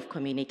medium of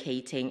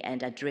communicating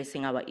and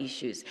addressing our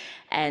issues.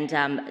 And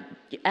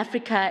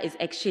Africa is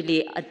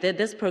actually,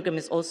 this program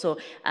is also,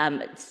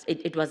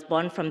 it was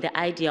born from the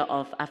idea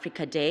of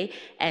Africa Day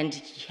and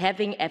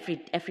having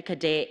Africa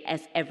Day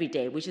as every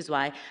day, which is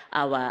why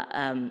our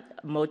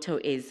motto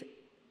is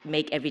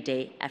Make Every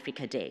Day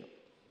Africa Day.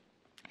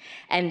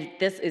 And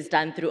this is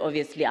done through,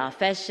 obviously, our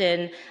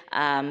fashion,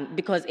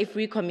 because if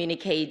we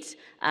communicate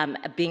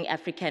being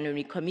African and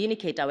we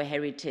communicate our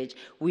heritage,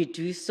 we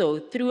do so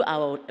through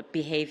our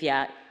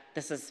behavior.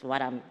 This is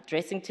what I'm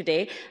dressing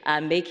today,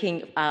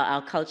 making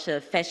our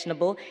culture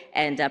fashionable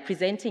and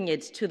presenting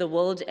it to the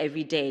world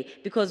every day.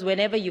 Because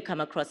whenever you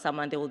come across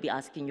someone, they will be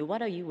asking you,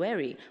 what are you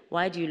wearing?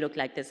 Why do you look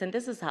like this? And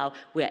this is how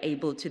we're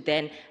able to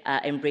then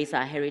embrace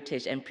our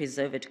heritage and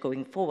preserve it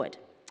going forward.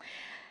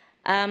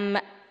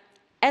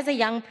 As a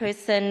young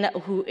person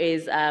who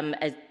is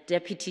a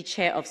deputy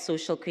chair of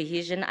social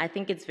cohesion, I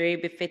think it's very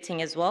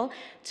befitting as well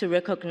to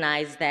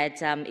recognize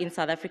that in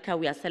South Africa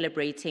we are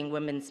celebrating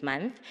Women's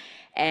Month.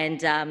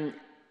 And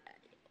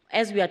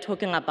as we are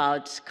talking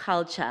about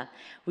culture,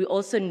 we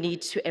also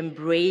need to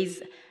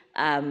embrace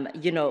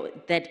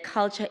that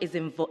culture is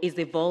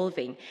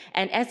evolving.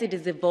 And as it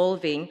is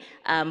evolving,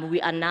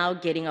 we are now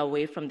getting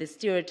away from the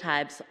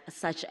stereotypes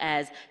such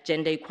as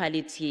gender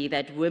equality,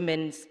 that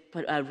women's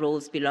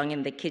roles belong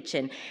in the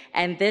kitchen.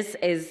 And this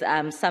is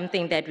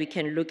something that we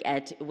can look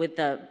at with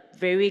the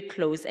very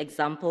close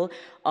example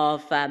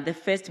of the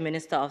First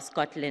Minister of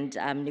Scotland,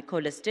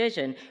 Nicola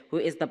Sturgeon, who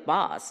is the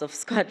boss of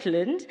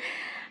Scotland.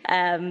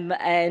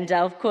 And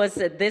of course,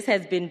 this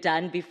has been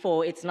done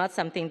before. It's not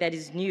something that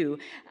is new.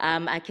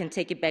 I can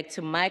take it back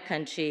to my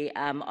country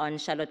on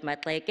Charlotte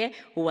Matleke,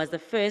 who was the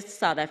first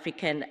South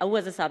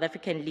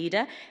African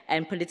leader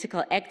and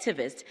political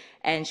activist.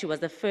 And she was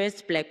the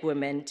first Black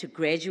woman to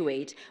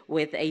graduate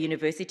with a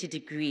university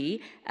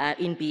degree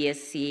in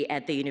BSc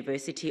at the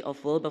University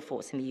of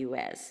Wilberforce in the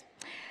US.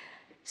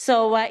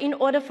 So in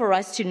order for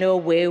us to know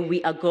where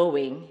we are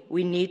going,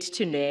 we need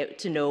to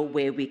know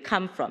where we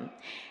come from.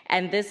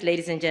 And this,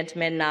 ladies and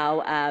gentlemen,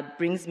 now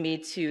brings me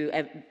to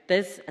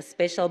this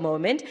special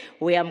moment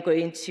where I'm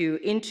going to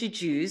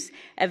introduce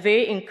a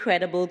very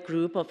incredible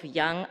group of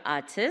young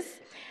artists.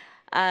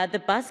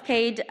 The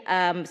Buscade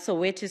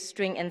Soweto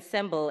String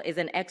Ensemble is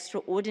an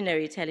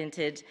extraordinary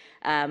talented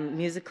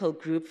musical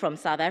group from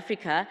South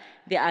Africa.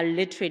 They are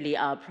literally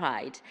our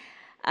pride.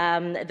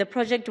 The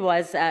project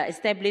was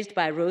established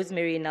by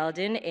Rosemary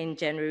Nelden in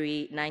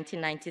January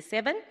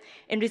 1997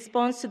 in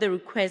response to the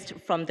request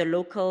from the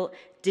local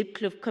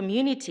Diepkloof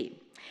community.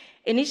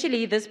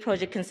 Initially, this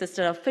project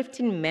consisted of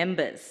 15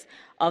 members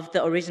of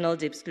the original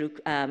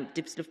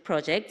Diepkloof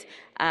project,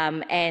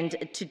 and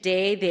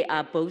today they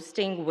are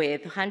boasting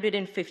with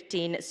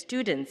 115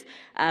 students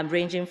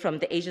ranging from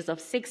the ages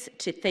of 6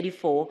 to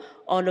 34,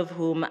 all of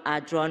whom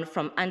are drawn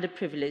from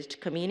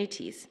underprivileged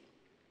communities.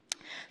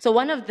 So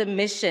one of the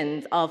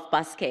missions of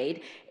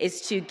Buscade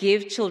is to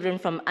give children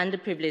from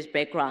underprivileged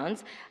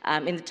backgrounds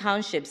in the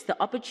townships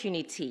the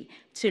opportunity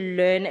to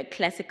learn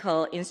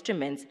classical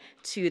instruments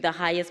to the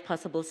highest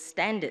possible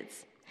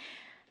standards.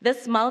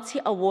 This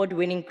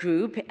multi-award-winning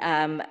group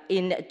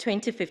in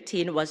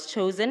 2015 was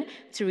chosen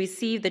to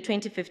receive the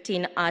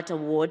 2015 Art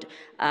Award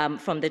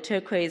from the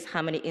Turquoise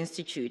Harmony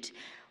Institute,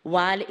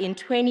 while in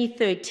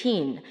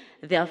 2013,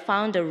 their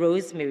founder,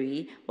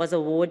 Rosemary, was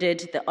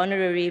awarded the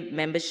honorary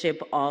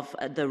membership of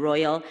the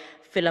Royal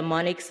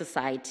Philharmonic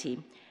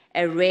Society.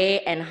 a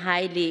rare and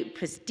highly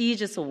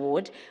prestigious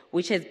award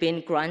which has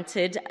been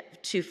granted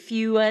to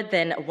fewer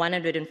than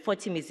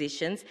 140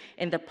 musicians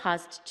in the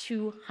past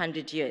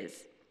 200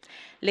 years.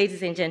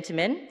 Ladies and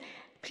gentlemen,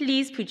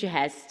 please put your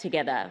hands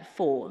together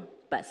for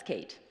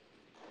Buskate.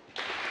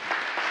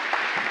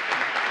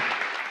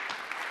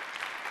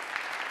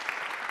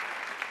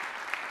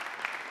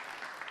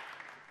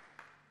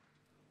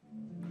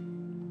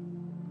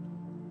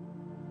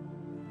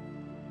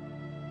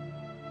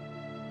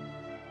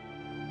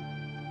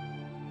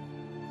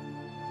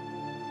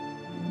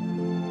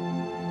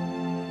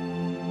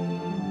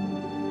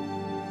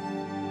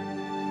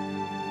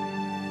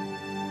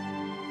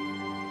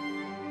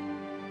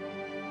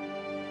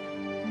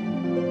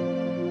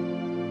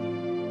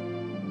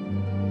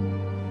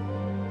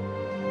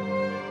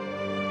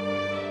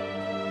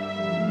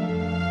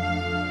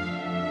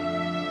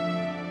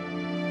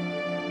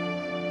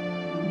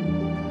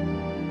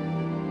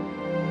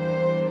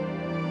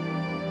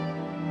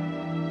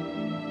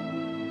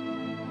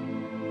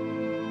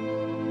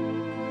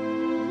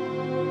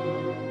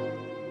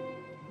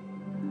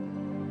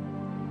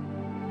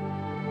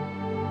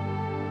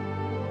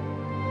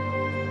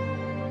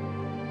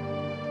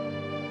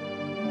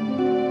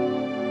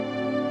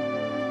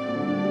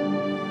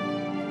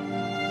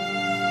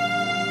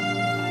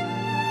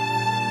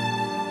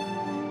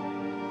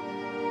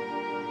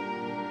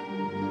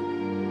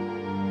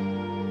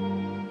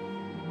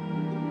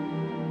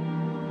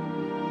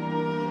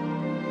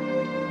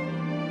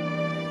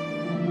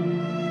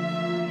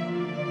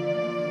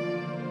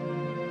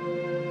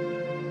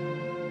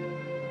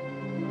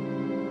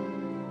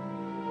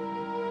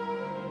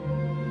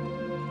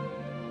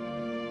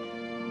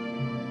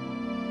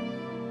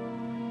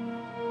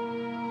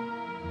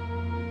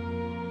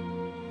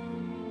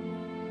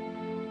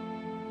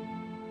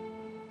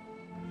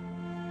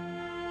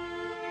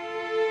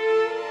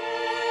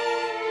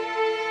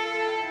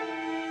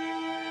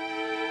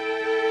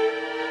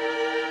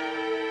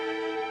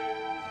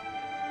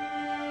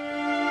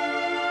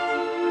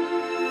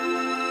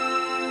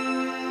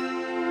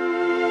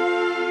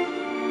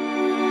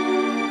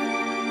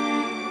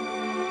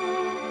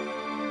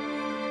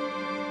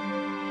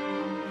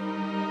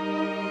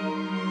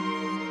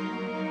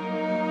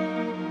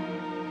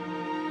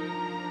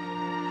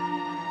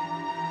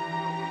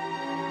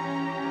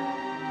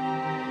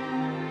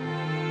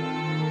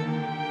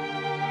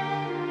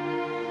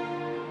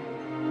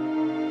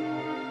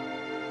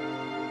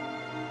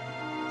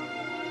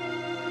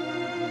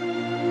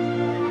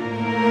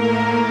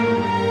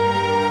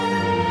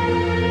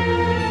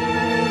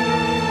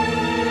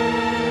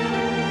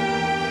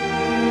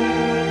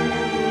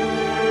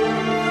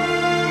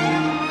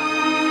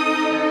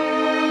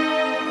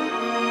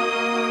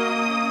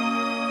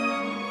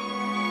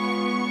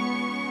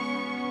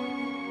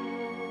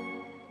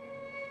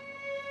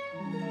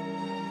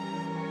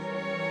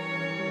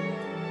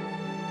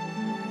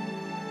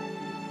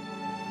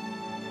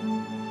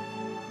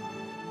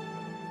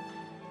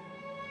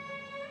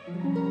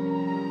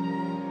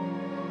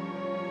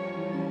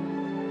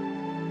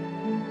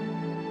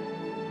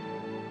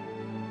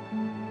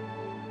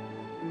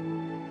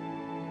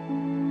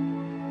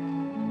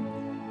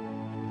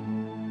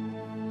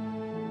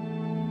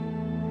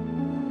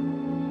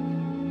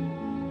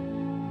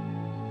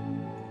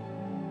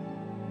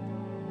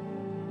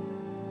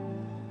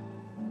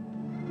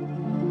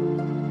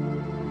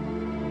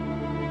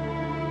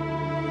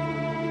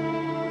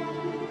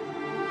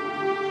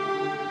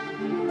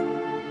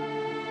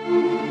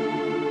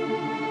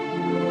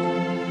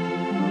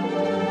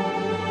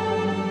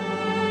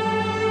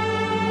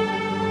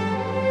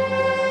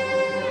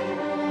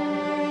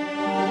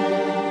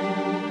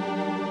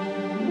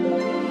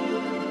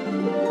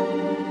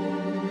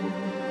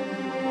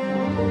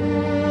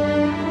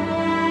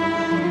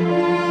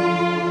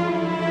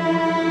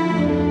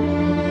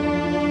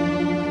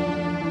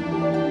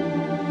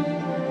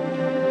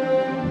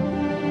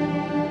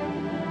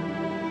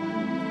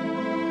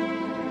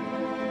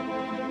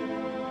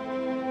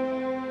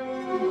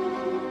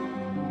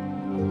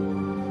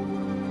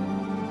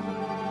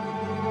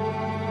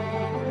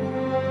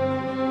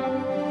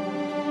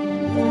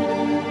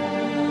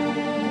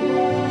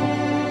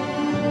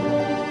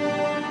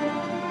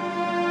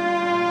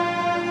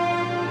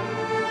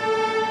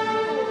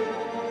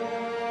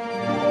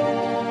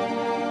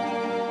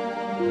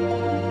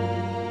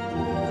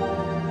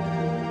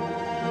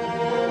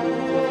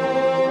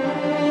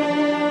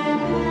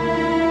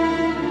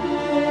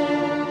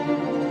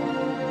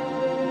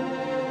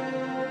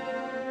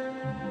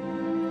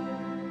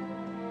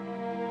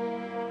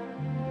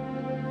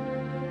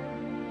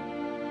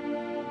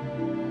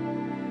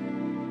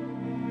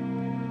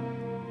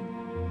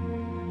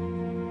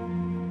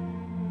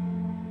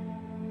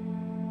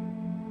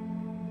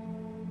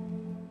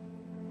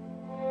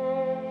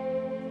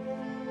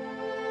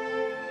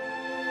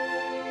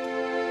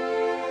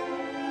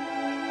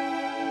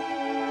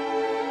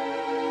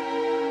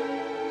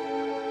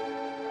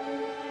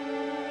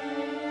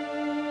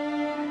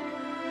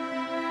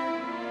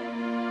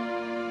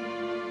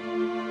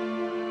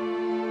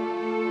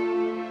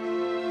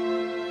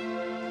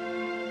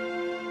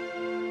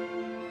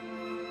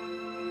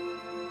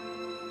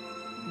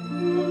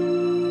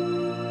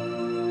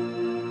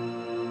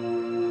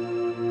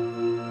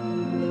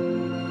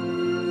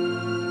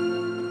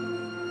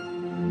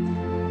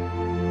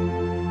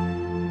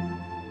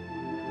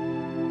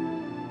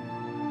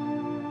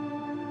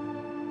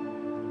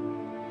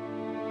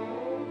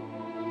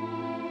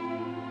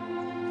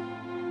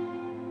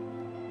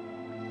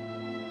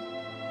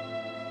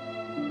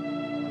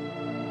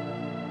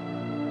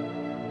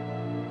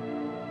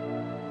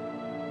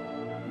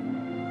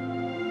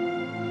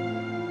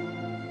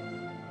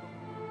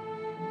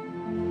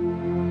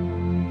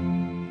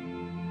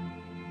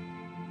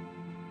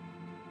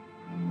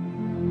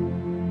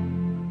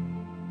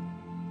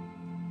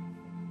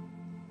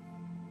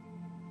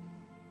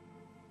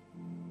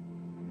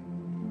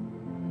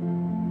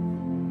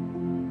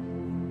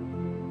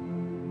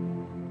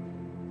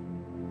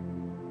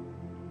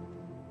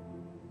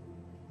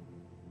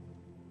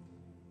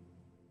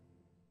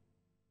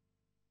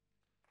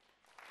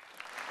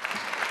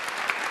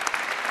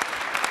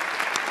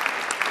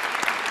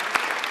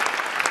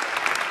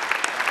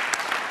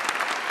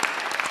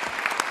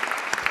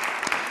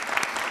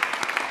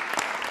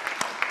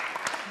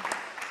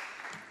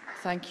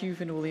 Thank you,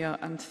 Vinolia,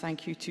 and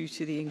thank you too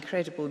to the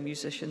incredible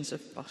musicians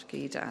of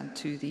Buckade and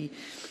to the,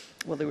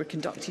 well, they were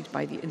conducted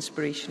by the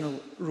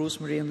inspirational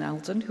Rosemary and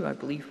Alden, who I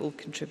believe will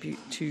contribute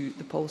to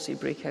the policy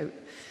breakout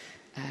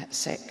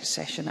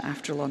session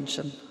after lunch.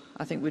 And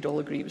I think we'd all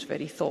agree it was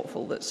very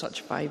thoughtful that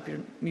such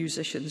vibrant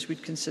musicians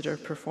would consider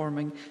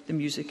performing the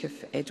music of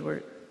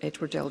Edward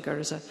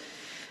Elgar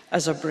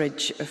as a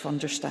bridge of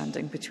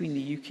understanding between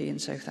the UK and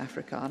South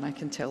Africa, and I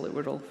can tell that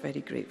we're all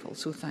very grateful,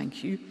 so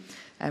thank you.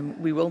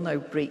 We will now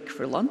break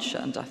for lunch,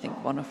 and I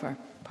think one of our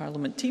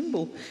Parliament team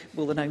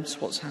will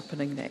announce what's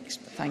happening next.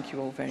 Thank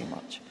you all very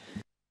much.